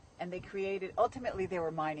here and ultimately they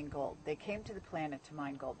were mining gold. They came to the planet to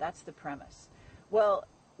mine gold. That's the premise. Well,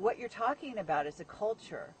 what you're talking about is a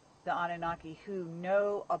culture, the Anunnaki, who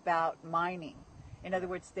know about mining. In other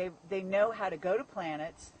words, they know how to go to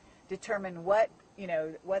planets, determine what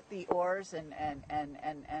the ores and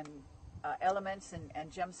elements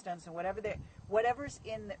and gemstones and whatever's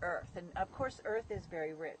in the earth. And of course, earth is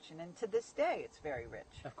very rich, and to this day, it's very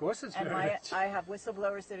rich. Of course, it's very rich. I have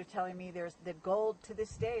whistleblowers that are telling me that gold to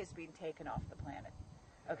this day is being taken off the planet.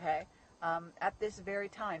 Okay, at this very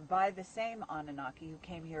time by the same Anunnaki who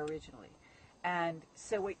came here originally. And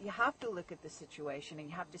so you have to look at the situation, and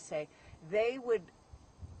you have to say they would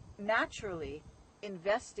naturally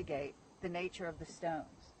investigate the nature of the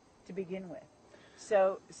stones to begin with.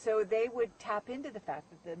 So they would tap into the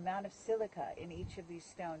fact that the amount of silica in each of these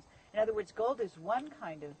stones, in other words, gold is one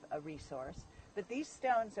kind of a resource, but these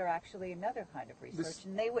stones are actually another kind of resource,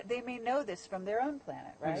 and they may know this from their own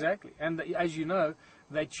planet, right? Exactly. And as you know,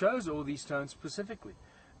 they chose all these stones specifically.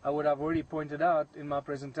 What I've already pointed out in my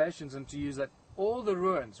presentations, and to use that, all the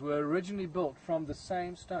ruins were originally built from the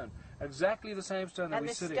same stone, exactly the same stone that we're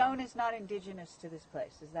sitting on. And the stone is not indigenous to this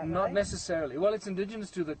place, is that right? Not necessarily. Well, it's indigenous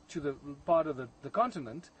to the part of the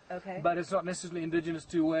continent, okay, but it's not necessarily indigenous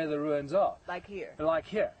to where the ruins are. Like here. Like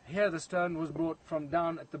here. Here the stone was brought from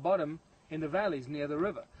down at the bottom in the valleys near the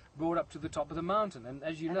river, brought up to the top of the mountain. And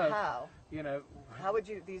as you know, how? How would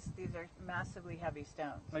you? These are massively heavy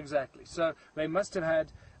stones. Exactly. So they must have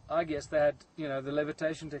had, I guess they had, the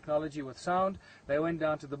levitation technology with sound. They went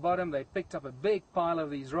down to the bottom, they picked up a big pile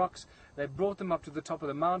of these rocks, they brought them up to the top of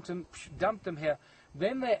the mountain, dumped them here.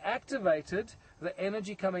 Then they activated the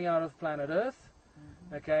energy coming out of planet Earth,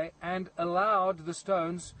 okay, and allowed the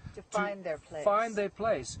stones to find their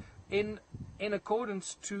place. In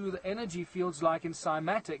accordance to the energy fields, like in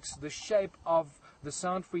cymatics, the shape of the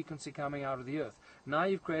sound frequency coming out of the earth. Now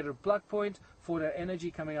you've created a plug point for that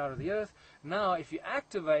energy coming out of the earth. Now if you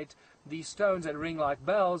activate these stones that ring like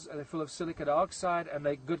bells, they're full of silica dioxide and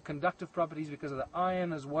they're good conductive properties because of the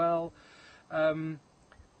iron as well.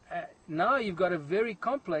 Now you've got a very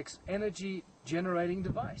complex energy generating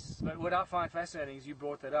device. But what I find fascinating is you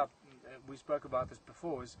brought that up, we spoke about this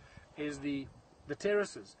before, is the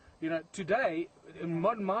terraces. You know, today, in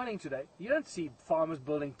modern mining today, you don't see farmers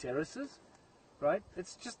building terraces, right?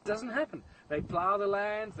 It just doesn't happen. They plow the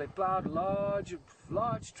lands, they plow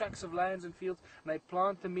large tracts of lands and fields, and they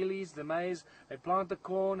plant the mealies, the maize, they plant the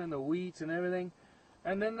corn and the wheat and everything,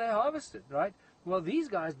 and then they harvest it, right? Well, these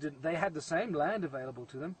guys didn't. They had the same land available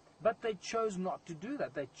to them, but they chose not to do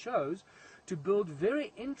that. They chose to build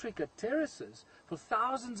very intricate terraces for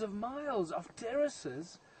thousands of miles of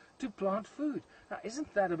terraces to plant food. Now,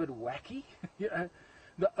 isn't that a bit wacky? You know,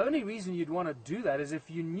 the only reason you'd want to do that is if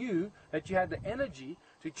you knew that you had the energy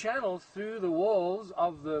to channel through the walls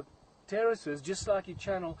of the terraces, just like you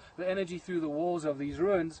channel the energy through the walls of these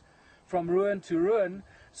ruins, from ruin to ruin.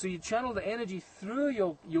 So you channel the energy through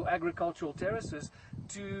your agricultural terraces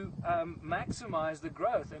to maximize the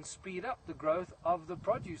growth and speed up the growth of the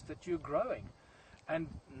produce that you're growing. And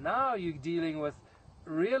now you're dealing with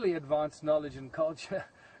really advanced knowledge and culture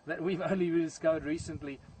that we've only discovered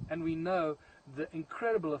recently, and we know the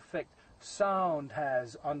incredible effect sound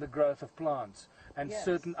has on the growth of plants, and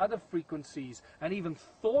certain other frequencies, and even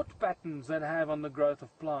thought patterns that have on the growth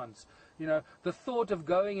of plants. You know, the thought of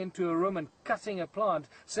going into a room and cutting a plant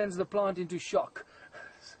sends the plant into shock.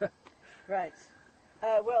 Right.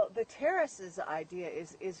 Well, the terraces idea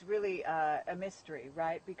is really a mystery,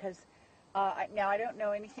 right? Because now I don't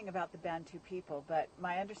know anything about the Bantu people, but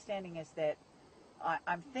my understanding is that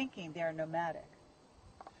I'm thinking they're nomadic.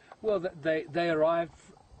 Well, they arrived.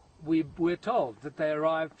 We're told that they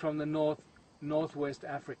arrived from the northwest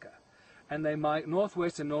Africa, and they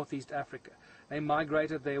northwest and northeast Africa. They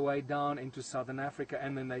migrated their way down into southern Africa,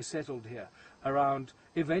 and then they settled here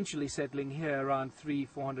eventually settling here around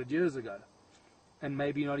 300-400 years ago, and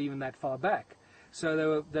maybe not even that far back.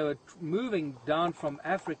 So they were moving down from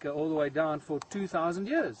Africa all the way down for 2,000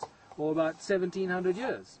 years, or about 1,700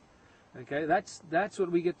 years. Okay, that's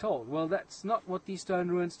what we get told. Well, that's not what these stone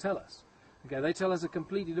ruins tell us. Okay, they tell us a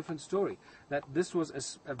completely different story, that this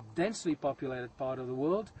was a densely populated part of the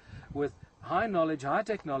world with high knowledge, high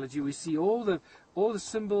technology. We see all the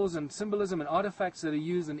symbols and symbolism and artifacts that are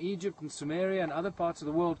used in Egypt and Sumeria and other parts of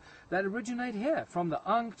the world that originate here, from the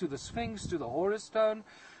Ankh to the Sphinx to the Horus stone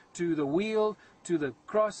to the wheel to the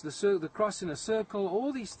cross, the cross in a circle.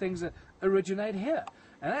 All these things that originate here.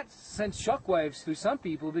 And that sends shockwaves through some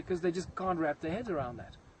people because they just can't wrap their heads around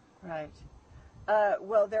that. Right.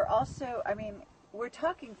 Well, they're also, I mean, we're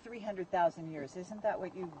talking 300,000 years. Isn't that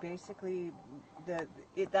what you basically,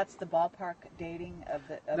 that's the ballpark dating of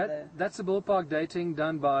the... That's the ballpark dating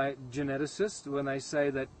done by geneticists when they say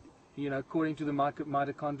that, you know, according to the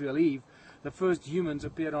mitochondrial Eve, the first humans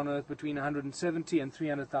appeared on Earth between 170 and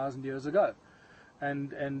 300,000 years ago.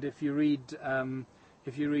 And if you read...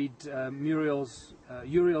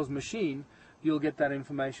 Uriel's Machine, you'll get that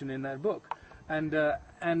information in that book.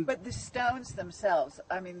 But the stones themselves,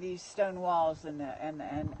 I mean, these stone walls and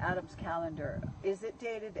Adam's calendar, is it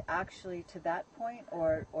dated actually to that point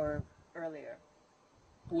or earlier?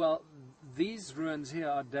 Well, these ruins here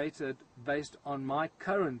are dated based on my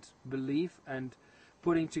current belief and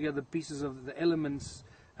putting together pieces of the elements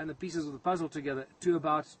and the pieces of the puzzle together to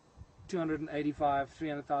about 285,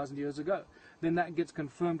 300,000 years ago. Then that gets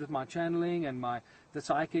confirmed with my channeling and the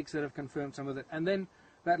psychics that have confirmed some of it. And then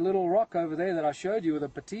that little rock over there that I showed you with a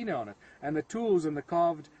patina on it, and the tools and the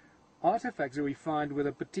carved artifacts that we find where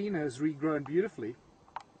the patina has regrown beautifully,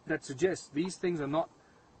 that suggests these things are not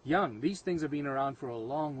young. These things have been around for a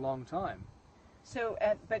long, long time. So,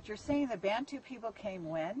 but you're saying the Bantu people came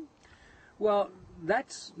when? Well,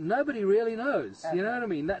 nobody really knows. Okay. You know what I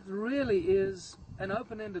mean? That really is an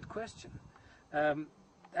open-ended question.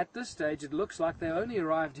 At this stage, it looks like they only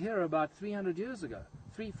arrived here about 300 years ago,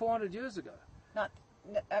 400 years ago.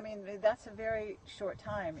 I mean, that's a very short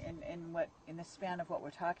time in the span of what we're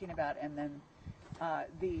talking about, and then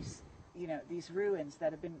these ruins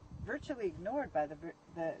that have been virtually ignored by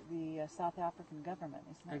the South African government.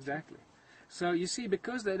 Isn't that exactly? True? So you see,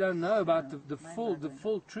 because they don't know about the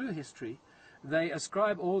full true history, they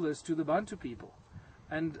ascribe all this to the Bantu people.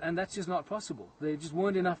 And that's just not possible. There just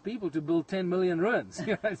weren't enough people to build 10 million ruins.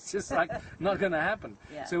 It's just like not going to happen.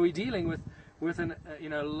 Yeah. So we're dealing with a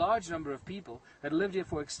large number of people that lived here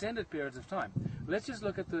for extended periods of time. Let's just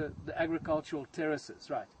look at the agricultural terraces,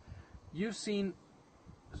 right? You've seen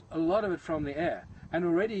a lot of it from the air. and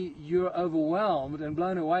already you're overwhelmed and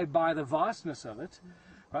blown away by the vastness of it.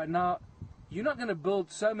 Right now, you're not going to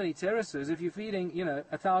build so many terraces if you're feeding,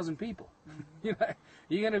 1,000 people. You're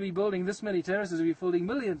going to be building this many terraces if you're feeding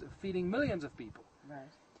millions of people. Right.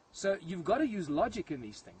 So you've got to use logic in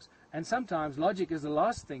these things. And sometimes logic is the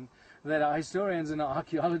last thing that our historians and our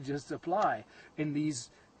archaeologists apply in these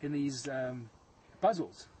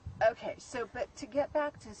puzzles. Okay, so but to get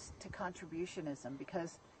back to contributionism,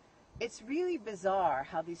 because it's really bizarre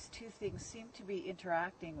how these two things seem to be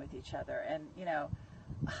interacting with each other. And,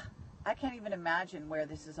 I can't even imagine where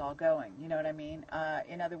this is all going. You know what I mean?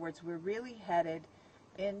 In other words, we're really headed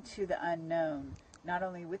into the unknown, not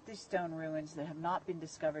only with these stone ruins that have not been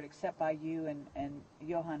discovered except by you and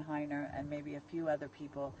Johann Heiner and maybe a few other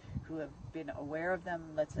people who have been aware of them,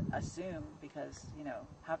 let's assume, because,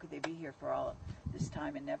 how could they be here for all this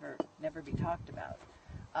time and never be talked about?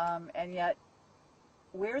 And yet,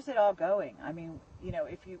 where's it all going? I mean,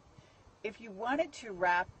 if you wanted to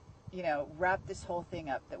wrap this whole thing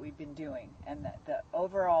up that we've been doing and the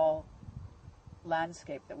overall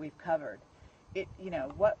landscape that we've covered,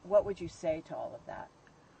 what would you say to all of that?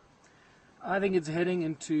 I think it's heading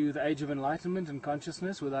into the age of enlightenment and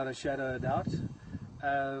consciousness without a shadow of doubt.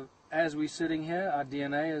 As we're sitting here, our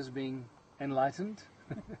DNA is being enlightened.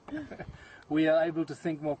 We are able to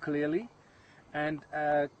think more clearly. And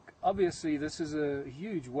obviously this is a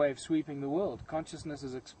huge wave sweeping the world. Consciousness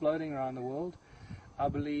is exploding around the world. I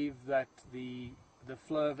believe that the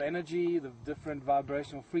flow of energy, the different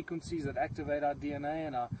vibrational frequencies that activate our DNA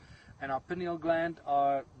and our pineal gland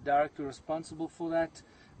are directly responsible for that.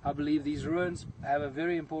 I believe these ruins have a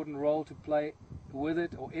very important role to play with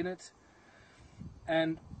it or in it.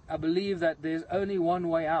 And I believe that there's only one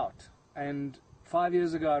way out. And 5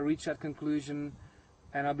 years ago I reached that conclusion,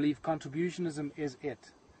 and I believe contributionism is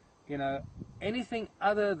it. Anything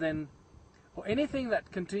other than, or anything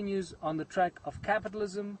that continues on the track of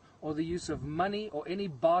capitalism or the use of money or any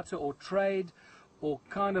barter or trade or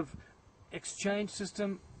kind of exchange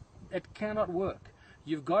system, it cannot work.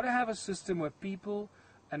 You've got to have a system where people,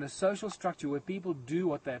 and a social structure where people do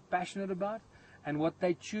what they're passionate about and what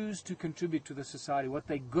they choose to contribute to the society, what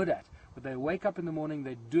they're good at. When they wake up in the morning,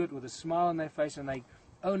 they do it with a smile on their face, and they're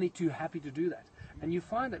only too happy to do that. And you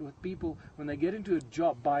find that with people, when they get into a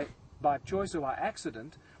job by choice or by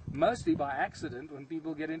accident, mostly by accident, when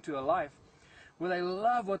people get into a life where they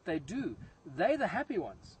love what they do, they're the happy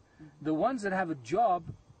ones. The ones that have a job,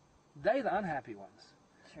 they're the unhappy ones.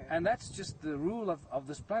 Sure. And that's just the rule of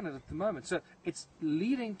this planet at the moment. So it's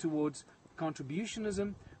leading towards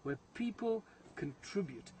contributionism where people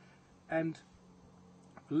contribute. And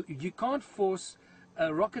you can't force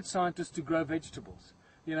a rocket scientist to grow vegetables.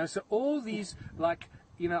 So all these, I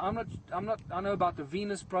know about the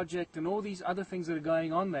Venus Project and all these other things that are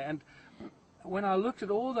going on there. And when I looked at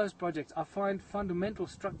all those projects, I find fundamental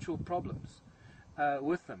structural problems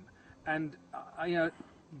with them. And,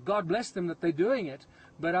 God bless them that they're doing it,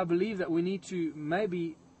 but I believe that we need to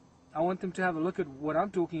I want them to have a look at what I'm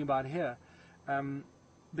talking about here,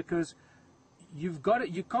 because you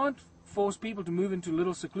can't force people to move into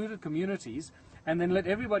little secluded communities and then let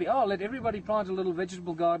everybody plant a little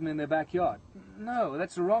vegetable garden in their backyard. No,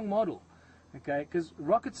 that's the wrong model. Okay, because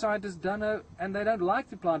rocket scientists don't know, and they don't like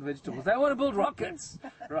to plant vegetables. They want to build rockets,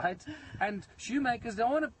 right? And shoemakers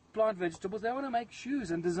don't want to plant vegetables. They want to make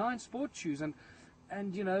shoes and design sports shoes, and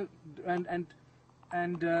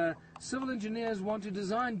civil engineers want to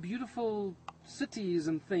design beautiful cities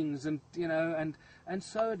and things, and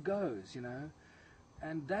so it goes,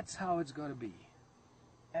 and that's how it's got to be.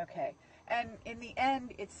 Okay. And in the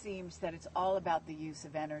end, it seems that it's all about the use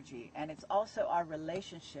of energy, and it's also our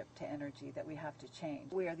relationship to energy that we have to change,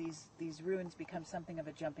 where these ruins become something of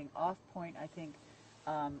a jumping off point, I think,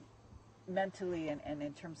 mentally and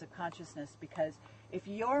in terms of consciousness, because if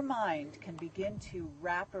your mind can begin to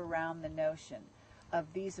wrap around the notion of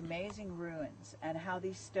these amazing ruins and how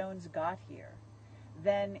these stones got here,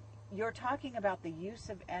 then you're talking about the use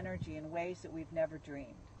of energy in ways that we've never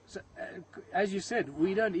dreamed. So, as you said,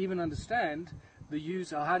 we don't even understand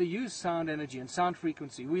how to use sound energy and sound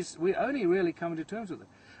frequency. We only really come to terms with it.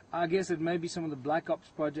 I guess it may be some of the Black Ops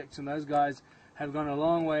projects, and those guys have gone a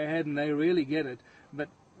long way ahead and they really get it, but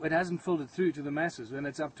it hasn't filtered through to the masses, and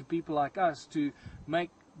it's up to people like us to make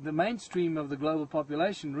the mainstream of the global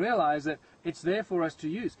population realize that it's there for us to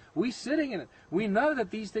use. We're sitting in it. We know that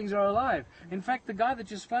these things are alive. In fact, the guy that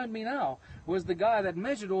just phoned me now was the guy that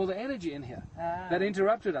measured all the energy in here, that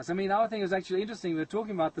interrupted us. I mean, our thing is actually interesting. We're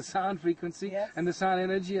talking about the sound frequency and the sound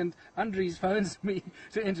energy, and Andries phones me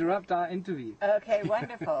to interrupt our interview. Okay,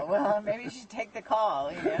 wonderful. Well, maybe you should take the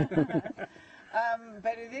call.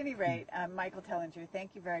 But at any rate, Michael Tellinger,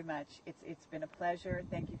 thank you very much. It's been a pleasure.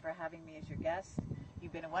 Thank you for having me as your guest.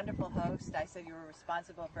 You've been a wonderful host. I said you were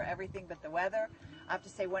responsible for everything but the weather. I have to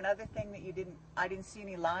say one other thing that I didn't see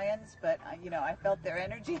any lions, but I felt their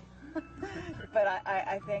energy. But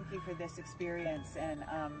I thank you for this experience, and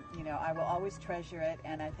I will always treasure it.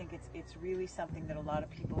 And I think it's really something that a lot of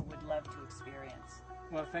people would love to experience.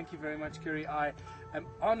 Well, thank you very much, Kerry. I am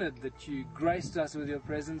honored that you graced us with your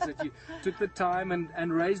presence, that you took the time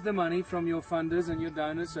and raised the money from your funders and your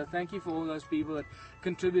donors. So thank you for all those people that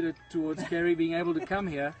contributed towards Kerry being able to come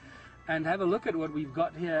here and have a look at what we've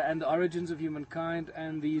got here and the origins of humankind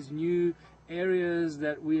and these new areas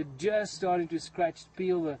that we're just starting to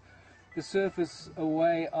peel the surface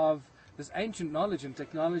away of this ancient knowledge and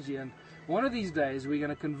technology. And one of these days we're going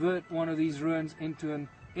to convert one of these ruins into an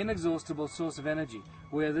inexhaustible source of energy.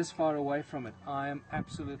 We're this far away from it. I am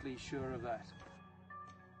absolutely sure of that.